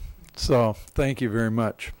it. So thank you very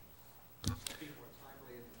much.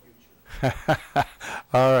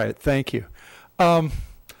 All right, thank you. I've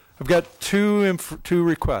got two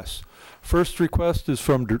requests. First request is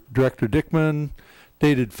from Director Dickman,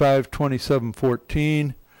 dated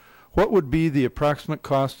 5/27/14. What would be the approximate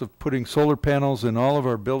cost of putting solar panels in all of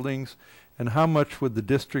our buildings, and how much would the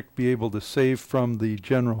district be able to save from the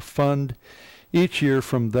general fund each year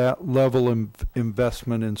from that level of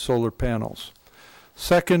investment in solar panels?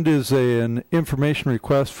 Second is an information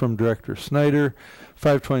request from Director Snyder,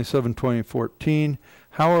 5/27/2014.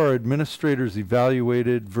 How are administrators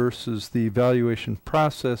evaluated versus the evaluation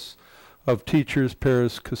process of teachers,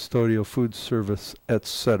 paras, custodial, food service,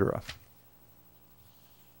 etc.?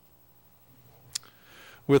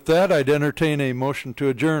 With that, I'd entertain a motion to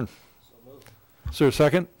adjourn. Is there a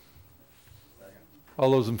second? Second.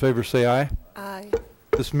 All those in favor say aye. Aye.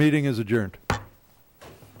 This meeting is adjourned.